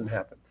doesn't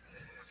happen.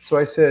 So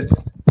I said,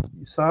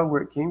 you saw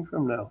where it came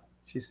from now?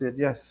 She said,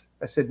 yes.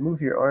 I said,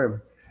 move your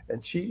arm.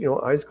 And she,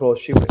 eyes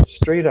closed, she went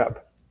straight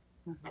up.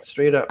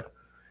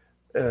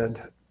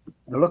 And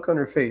the look on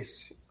her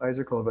face, eyes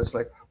are closed, but it's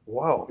like,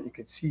 wow, you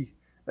could see.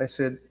 I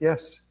said,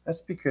 yes,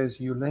 that's because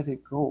you let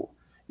it go.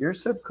 Your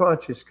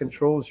subconscious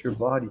controls your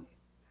body.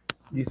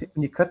 When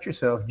you cut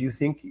yourself, do you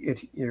think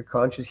your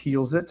conscious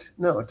heals it?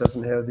 No, it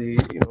doesn't have the,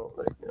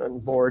 on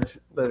board,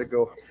 let it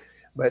go.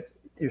 But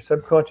your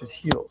subconscious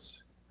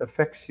heals,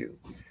 affects you.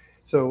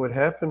 So what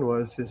happened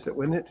is that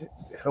when it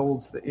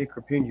holds the ache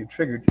or pain you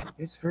triggered,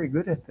 it's very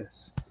good at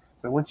this.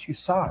 But once you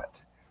saw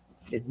it,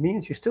 it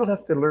means you still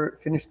have to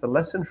finish the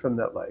lesson from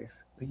that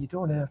life, but you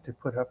don't have to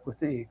put up with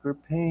the ache or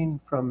pain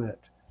from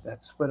it.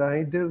 That's what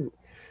I do.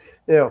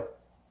 Now,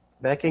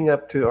 backing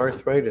up to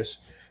arthritis.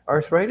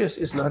 Arthritis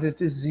is not a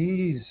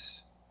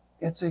disease.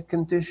 It's a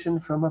condition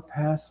from a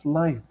past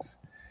life.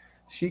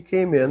 She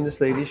came in, this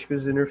lady, she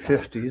was in her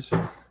 50s.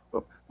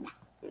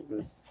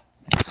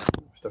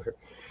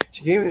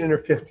 She came in her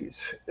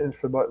 50s, and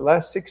for about the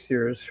last 6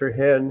 years, her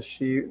hands,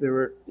 they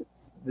were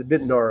a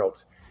bit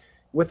gnarled.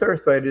 With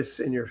arthritis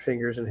in your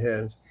fingers and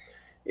hands,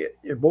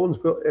 your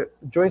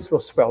joints will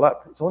swell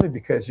up. It's only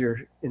because you're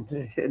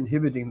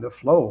inhibiting the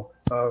flow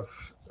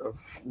of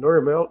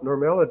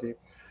normality.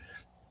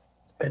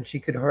 And she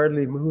could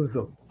hardly move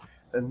them.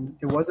 And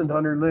it wasn't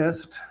on her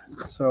list.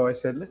 So I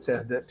said, let's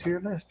add that to your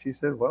list. She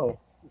said, well,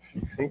 if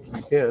you think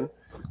you can.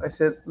 I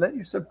said, let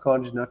your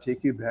subconscious now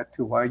take you back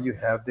to why you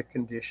have the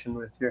condition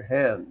with your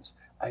hands.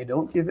 I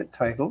don't give it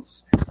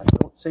titles. I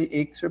don't say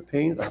aches or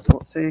pains. I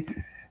don't say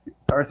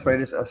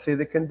arthritis. I'll say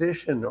the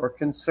condition or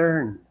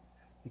concern.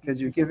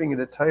 Because you're giving it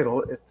a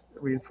title, it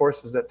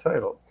reinforces that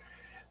title.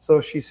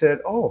 So she said,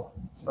 oh,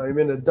 I'm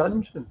in a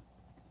dungeon.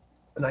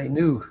 And I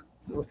knew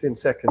within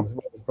seconds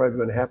what was probably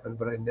going to happen,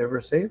 but I never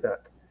say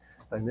that.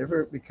 I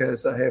never,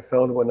 because I have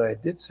found when I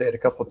did say it a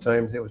couple of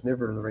times, it was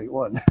never the right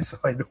one. So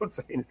I don't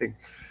say anything.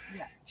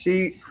 Yeah.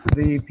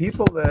 The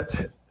people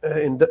that,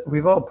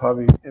 we've all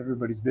probably,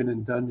 everybody's been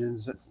in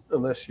dungeons,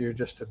 unless you're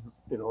just,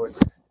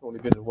 only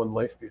been in one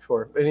life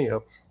before. But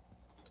anyhow,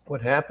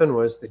 what happened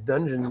was the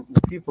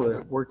people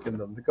that work in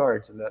them, the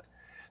guards and that,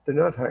 they're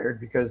not hired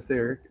because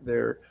they're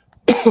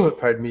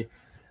pardon me,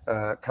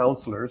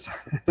 counselors.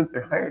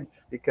 They're hired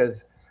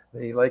because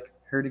they like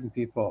hurting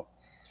people.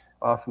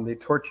 Often they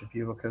torture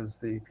people because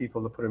the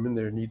people that put them in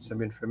there need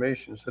some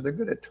information. So they're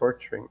good at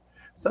torturing.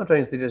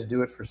 Sometimes they just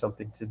do it for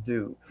something to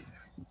do.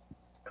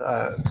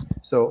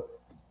 So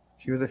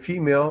she was a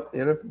female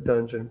in a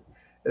dungeon.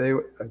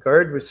 A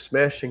guard was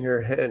smashing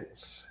her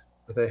hands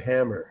with a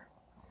hammer.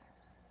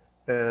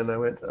 And I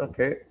went,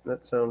 okay,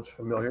 that sounds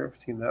familiar. I've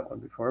seen that one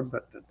before,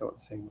 but don't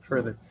say any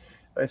further.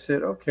 I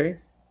said, okay,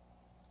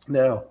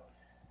 now,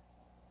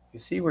 you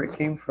see where it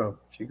came from?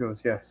 She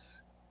goes,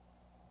 yes.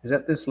 Is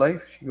that this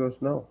life? She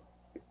goes, no.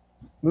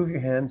 Move your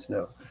hands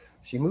now.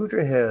 She moved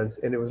her hands,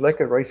 and it was like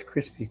a Rice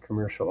Krispie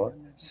commercial.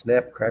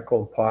 Snap,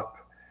 crackle, and pop,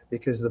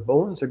 because the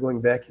bones are going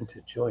back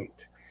into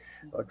joint.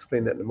 I'll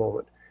explain that in a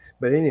moment.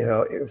 But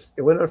anyhow,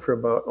 it went on for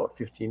about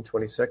 15,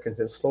 20 seconds,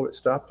 and slowly it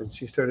stopped, and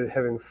she started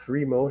having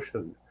free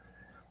motion.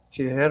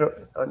 She had,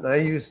 and I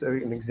used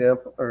an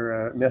example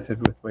or a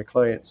method with my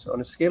clients. On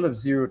a scale of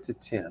 0 to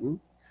 10,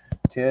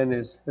 10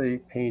 is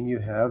the pain you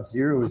have,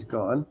 0 is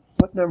gone.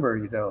 What number are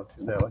you down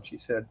to now? And she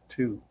said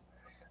 2.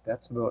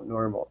 That's about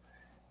normal.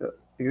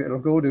 It'll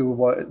go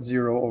to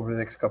 0 over the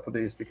next couple of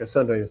days because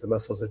sometimes the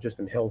muscles have just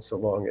been held so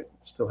long, it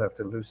still have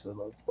to loosen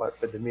them up.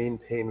 But the main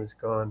pain was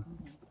gone.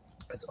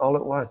 That's all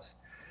it was.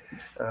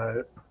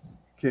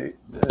 Okay,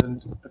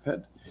 and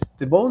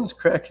the bones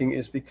cracking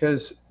is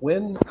because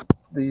when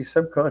the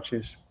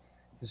subconscious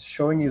is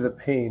showing you the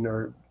pain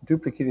or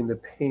duplicating the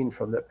pain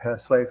from that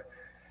past life,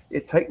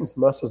 it tightens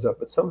muscles up,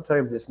 but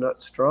sometimes it's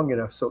not strong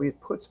enough, so it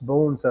puts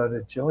bones out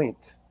of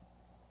joint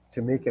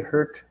to make it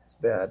hurt as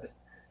bad.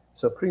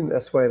 So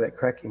that's why that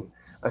cracking.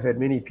 I've had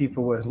many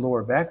people with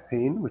lower back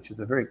pain, which is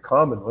a very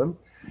common one.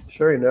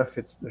 Sure enough,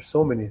 there's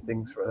so many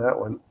things for that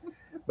one.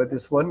 But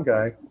this one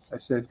guy, I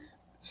said,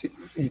 see,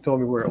 he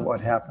told me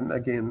what happened.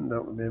 Again,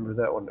 don't remember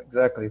that one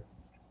exactly.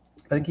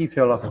 I think he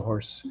fell off a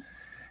horse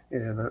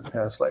in a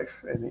past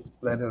life, and he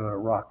landed on a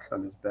rock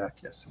on his back,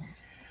 yes.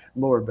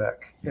 Lower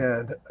back.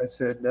 And I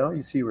said, now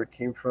you see where it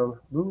came from.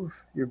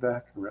 Move your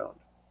back around.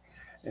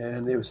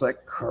 And it was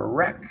like,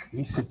 correct.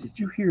 He said, did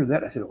you hear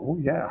that? I said, oh,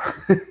 yeah.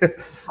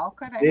 How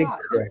could I Big not?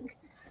 correct.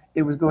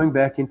 It was going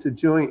back into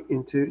joint,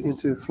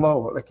 into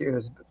flow. Like it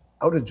was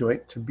out of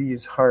joint to be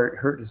as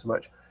hurt as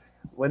much.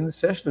 When the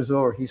session was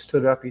over, he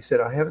stood up. He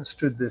said, I haven't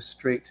stood this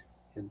straight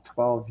in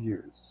 12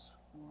 years.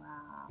 Wow.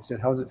 I said,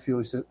 how's it feel?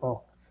 He said,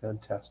 oh,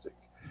 fantastic.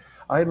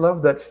 I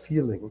love that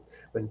feeling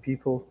when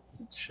people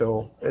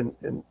show and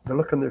the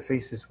look on their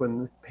faces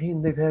when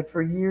pain they've had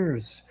for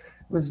years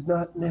was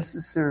not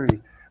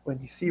necessary. When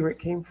you see where it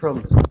came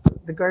from,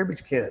 the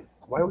garbage can.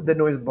 Why would that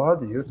noise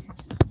bother you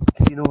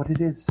if you know what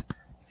it is?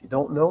 If you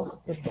don't know,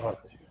 it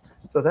bothers you.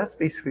 So that's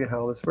basically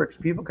how this works.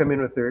 People come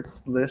in with their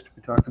list.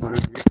 We talked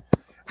about it,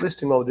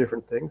 listing all the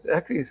different things.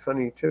 Actually, it's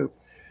funny too.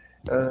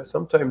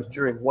 Sometimes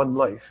during one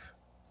life,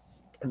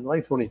 and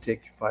life only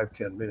take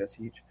 5-10 minutes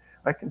each,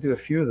 I can do a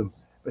few of them.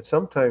 But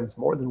sometimes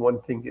more than one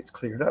thing gets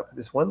cleared up.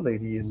 This one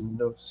lady in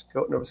Nova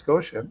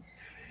Scotia,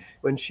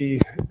 when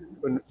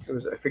it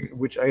was, I forget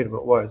which item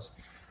it was,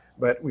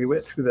 but we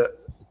went through that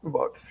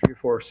about 3 or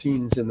 4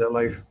 scenes in that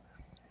life.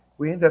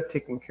 We ended up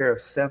taking care of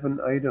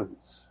 7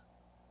 items.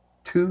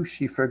 2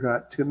 she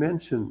forgot to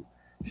mention.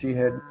 She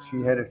had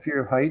a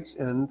fear of heights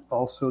and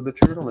also the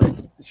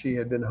turtleneck. She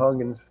had been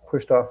hung and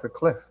pushed off a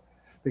cliff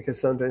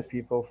because sometimes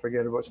people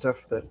forget about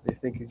stuff that they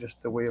think is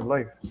just the way of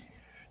life.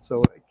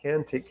 So it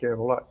can take care of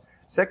a lot.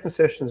 Second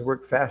sessions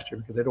work faster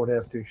because they don't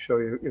have to show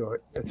you,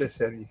 as I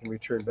said, you can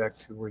return back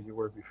to where you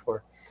were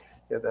before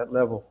at that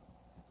level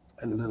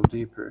and a little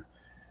deeper.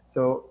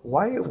 So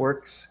why it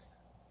works,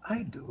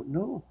 I don't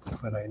know,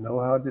 but I know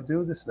how to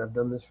do this, and I've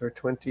done this for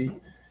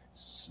 27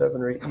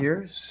 or 8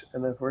 years,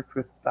 and I've worked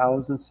with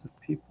thousands of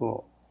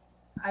people.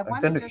 I've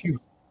done a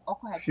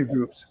few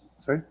groups.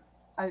 Sorry?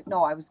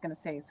 No, I was going to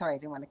say, sorry, I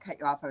didn't want to cut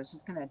you off. I was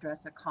just going to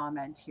address a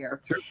comment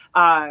here.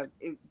 Sure.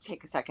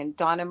 Take a second.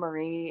 Donna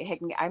Marie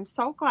Higgin, I'm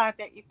so glad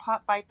that you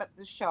popped by at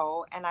the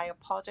show, and I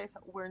apologize.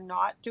 We're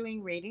not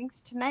doing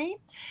ratings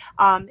tonight.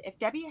 If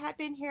Debbie had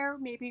been here,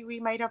 maybe we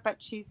might have,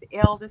 but she's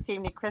ill this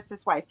evening,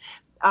 Chris's wife.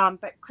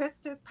 But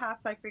Krista's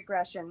past life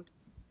regression.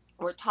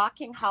 We're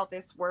talking how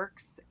this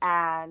works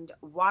and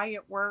why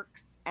it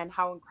works and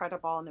how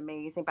incredible and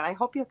amazing. But I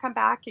hope you'll come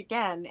back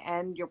again,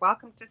 and you're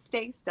welcome to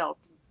stay still.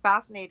 It's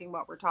fascinating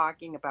what we're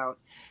talking about.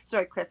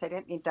 Sorry, Chris, I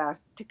didn't need to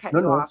cut No,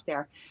 you no, off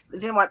there. I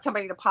didn't want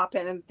somebody to pop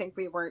in and think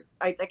we weren't.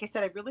 Like I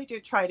said, I really do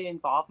try to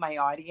involve my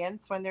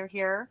audience when they're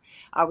here.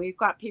 We've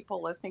got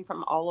people listening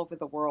from all over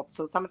the world.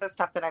 So some of the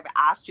stuff that I've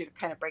asked you to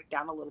kind of break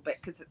down a little bit,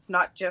 because it's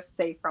not just,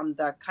 say, from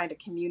the kind of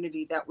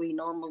community that we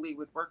normally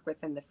would work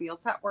with in the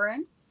fields that we're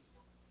in.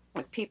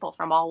 With people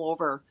from all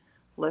over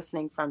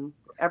listening from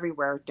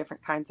everywhere,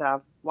 different kinds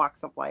of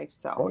walks of life.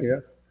 So, oh yeah.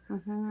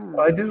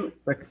 I do.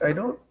 Like, I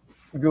don't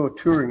go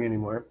touring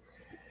anymore,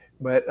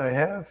 but I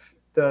have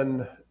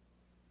done.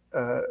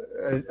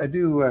 I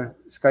do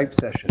Skype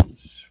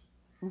sessions,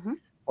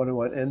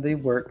 one-on-one, and they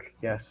work.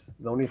 Yes.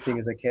 The only thing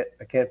is I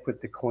can't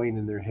put the coin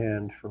in their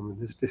hand from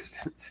this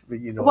distance. But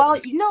you know. Well,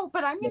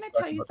 but I'm going to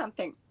tell you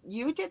something.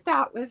 You did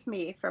that with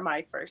me for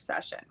my first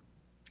session,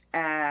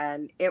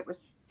 and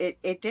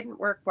it didn't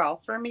work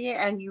well for me,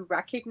 and you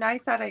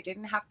recognize that. I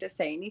didn't have to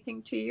say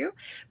anything to you,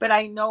 but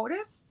I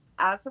noticed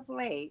as of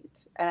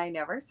late, and I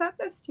never said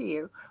this to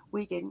you,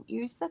 we didn't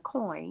use the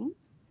coin,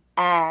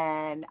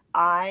 and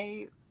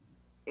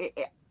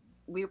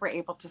we were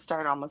able to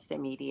start almost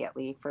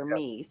immediately for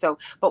me. So,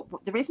 but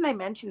the reason I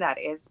mention that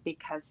is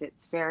because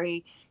it's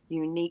very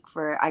unique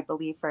for, I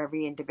believe, for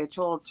every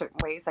individual in certain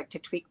ways, like to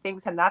tweak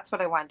things. And that's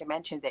what I wanted to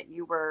mention, that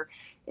you were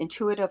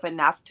intuitive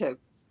enough to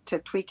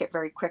tweak it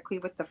very quickly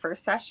with the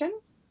first session.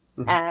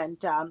 And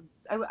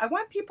I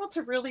want people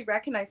to really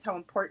recognize how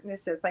important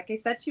this is. Like I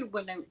said to you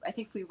when I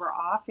think we were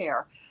off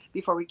air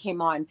before we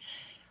came on,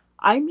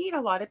 I meet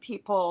a lot of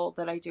people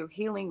that I do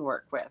healing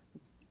work with.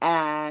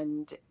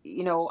 And,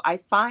 I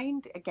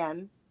find,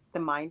 again, the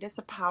mind is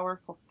a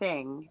powerful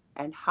thing,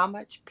 and how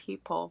much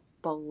people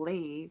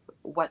believe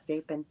what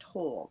they've been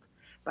told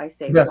by,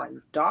 say,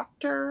 one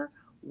doctor,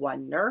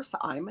 one nurse.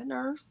 I'm a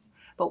nurse.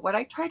 But what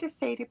I try to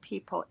say to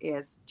people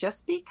is,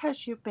 just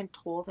because you've been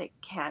told it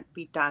can't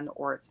be done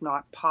or it's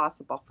not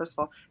possible, first of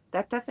all,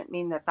 that doesn't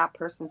mean that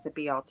person's a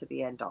be all to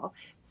the end all.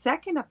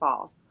 Second of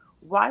all,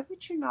 why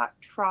would you not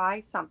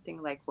try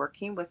something like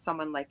working with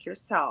someone like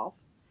yourself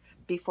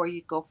before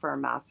you go for a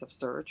massive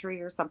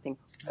surgery or something?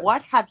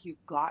 What have you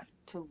got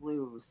to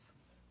lose?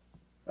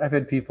 I've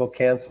had people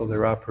cancel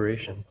their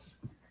operations.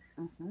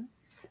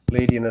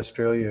 Lady in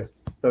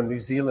New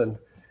Zealand,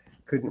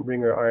 couldn't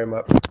bring her arm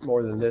up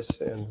more than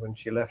this, and when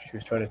she left, she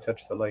was trying to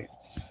touch the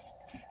lights.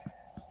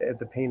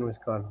 The pain was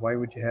gone. Why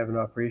would you have an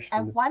operation?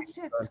 And once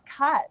it's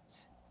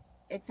cut,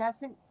 it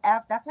doesn't.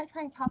 That's why I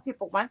try and tell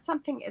people, once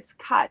something is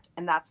cut,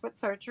 and that's what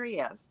surgery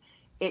is,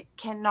 it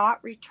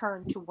cannot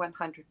return to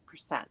 100%.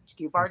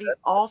 You've already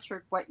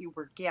altered what you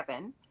were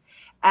given.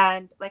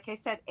 And like I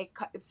said,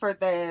 for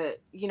the,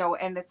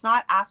 and it's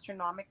not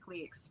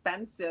astronomically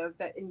expensive.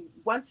 That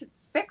once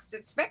it's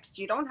fixed.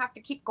 You don't have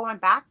to keep going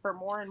back for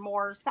more and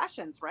more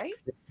sessions, right?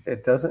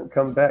 It doesn't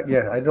come back.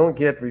 Yeah, I don't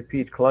get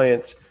repeat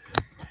clients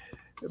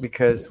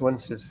because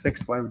once it's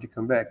fixed, why would you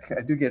come back?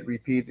 I do get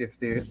repeat if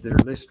their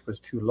list was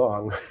too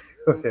long.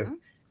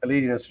 A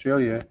lady in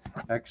Australia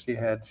actually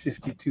had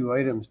 52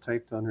 items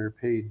typed on her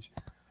page.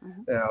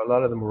 A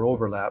lot of them were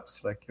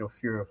overlaps, like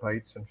fear of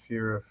heights and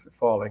fear of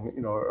falling.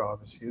 Are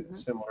obviously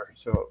similar,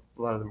 so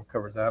a lot of them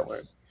covered that way.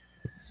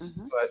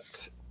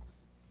 But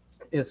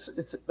it's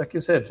like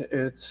you said,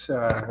 it's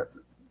on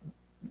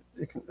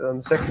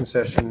the second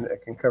session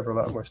it can cover a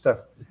lot more stuff.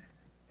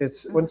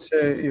 It's once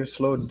you're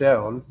slowed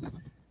down.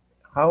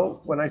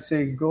 When I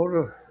say go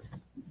to,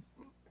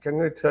 I'm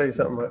going to tell you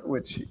something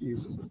which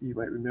you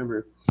might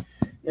remember.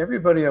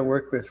 Everybody I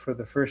work with for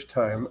the first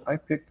time, I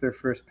picked their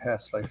first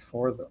past life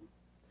for them.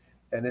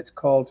 And it's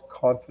called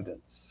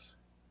confidence.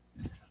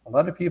 A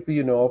lot of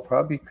people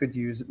probably could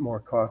use more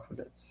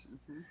confidence.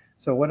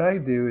 So what I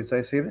do is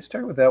I say, let's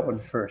start with that one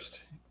first.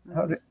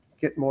 How to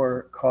get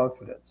more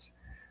confidence.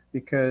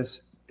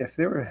 Because if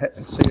they were,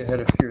 say, I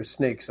had a fear of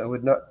snakes, I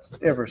would not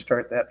ever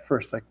start that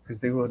first, because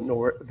they wouldn't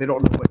know they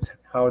don't know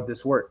how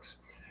this works.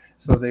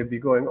 So they'd be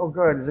going, oh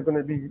God, is it going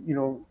to be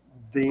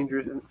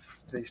dangerous? And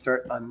they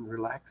start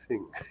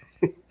unrelaxing.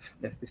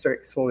 If they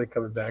start slowly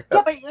coming back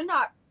up. Yeah,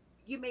 but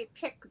you may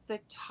pick the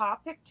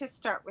topic to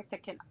start with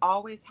that can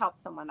always help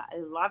someone. I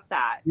love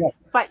that. Yeah.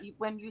 But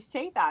when you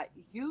say that,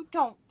 you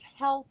don't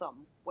tell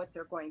them what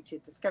they're going to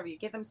discover. You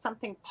give them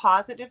something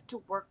positive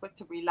to work with,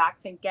 to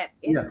relax and get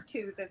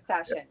into the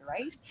session,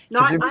 right?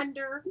 Not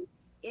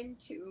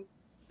into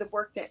the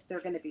work that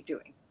they're going to be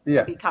doing.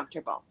 Yeah. Be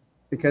comfortable.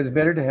 Because it's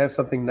better to have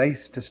something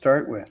nice to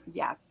start with.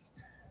 Yes.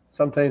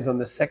 Sometimes on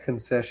the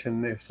second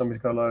session, if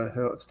somebody's got a lot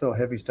of still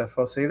heavy stuff,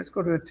 I'll say, let's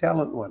go to a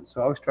talent one.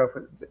 So I'll start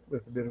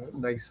with a bit of a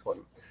nice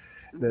one.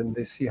 Then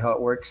they see how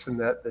it works and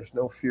that there's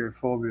no fear,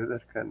 phobia,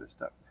 that kind of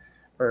stuff,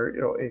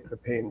 or ache or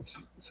pains.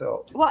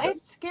 So Well,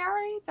 it's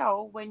scary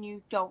though when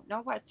you don't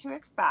know what to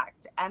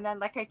expect. And then,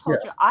 like I yeah, told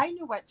you, I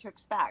knew what to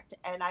expect.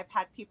 And I've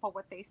had people,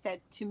 what they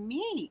said to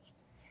me,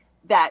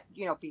 that,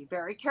 be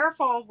very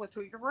careful with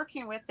who you're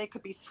working with. They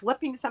could be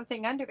slipping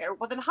something under there.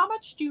 Well, then how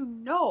much do you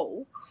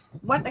know?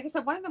 Like I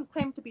said, one of them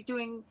claimed to be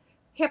doing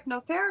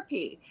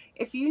hypnotherapy.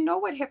 If you know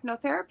what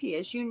hypnotherapy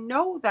is, you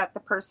know that the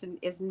person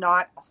is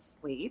not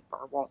asleep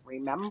or won't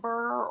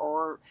remember,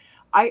 or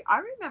I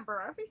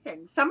remember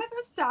everything. Some of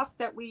the stuff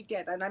that we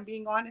did, and I'm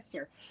being honest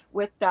here,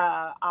 with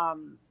the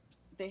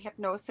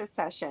hypnosis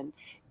session,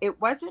 it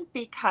wasn't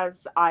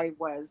because I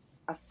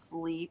was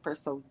asleep or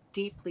so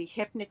deeply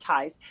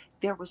hypnotized.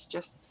 There was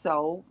just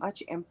so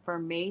much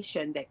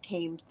information that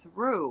came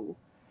through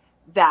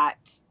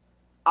that,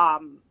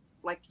 um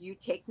like, you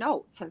take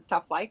notes and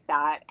stuff like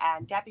that.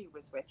 And Debbie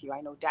was with you.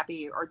 I know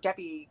Debbie,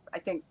 I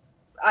think,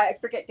 I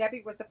forget,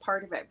 Debbie was a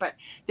part of it, but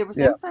there was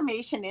yeah.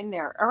 information in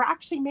there. Or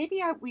actually,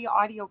 maybe we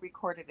audio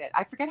recorded it.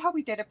 I forget how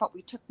we did it, but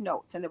we took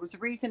notes, and there was a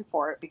reason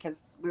for it,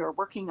 because we were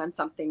working on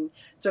something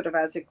sort of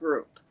as a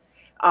group.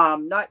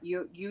 Not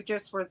you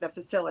just were the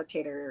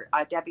facilitator,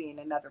 Debbie and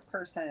another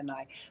person and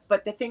I.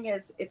 But the thing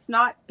is, it's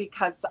not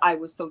because I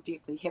was so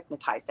deeply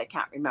hypnotized I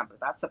can't remember.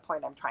 That's the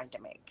point I'm trying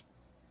to make.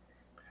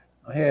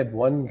 I had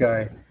one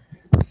guy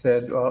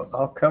said, "Well,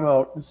 I'll come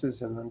out. This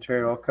is in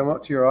Ontario. I'll come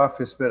out to your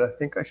office, but I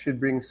think I should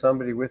bring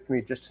somebody with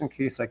me just in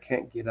case I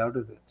can't get out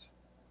of it."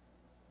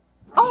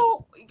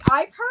 Oh,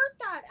 I've heard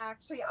that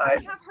actually. I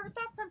I have heard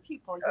that from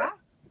people.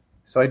 Yes.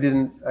 So I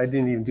didn't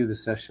even do the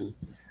session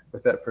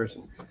with that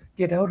person.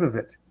 Get out of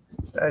it.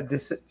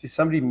 Does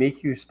somebody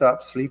make you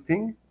stop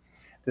sleeping?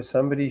 Does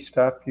somebody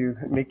stop you?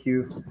 Make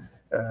you?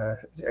 Are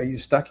you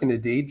stuck in a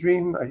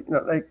daydream?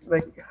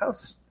 Like how?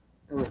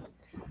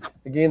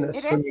 Again, It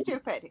is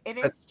stupid. It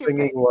is that stupid.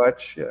 swinging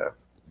watch. Yeah.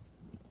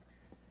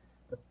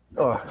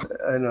 Oh,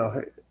 I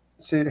know.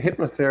 See,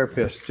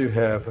 hypnotherapists do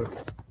have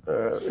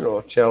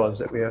a challenge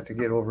that we have to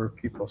get over.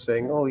 People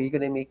saying, "Oh, you're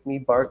going to make me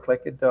bark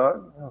like a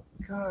dog?" Oh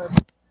God,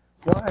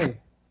 why?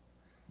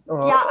 Yeah,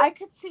 Oh, I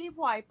could see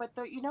why, but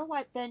you know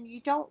what? Then you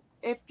don't.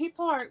 If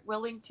people aren't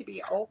willing to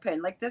be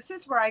open, like, this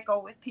is where I go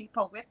with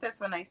people with this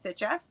when I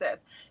suggest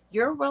this.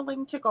 You're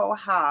willing to go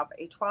have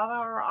a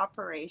 12-hour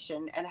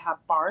operation and have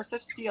bars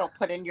of steel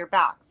put in your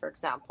back, for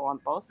example,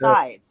 on both yeah,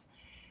 sides,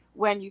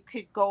 when you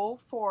could go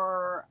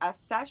for a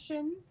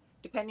session,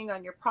 depending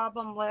on your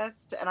problem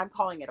list, and I'm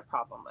calling it a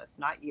problem list,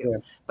 not you, yeah,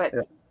 but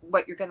yeah.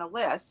 what you're going to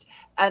list,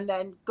 and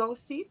then go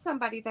see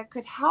somebody that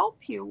could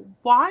help you.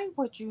 Why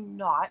would you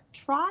not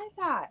try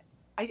that?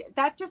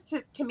 That just,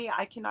 to me,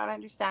 I cannot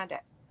understand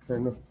it. I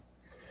know.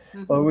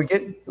 Well, Hmm.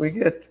 we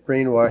get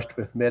brainwashed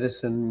with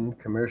medicine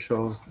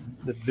commercials,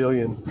 the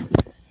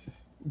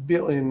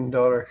billion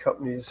dollar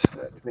companies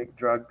that make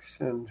drugs,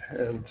 and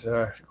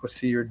go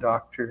see your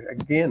doctor.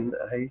 Again,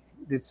 I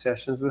did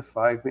sessions with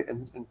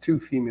and two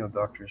female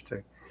doctors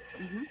too.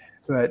 Hmm.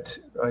 But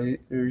the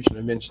reason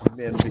I mentioned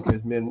men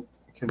because men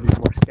can be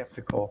more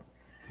skeptical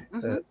Hmm.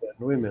 than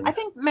I women.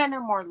 think men are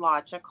more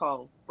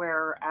logical,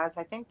 whereas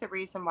I think the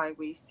reason why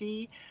we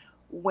see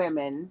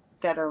women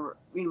that are,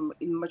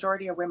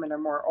 majority of women are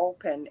more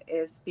open,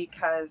 is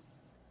because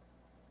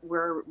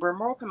we're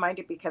more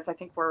open-minded, because I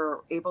think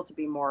we're able to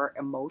be more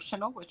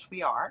emotional, which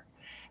we are.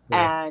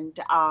 Yeah. And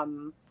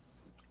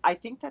I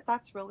think that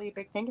that's really a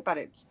big thing about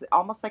it. It's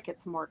almost like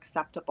it's more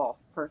acceptable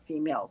for a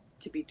female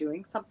to be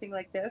doing something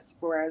like this.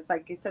 Whereas,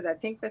 like you said, I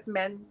think with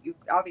men, you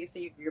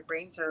obviously, your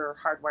brains are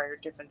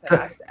hardwired different than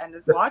us, and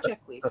it's logic,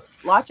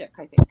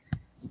 I think.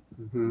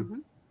 Hmm. Hmm.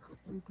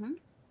 Hmm.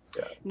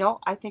 Yeah. No,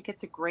 I think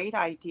it's a great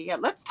idea.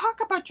 Let's talk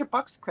about your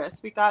books,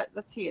 Chris. We got,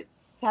 let's see, it's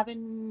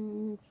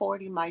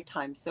 7:40 my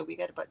time, so we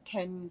got about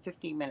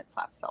 10-15 minutes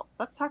left. So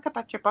let's talk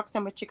about your books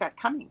and what you got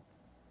coming.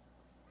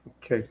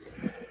 Okay.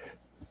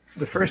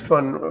 The first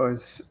one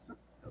is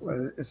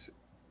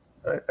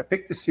I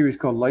picked a series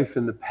called Life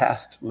in the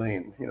Past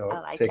Lane. I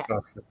like Take it.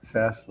 off the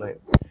fast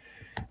lane.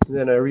 And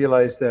then I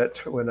realized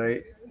that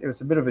it was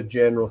a bit of a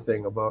general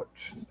thing about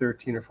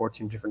 13 or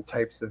 14 different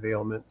types of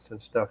ailments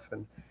and stuff.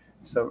 And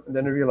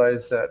then I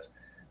realized that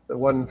the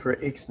one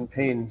for aches and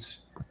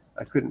pains,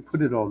 I couldn't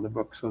put it all in the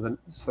book.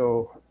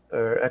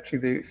 Actually,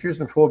 the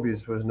fears and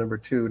phobias was number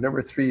 2.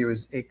 Number 3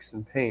 was aches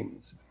and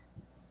pains.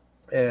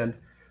 And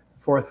the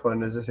fourth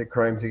one is, I say,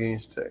 crimes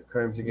against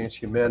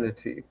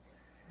humanity.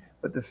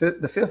 But the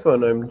fifth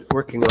one I'm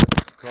working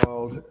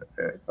on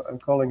is I'm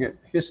calling it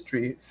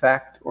History,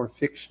 Fact, or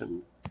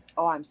Fiction.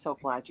 Oh, I'm so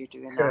glad you're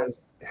doing that.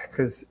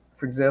 Because,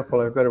 for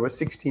example, I've got about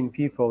 16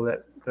 people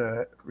that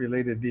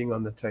related being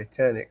on the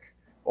Titanic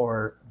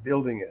or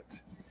building it.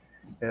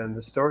 And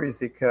the stories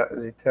they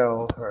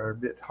tell are a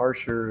bit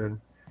harsher and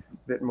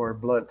a bit more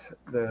blunt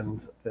than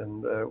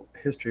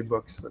history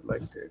books would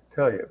like to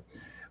tell you.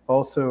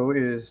 Also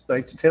is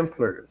Knights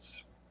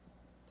Templars.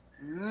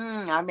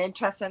 I'm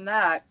interested in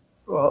that.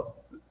 Well,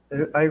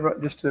 I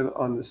just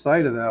on the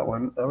side of that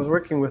one, I was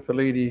working with a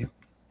lady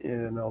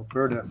in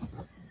Alberta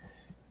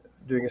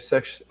doing a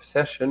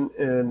session,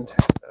 and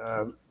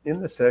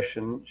in the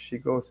session, she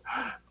goes,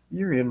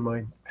 "You're in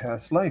my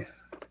past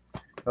life."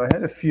 I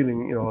had a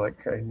feeling,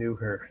 like I knew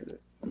her.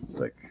 It's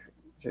like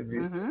she'd be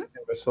in Mm-hmm.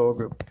 my soul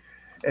group.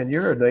 And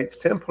you're a Knights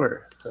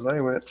Templar. And I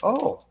went,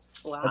 oh.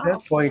 At that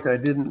Wow. point, I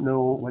didn't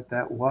know what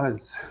that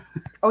was.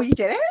 Oh, you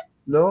did it?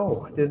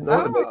 No, I didn't know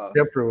what a Knights Oh,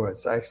 Templar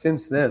was. I've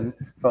since then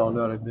found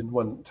out I've been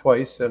one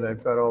twice, and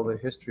I've got all the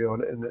history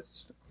on it, and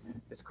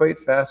it's quite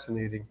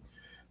fascinating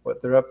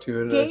what they're up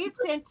to. And Dave's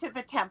into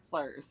the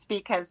Templars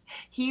because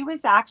he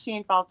was actually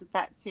involved with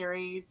that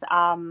series.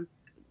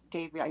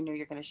 Dave, I know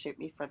you're going to shoot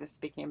me for this.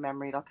 Speaking of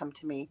memory, it'll come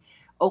to me.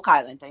 Oak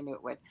Island, I knew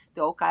it would.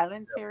 The Oak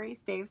Island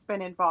series, Dave's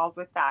been involved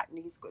with that,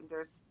 and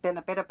there's been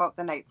a bit about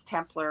the Knights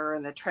Templar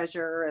and the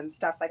treasure and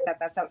stuff like that.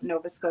 That's out in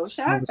Nova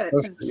Scotia, Nova but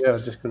it's Scotia, in. yeah,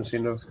 just going to see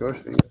Nova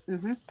Scotia. Yeah.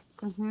 Mm-hmm,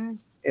 mm-hmm.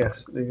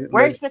 Yes, the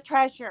Where's Knights. the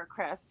treasure,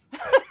 Chris?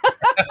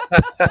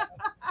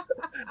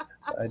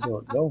 I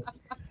don't know,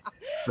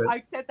 but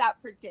I said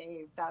that for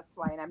Dave. That's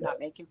why, and I'm not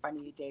making fun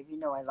of you, Dave. You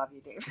know I love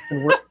you, Dave.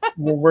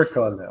 we'll work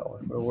on that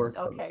one. We'll work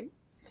on that. Okay.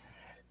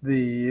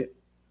 The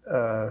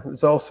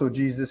There's also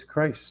Jesus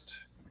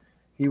Christ.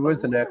 He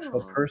was an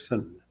actual Oh.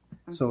 person.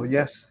 So Mm-hmm.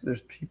 yes,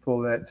 there's people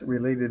that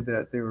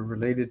they were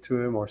related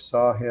to him or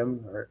saw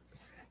him, or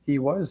he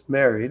was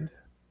married.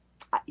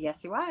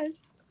 Yes, he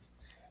was.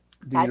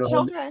 Do you Had know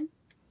children.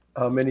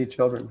 how many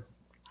children?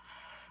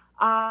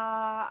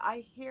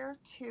 I hear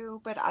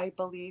two, but I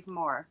believe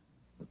more.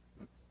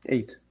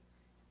 8.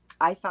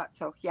 I thought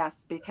so,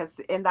 yes, because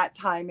in that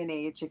time and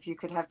age, if you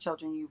could have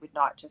children, you would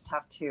not just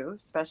have two,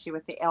 especially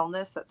with the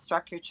illness that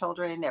struck your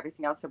children and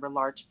everything else. There were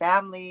large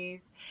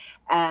families.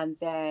 And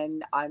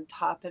then on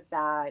top of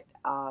that,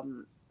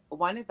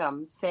 one of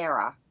them,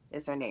 Sarah,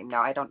 is her name.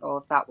 Now, I don't know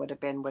if that would have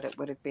been what it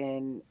would have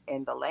been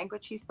in the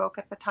language he spoke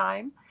at the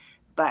time,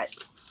 but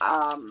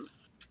um,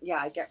 yeah,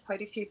 I get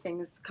quite a few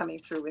things coming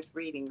through with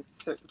readings.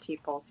 Certain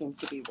people seem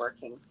to be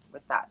working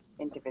with that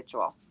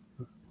individual.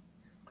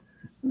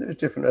 There's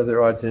different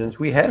other odds and ends.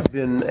 We have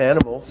been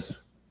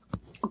animals.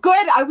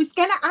 Good. I was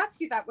going to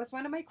ask you that was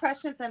one of my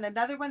questions. And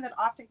another one that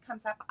often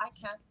comes up, I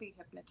can't be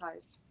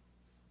hypnotized.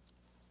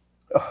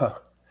 Uh,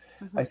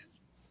 Mm-hmm.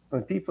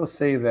 when people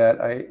say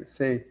that, I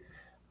say,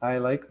 I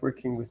like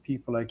working with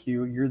people like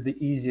you. You're the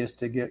easiest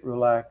to get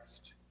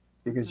relaxed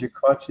because Mm-hmm. your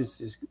conscious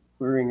is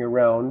whirring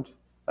around.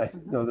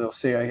 Mm-hmm. They'll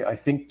say, I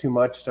think too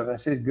much stuff. I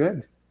say,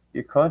 good.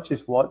 Your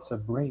conscious wants a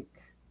break.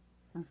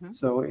 Mm-hmm.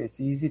 So it's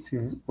easy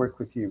to work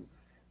with you.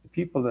 The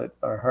people that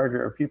are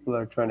harder are people that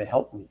are trying to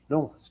help me.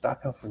 No,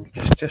 stop helping me.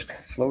 Just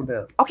slow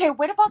down. Okay.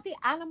 What about the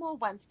animal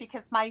ones?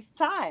 Because my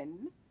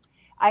son,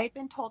 I had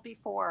been told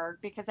before,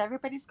 because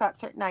everybody's got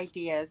certain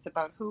ideas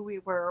about who we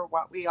were,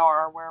 what we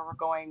are, where we're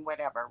going,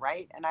 whatever,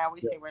 right? And I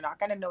always Yeah. say we're not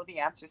going to know the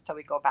answers till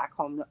we go back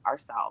home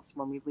ourselves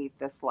when we leave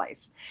this life.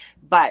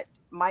 But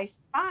my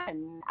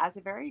son, as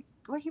a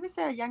well, he was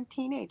a young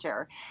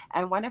teenager,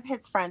 and one of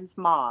his friends'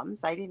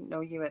 moms, I didn't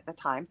know you at the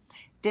time,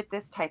 did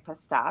this type of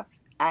stuff.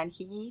 And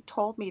he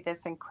told me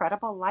this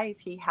incredible life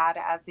he had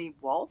as a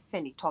wolf,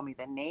 and he told me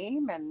the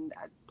name. And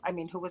I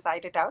mean, who was I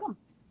to doubt him?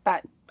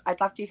 But I'd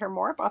love to hear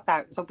more about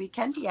that. So we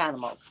can be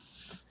animals.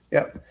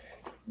 Yeah.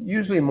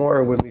 Usually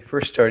more when we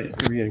first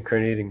started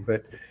reincarnating,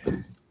 but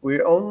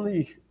we're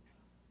only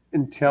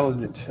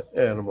intelligent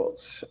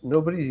animals.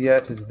 Nobody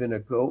yet has been a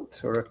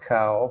goat or a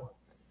cow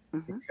Hmm.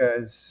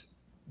 because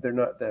they're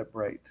not that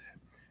bright.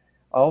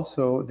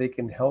 Also, they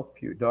can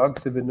help you.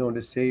 Dogs have been known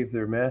to save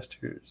their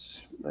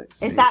masters. Let's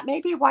Is see. that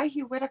maybe why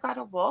he would have got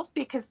a wolf?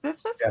 Because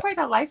this was Yeah. quite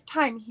a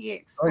lifetime. He Oh, yeah.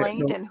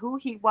 explained No, and who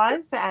he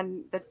was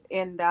and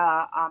in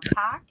the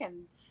pack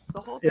and the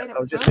whole yeah. bit. It I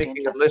was was just really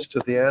making a interesting. list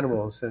of the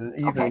animals, and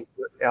even Okay.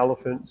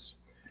 elephants,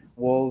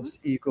 Hmm. wolves,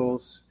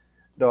 eagles,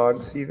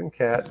 dogs, even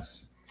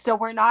cats. So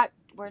we're not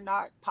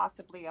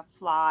possibly a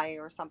fly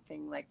or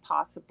something like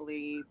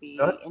possibly the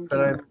Not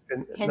that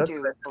Hindu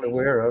I've been belief.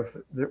 aware of.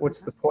 What's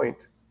Hmm. the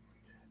point?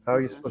 How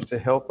are you Hmm. supposed to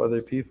help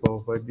other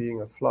people by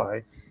being a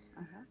fly?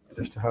 Hmm.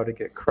 Just how to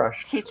get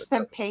crushed. Teach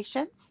them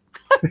patience.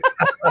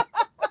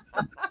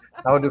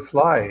 How to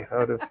fly.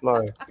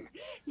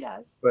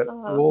 Yes. But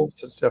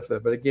wolves and stuff like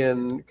that. But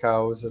again,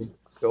 cows and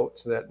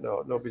goats, that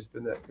no, nobody's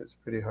been that. It's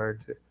pretty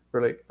hard to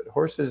relate. But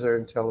horses are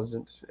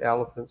intelligent.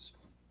 Elephants,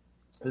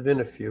 there's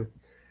been a few.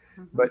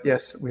 Hmm. But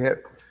yes, we have.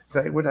 In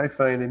fact, what I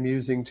find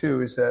amusing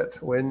too is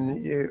that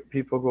when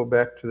people go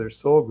back to their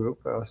soul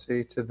group, I'll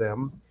say to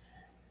them,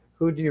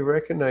 "Who do you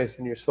recognize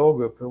in your soul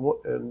group?"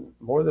 And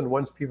more than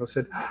once, people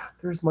said,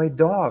 "There's my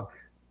dog,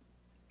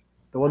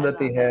 the one I that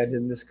they love it. had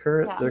in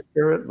Yeah. their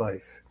current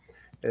life."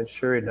 And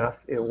sure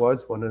enough, it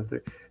was one of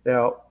the.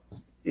 Now,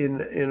 in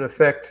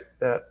effect,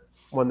 that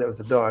one that was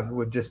a dog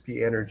would just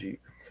be energy,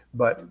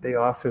 but they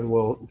often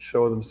will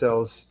show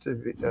themselves to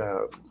be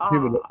Ah.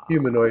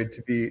 humanoid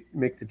to be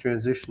make the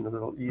transition a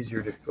little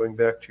easier to going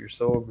back to your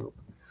soul group.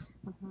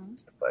 Mhm.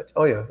 But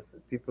oh yeah,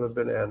 people have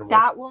been animals.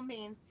 That will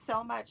mean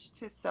so much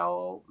to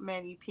so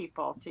many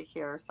people to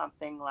hear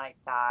something like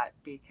that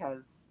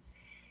because,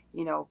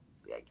 you know,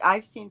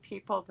 I've seen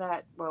people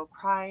that will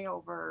cry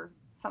over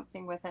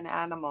something with an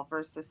animal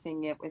versus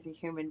seeing it with a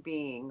human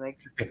being. Like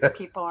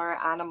people are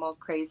animal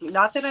crazy.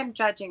 Not that I'm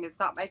judging. It's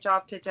not my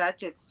job to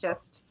judge. It's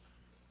just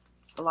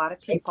a lot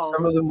of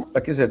Some people. of them,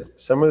 like I said,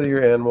 some of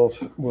your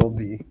animals will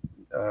be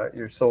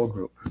your soul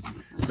group.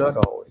 Not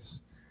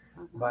always,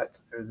 Mhm, but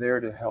they're there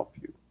to help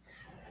you.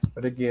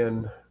 But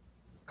again,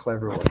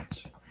 clever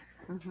ones.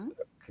 mhm.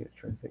 Okay,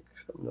 trying to think of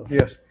something else.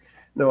 Yes.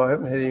 No, I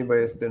haven't had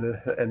anybody that's been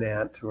an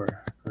ant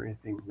or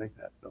anything like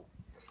that. No,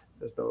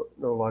 there's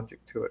no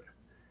logic to it.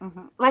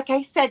 Like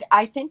I said,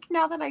 I think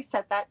now that I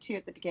said that to you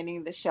at the beginning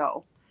of the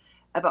show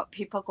about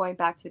people going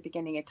back to the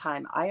beginning of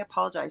time, I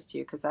apologize to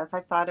you because as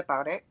I thought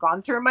about it,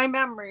 gone through my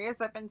memory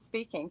as I've been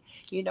speaking,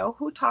 you know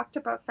who talked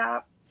about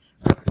that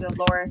was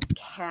Dolores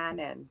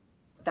Cannon.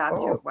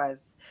 That's who Oh, it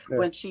was yeah.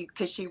 when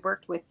because she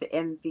worked with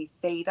in the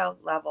theta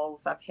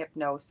levels of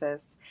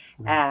hypnosis,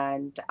 Mm.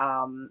 and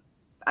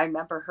I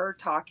remember her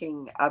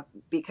talking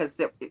because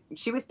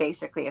she was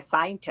basically a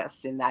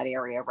scientist in that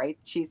area, right?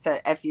 She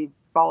said if you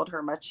followed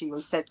her much, she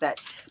said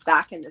that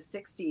back in the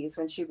 60s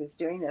when she was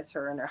doing this,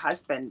 her and her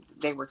husband,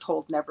 they were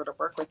told never to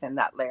work within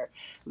that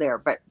layer.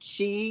 But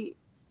she,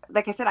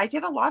 like I said, I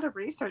did a lot of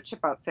research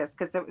about this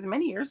because it was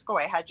many years ago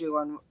I had you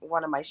on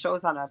one of my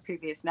shows on a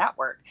previous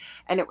network,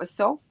 and it was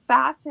so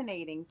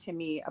fascinating to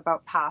me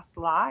about past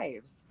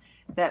lives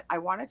that I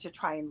wanted to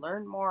try and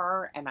learn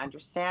more and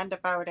understand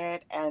about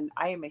it. And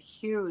I am a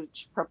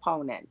huge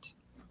proponent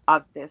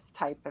of this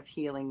type of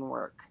healing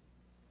work.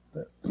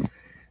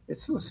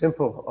 It's so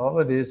simple. All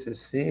it is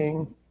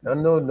seeing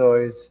unknown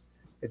noise,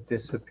 it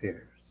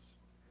disappears.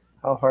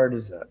 How hard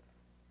is that?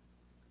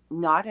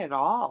 Not at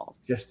all.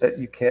 Just that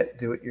you can't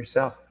do it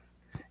yourself.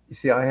 You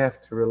see, I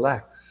have to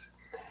relax.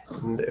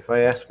 And if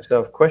I ask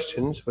myself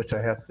questions, which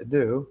I have to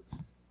do,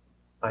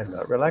 I'm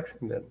not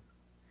relaxing then.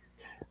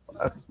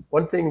 Uh,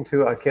 One thing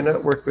too, I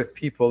cannot work with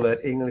people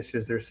that English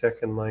is their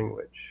second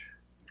language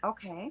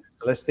Okay.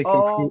 unless they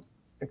can prove, Oh,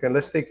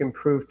 unless they can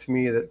prove to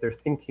me that they're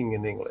thinking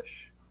in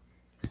English.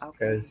 okay.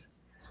 Because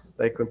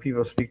like when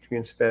people speak to me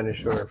in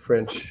Spanish or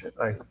French,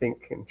 I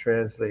think and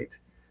translate.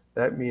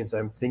 That means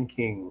I'm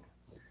thinking.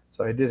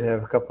 So I did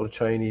have a couple of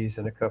Chinese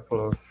and a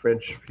couple of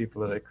French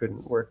people that I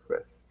couldn't work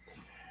with.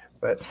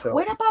 But so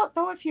What about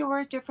though if you were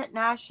a different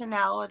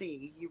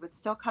nationality? You would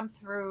still come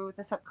through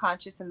the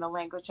subconscious in the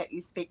language that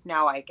you speak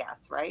now, I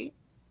guess, right?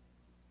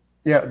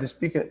 yeah, they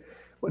speak it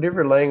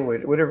whatever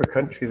language, whatever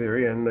country they're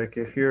in. Like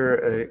if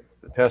you're a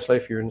past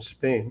life, you're in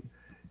Spain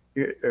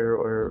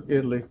or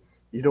Italy,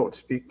 you don't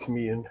speak to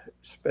me in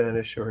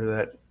Spanish or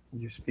that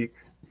you speak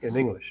in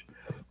English.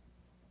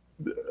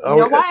 You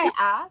know Oh, why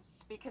I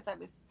asked? Because I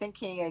was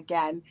thinking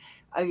again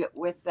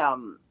with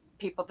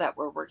people that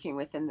were working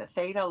within the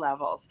theta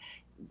levels.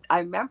 I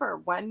remember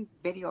one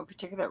video in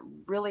particular that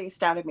really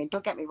astounded me.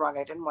 Don't get me wrong,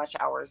 I didn't watch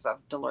hours of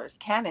Dolores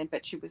Cannon,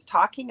 but she was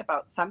talking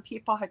about some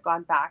people had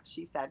gone back.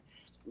 She said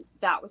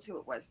that was who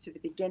it was to the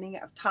beginning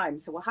of time.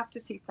 So we'll have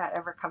to see if that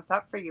ever comes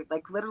up for you.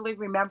 Like literally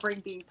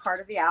remembering being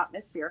part of the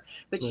atmosphere.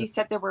 But yeah, she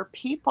said there were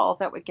people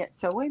that would get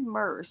so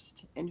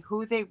immersed in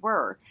who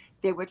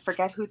they would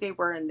forget who they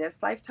were in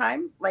this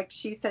lifetime. Like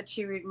she said,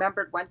 she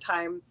remembered one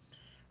time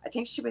I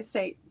think she would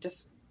say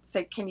just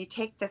say, "Can you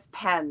take this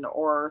pen?"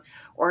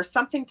 or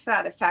something to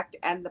that effect.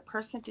 And the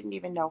person didn't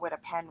even know what a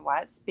pen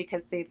was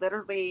because they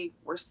literally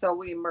were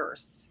so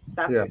immersed.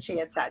 That's yeah, what she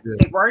had said. yeah.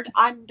 They weren't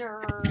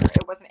under.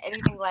 It wasn't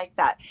anything like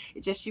that.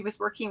 It just she was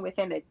working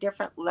within a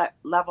different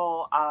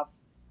level of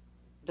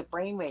the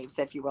brain waves,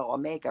 if you will,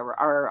 omega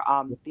or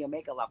the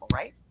omega level,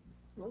 right?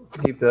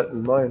 Keep that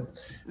in mind.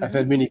 I've Mm-hmm.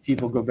 had many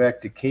people go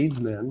back to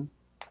cavemen.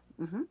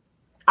 Mm-hmm.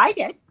 I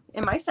did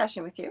in my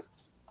session with you.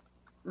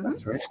 Mm-hmm.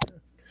 That's right.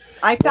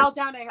 I Well, fell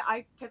down.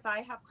 I because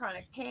I have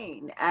chronic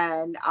pain,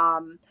 and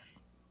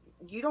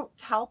you don't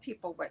tell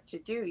people what to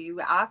do.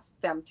 You ask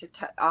them to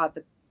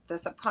the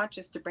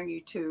subconscious to bring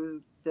you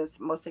to this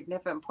most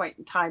significant point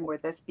in time where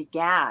this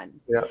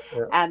began, yeah,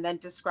 yeah. and then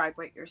describe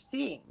what you're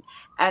seeing.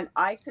 And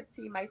I could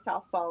see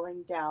myself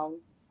falling down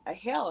a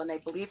hill, and I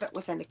believe it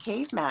was in a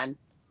caveman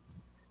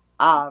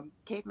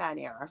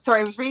era.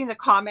 Sorry, I was reading the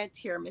comment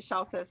here.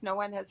 Michelle says no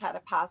one has had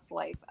a past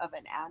life of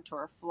an ant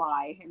or a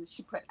fly, and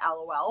she put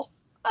LOL.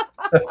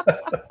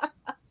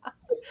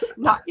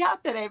 Not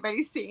yet that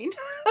anybody's seen.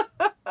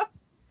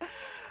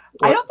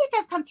 I Well, don't think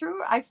I've come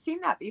through. I've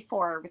seen that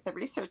before with the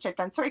research I've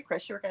done. Sorry,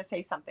 Chris, you were going to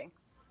say something.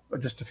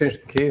 just to finish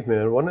the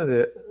caveman, one of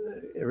the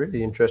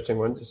really interesting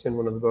ones, it's in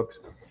one of the books,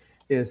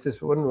 is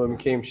this one woman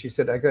came, she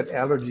said, I got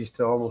allergies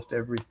to almost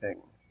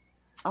everything,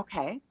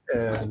 Okay,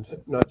 and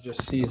not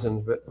just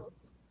seasons, but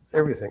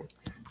everything.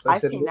 So I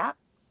I've said, seen that.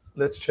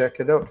 let's check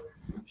it out.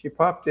 She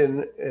popped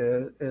in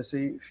as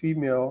a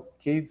female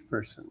cave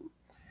person.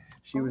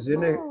 She was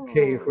in a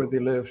cave where Oh, they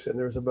lived, and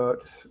there was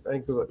about, I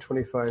think, about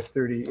 25,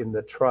 30 in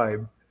the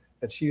tribe,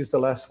 and she was the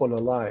last one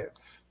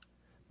alive.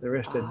 The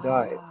rest had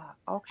died.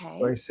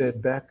 So okay. I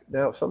said, back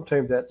now,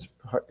 sometimes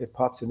it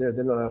pops in there.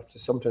 Then I'll have to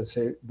sometimes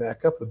say,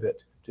 back up a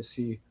bit to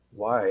see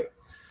why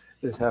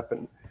this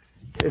happened.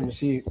 And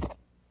see,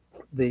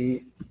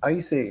 the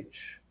ice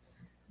age,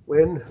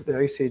 when the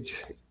ice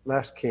age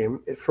last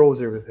came, it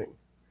froze everything.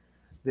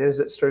 then as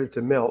it started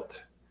to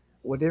melt,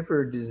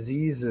 whatever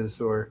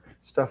diseases or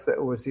stuff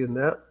that was in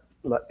that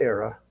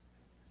era,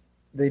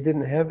 they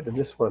didn't have it in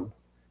this one.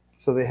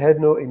 So they had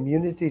no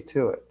immunity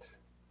to it.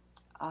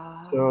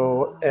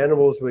 So Ah.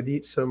 animals would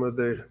eat some of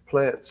the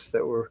plants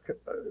that were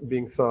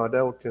being thawed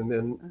out, and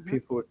then Mhm.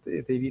 people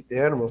they'd eat the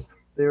animals.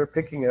 They were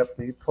picking up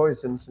the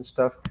poisons and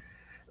stuff.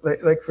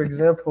 Like for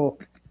example,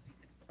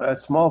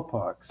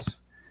 smallpox.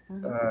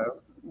 Mhm. Uh,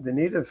 the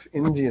native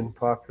Indian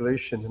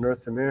population in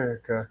North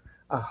America,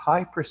 a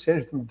high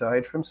percentage of them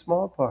died from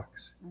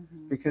smallpox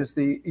Mhm. because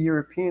the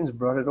Europeans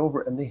brought it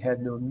over and they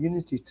had no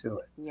immunity to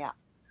it. Yeah.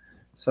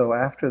 So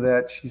after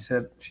that, she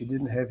said she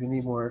didn't have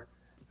any more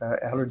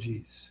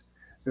allergies.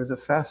 It was a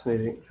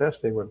fascinating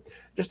one.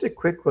 Just a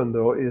quick one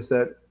though is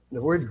that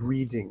the word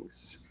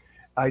readings.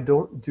 I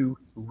don't do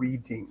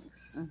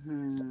readings.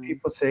 Mhm.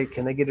 People say,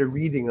 "Can I get a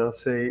reading?" I'll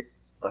say,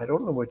 "I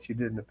don't know what you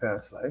did in the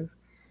past life.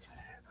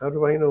 How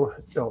do I know?"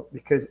 No,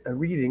 because a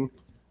reading,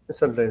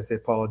 sometimes they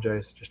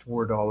apologize, just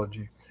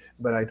wordology,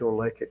 but I don't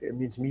like it. It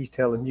means me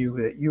telling you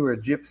that you were a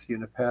gypsy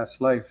in a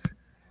past life.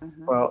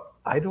 Mhm. Well,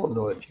 I don't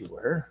know that you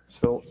were,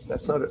 so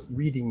that's not a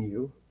reading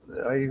you.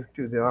 I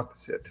do the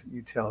opposite.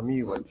 You tell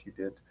me what you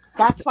did.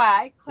 That's why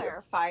I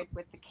clarified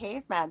with the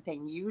caveman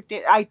thing. You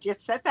did. I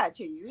just said that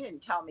to you. You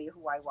didn't tell me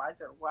who I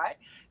was or what.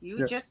 You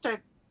Yeah, just are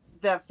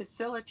the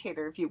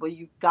facilitator, if you will.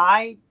 You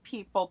guide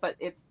people, but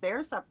it's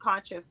their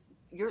subconscious.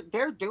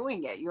 They're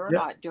doing it. You're yeah,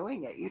 not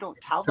doing it. You don't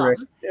tell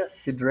direct. them. Yeah,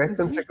 you direct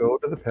them Hmm. to go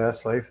to the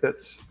past life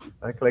that's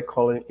I like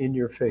calling in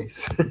your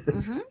face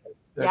Hmm.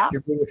 that Yeah.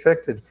 you're being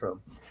affected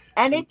from.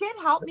 And it did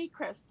help me,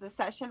 Chris, the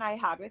session I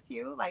had with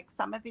you, like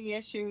some of the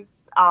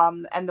issues,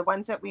 and the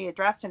ones that we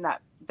addressed in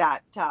that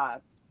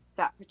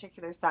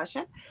particular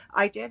session,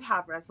 I did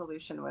have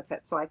resolution with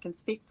it. So I can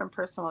speak from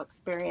personal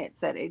experience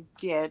that it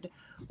did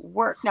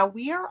work. Now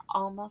we are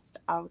almost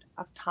out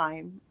of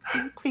time.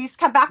 Can you please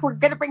come back? We're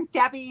gonna bring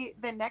Debbie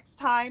the next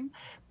time.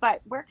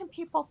 But where can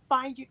people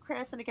find you,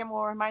 Chris? And again,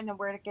 we'll remind them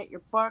where to get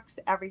your books,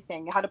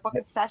 everything, how to book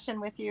a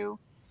session with you.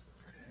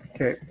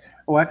 Okay.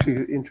 Oh,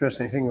 actually,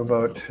 interesting thing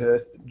about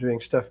doing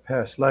stuff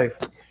past life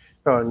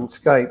on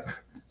Skype.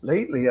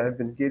 Lately, I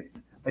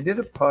did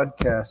a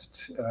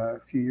podcast a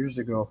few years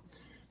ago.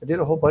 I did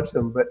a whole bunch of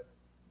them, but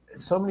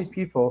so many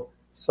people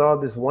saw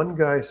this one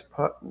guy's.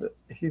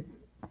 He,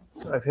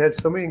 I've had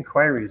so many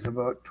inquiries,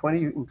 about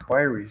 20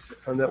 inquiries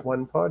from that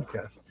one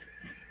podcast,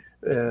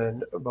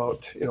 and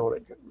about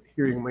like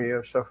hearing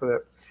my stuff with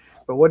that.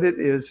 But what it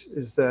is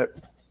that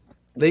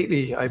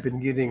lately I've been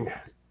getting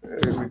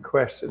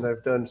requests, and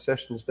I've done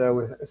sessions now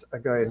with a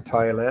guy in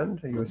Thailand.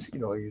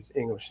 He's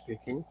English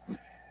speaking.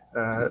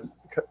 Uh,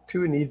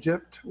 Two in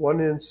Egypt, one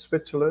in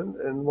Switzerland,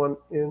 and one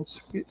in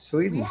We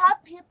Sweden.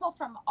 have people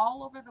from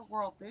all over the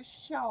world. This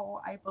show,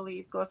 I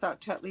believe, goes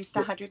out to at least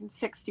Yeah,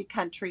 160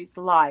 countries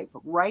live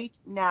right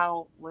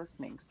now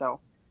listening. So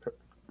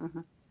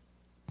mhm.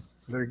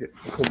 better get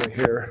pull my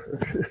hair.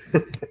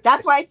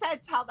 That's why I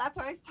said tell. That's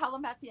why I always tell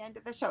them at the end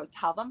of the show.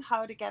 Tell them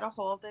how to get a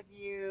hold of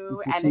You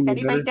you. can And see if me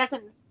anybody better.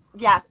 doesn't,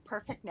 yes,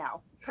 perfect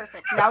now.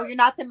 Perfect. Now you're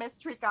not the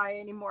mystery guy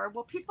anymore.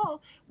 Well,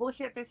 people will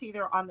hear this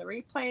either on the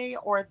replay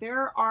or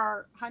there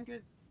are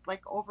hundreds,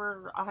 like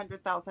over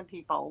 100,000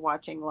 people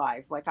watching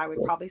live. Like I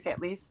would probably say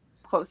at least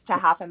close to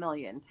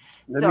 500,000.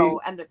 Let me.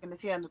 So, and they're going to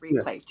see it on the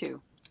Yeah. replay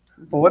too.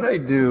 Well, Hmm. what I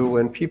do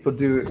when people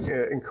do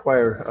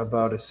inquire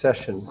about a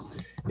session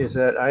is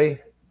that uh,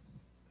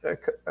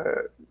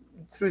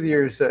 through the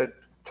years,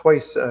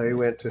 twice I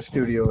went to a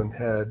studio and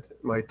had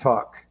my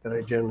talk that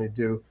I generally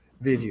do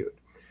videoed.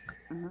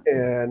 Hmm.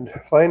 And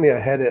finally, I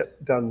had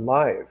it done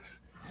live.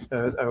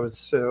 I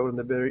was one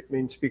of the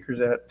main speakers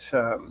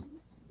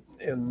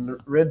in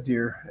Red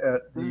Deer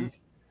at Hmm. the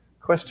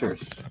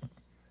Questers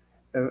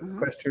Hmm.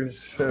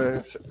 Questers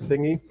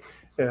thingy,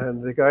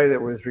 and the guy that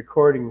was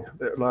recording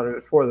a lot of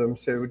it for them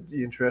said, "Would you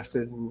be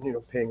interested in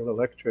paying a little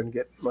extra and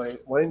get my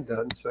wine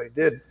done?" So I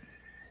did,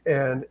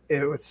 and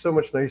it was so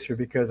much nicer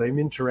because I'm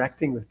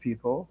interacting with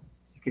people.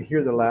 You can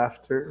hear the Hmm.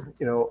 laughter,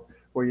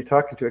 where you're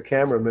talking to a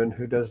cameraman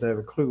who doesn't have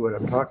a clue what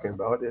I'm talking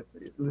about. It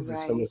loses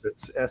some Right. of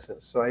its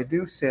essence. So I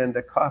do send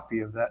a copy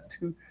of that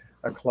to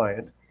a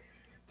client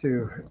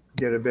to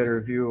get a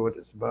better view of what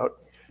it's about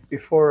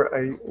before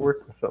I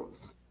work with them.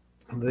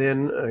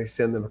 Then I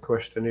send them a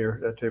questionnaire,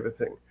 that type of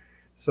thing.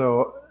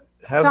 So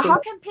So, have them, how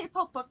can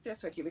people book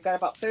this with you? We got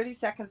about 30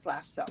 seconds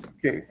left. So,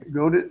 okay,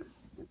 go to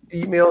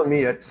email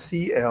me at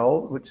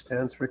CL, which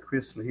stands for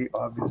Chris Lee,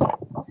 obviously,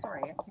 oh,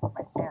 sorry, I keep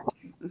my stand.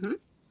 Hmm.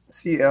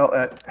 CL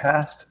at Hmm.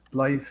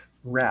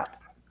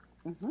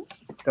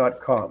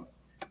 pastlifewrap.com.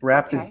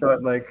 Rap is Okay.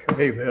 not like,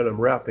 hey man, I'm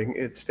rapping.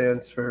 It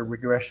stands for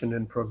regression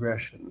and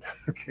progression.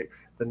 Okay,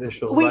 the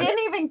initials. We didn't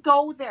even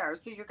go there.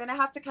 So you're going to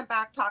have to come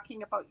back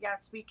talking about,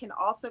 yes, we can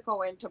also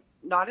go into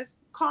not as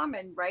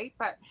common, right?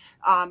 But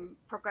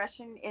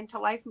progression into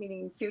life,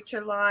 meaning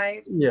future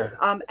lives. Yeah,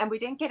 And we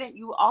didn't get it.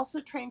 You also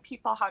train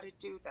people how to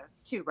do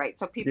this too, right?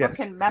 So people yes.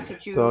 can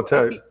message So I'll you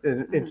tell if you, you,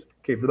 and mhm.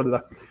 okay, blah, blah,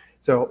 blah.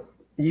 So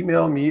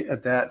email me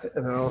at that,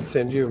 and I'll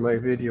send you my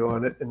video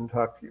on it and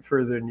talk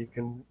further. And you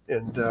can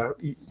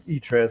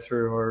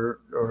e-transfer or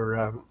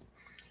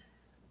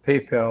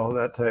PayPal,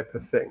 that type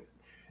of thing.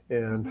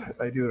 And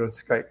I do it on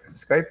Skype.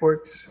 Skype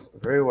works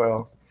very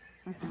well.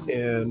 Mhm.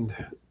 And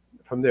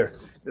from there,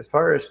 as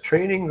far as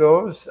training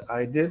goes,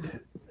 I did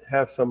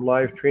have some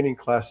live training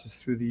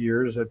classes through the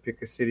years. I'd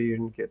pick a city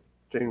and get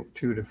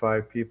 2 to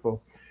 5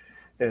 people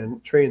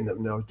and train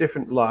them. Now,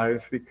 different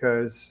live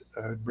because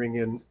I'd bring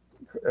in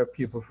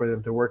people for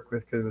them to work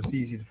with because it was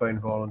easy to find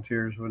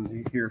volunteers when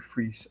you hear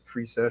free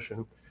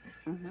session.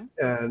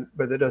 Mhm.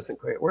 But that doesn't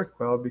quite work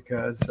well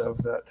because of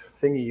that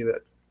thingy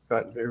that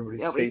got in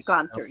everybody's Yeah, we've face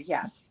gone now. through.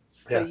 Yes.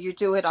 So Yeah. you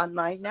do it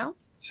online now?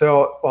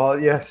 So, well,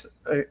 yes,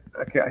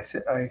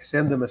 I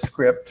send them a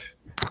script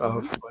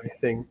of Mhm. my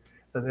thing,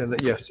 and then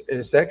yes,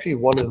 it's actually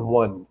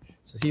 1-on-1.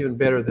 So it's even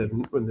better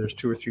than when there's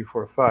 2 or 3,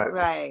 4, or 5.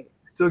 Right.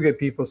 Still get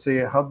people say,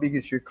 "How big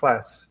is your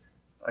class?"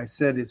 I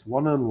said it's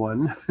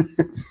 1-on-1.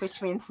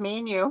 Which means me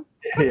and you.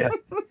 Yeah,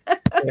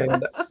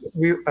 and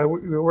we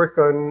work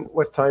on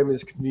what time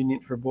is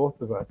convenient for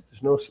both of us.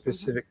 There's no Mhm.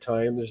 specific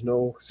time. There's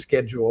no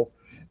schedule.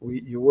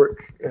 You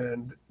work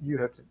and you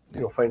have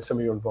to find some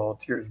of your own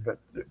volunteers, but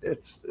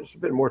there's a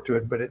bit more to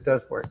it. But it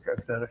does work.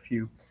 I've done a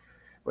few.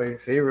 My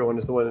favorite one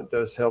is the one that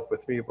does help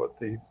with me about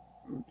the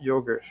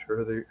yogurt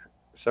or the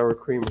sour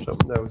cream or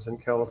something. That was in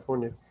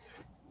California.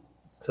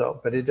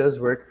 So, but it does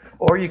work.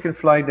 Or you can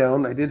fly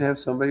down. I did have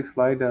somebody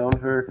fly down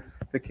her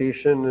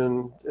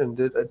vacation and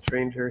did I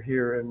trained her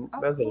here in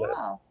Oh, Mazatlán.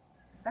 cool.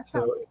 That So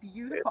sounds it's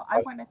beautiful.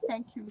 I want to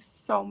thank you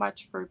so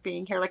much for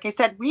being here. Like I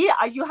said, we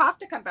you have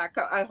to come back.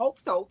 I hope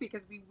so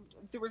because we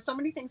there were so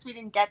many things we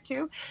didn't get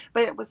to,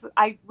 but it was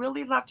I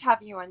really loved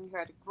having you on. You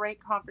had a great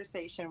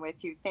conversation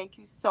with you. Thank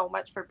you so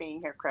much for being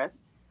here,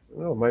 Chris.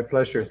 oh, my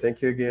pleasure.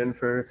 Thank you again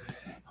for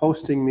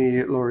hosting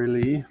me, Lori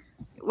Lee.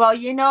 Well,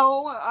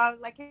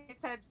 like I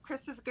said,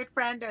 Chris is a good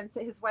friend, and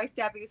his wife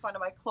Debbie is one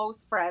of my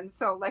close friends.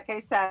 So, like I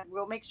said,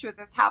 we'll make sure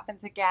this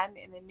happens again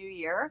in the new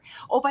year.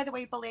 Oh, by the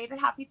way, belated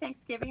Happy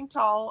Thanksgiving to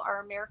all our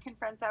American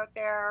friends out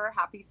there.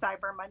 Happy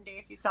Cyber Monday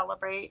if you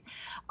celebrate.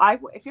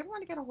 If you ever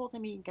want to get a hold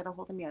of me, you can get a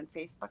hold of me on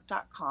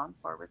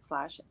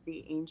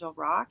Facebook.com/The Angel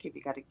Rock. If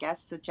you got a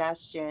guest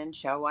suggestion,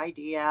 show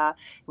idea,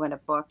 you want to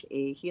book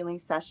a healing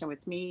session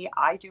with me,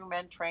 I do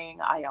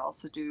mentoring. I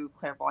also do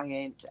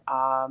clairvoyant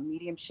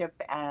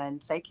mediumship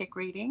and psychic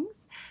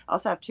readings. I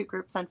also have 2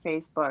 groups on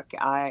Facebook.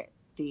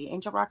 The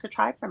Angel Rocker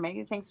Tribe for many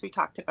of the things we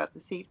talked about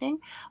this evening.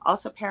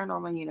 Also,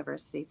 Paranormal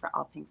University for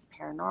all things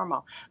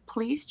paranormal.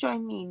 Please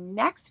join me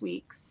next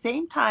week,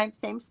 same time,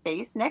 same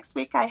space. Next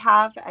week, I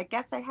have a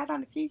guest I had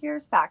on a few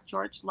years back,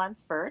 George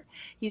Lunsford.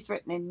 He's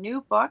written a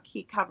new book.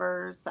 He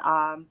covers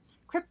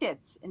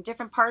cryptids in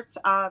different parts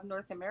of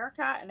North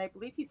America. And I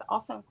believe he's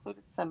also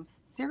included some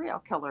serial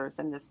killers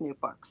in this new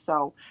book.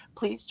 So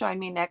please join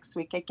me next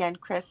week. Again,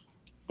 Chris,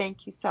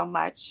 thank you so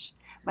much.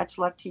 Much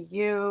love to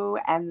you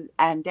and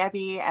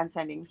Debbie, and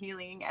sending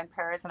healing and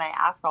prayers. And I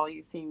ask all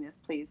you seeing this,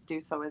 please do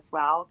so as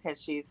well,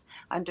 because she's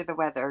under the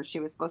weather.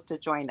 She was supposed to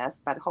join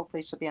us, but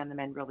hopefully she'll be on the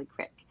mend really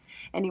quick.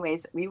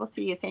 Anyways, we will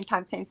see you same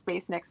time, same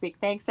space next week.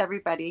 Thanks,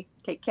 everybody.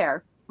 Take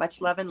care.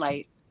 Much love and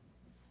light.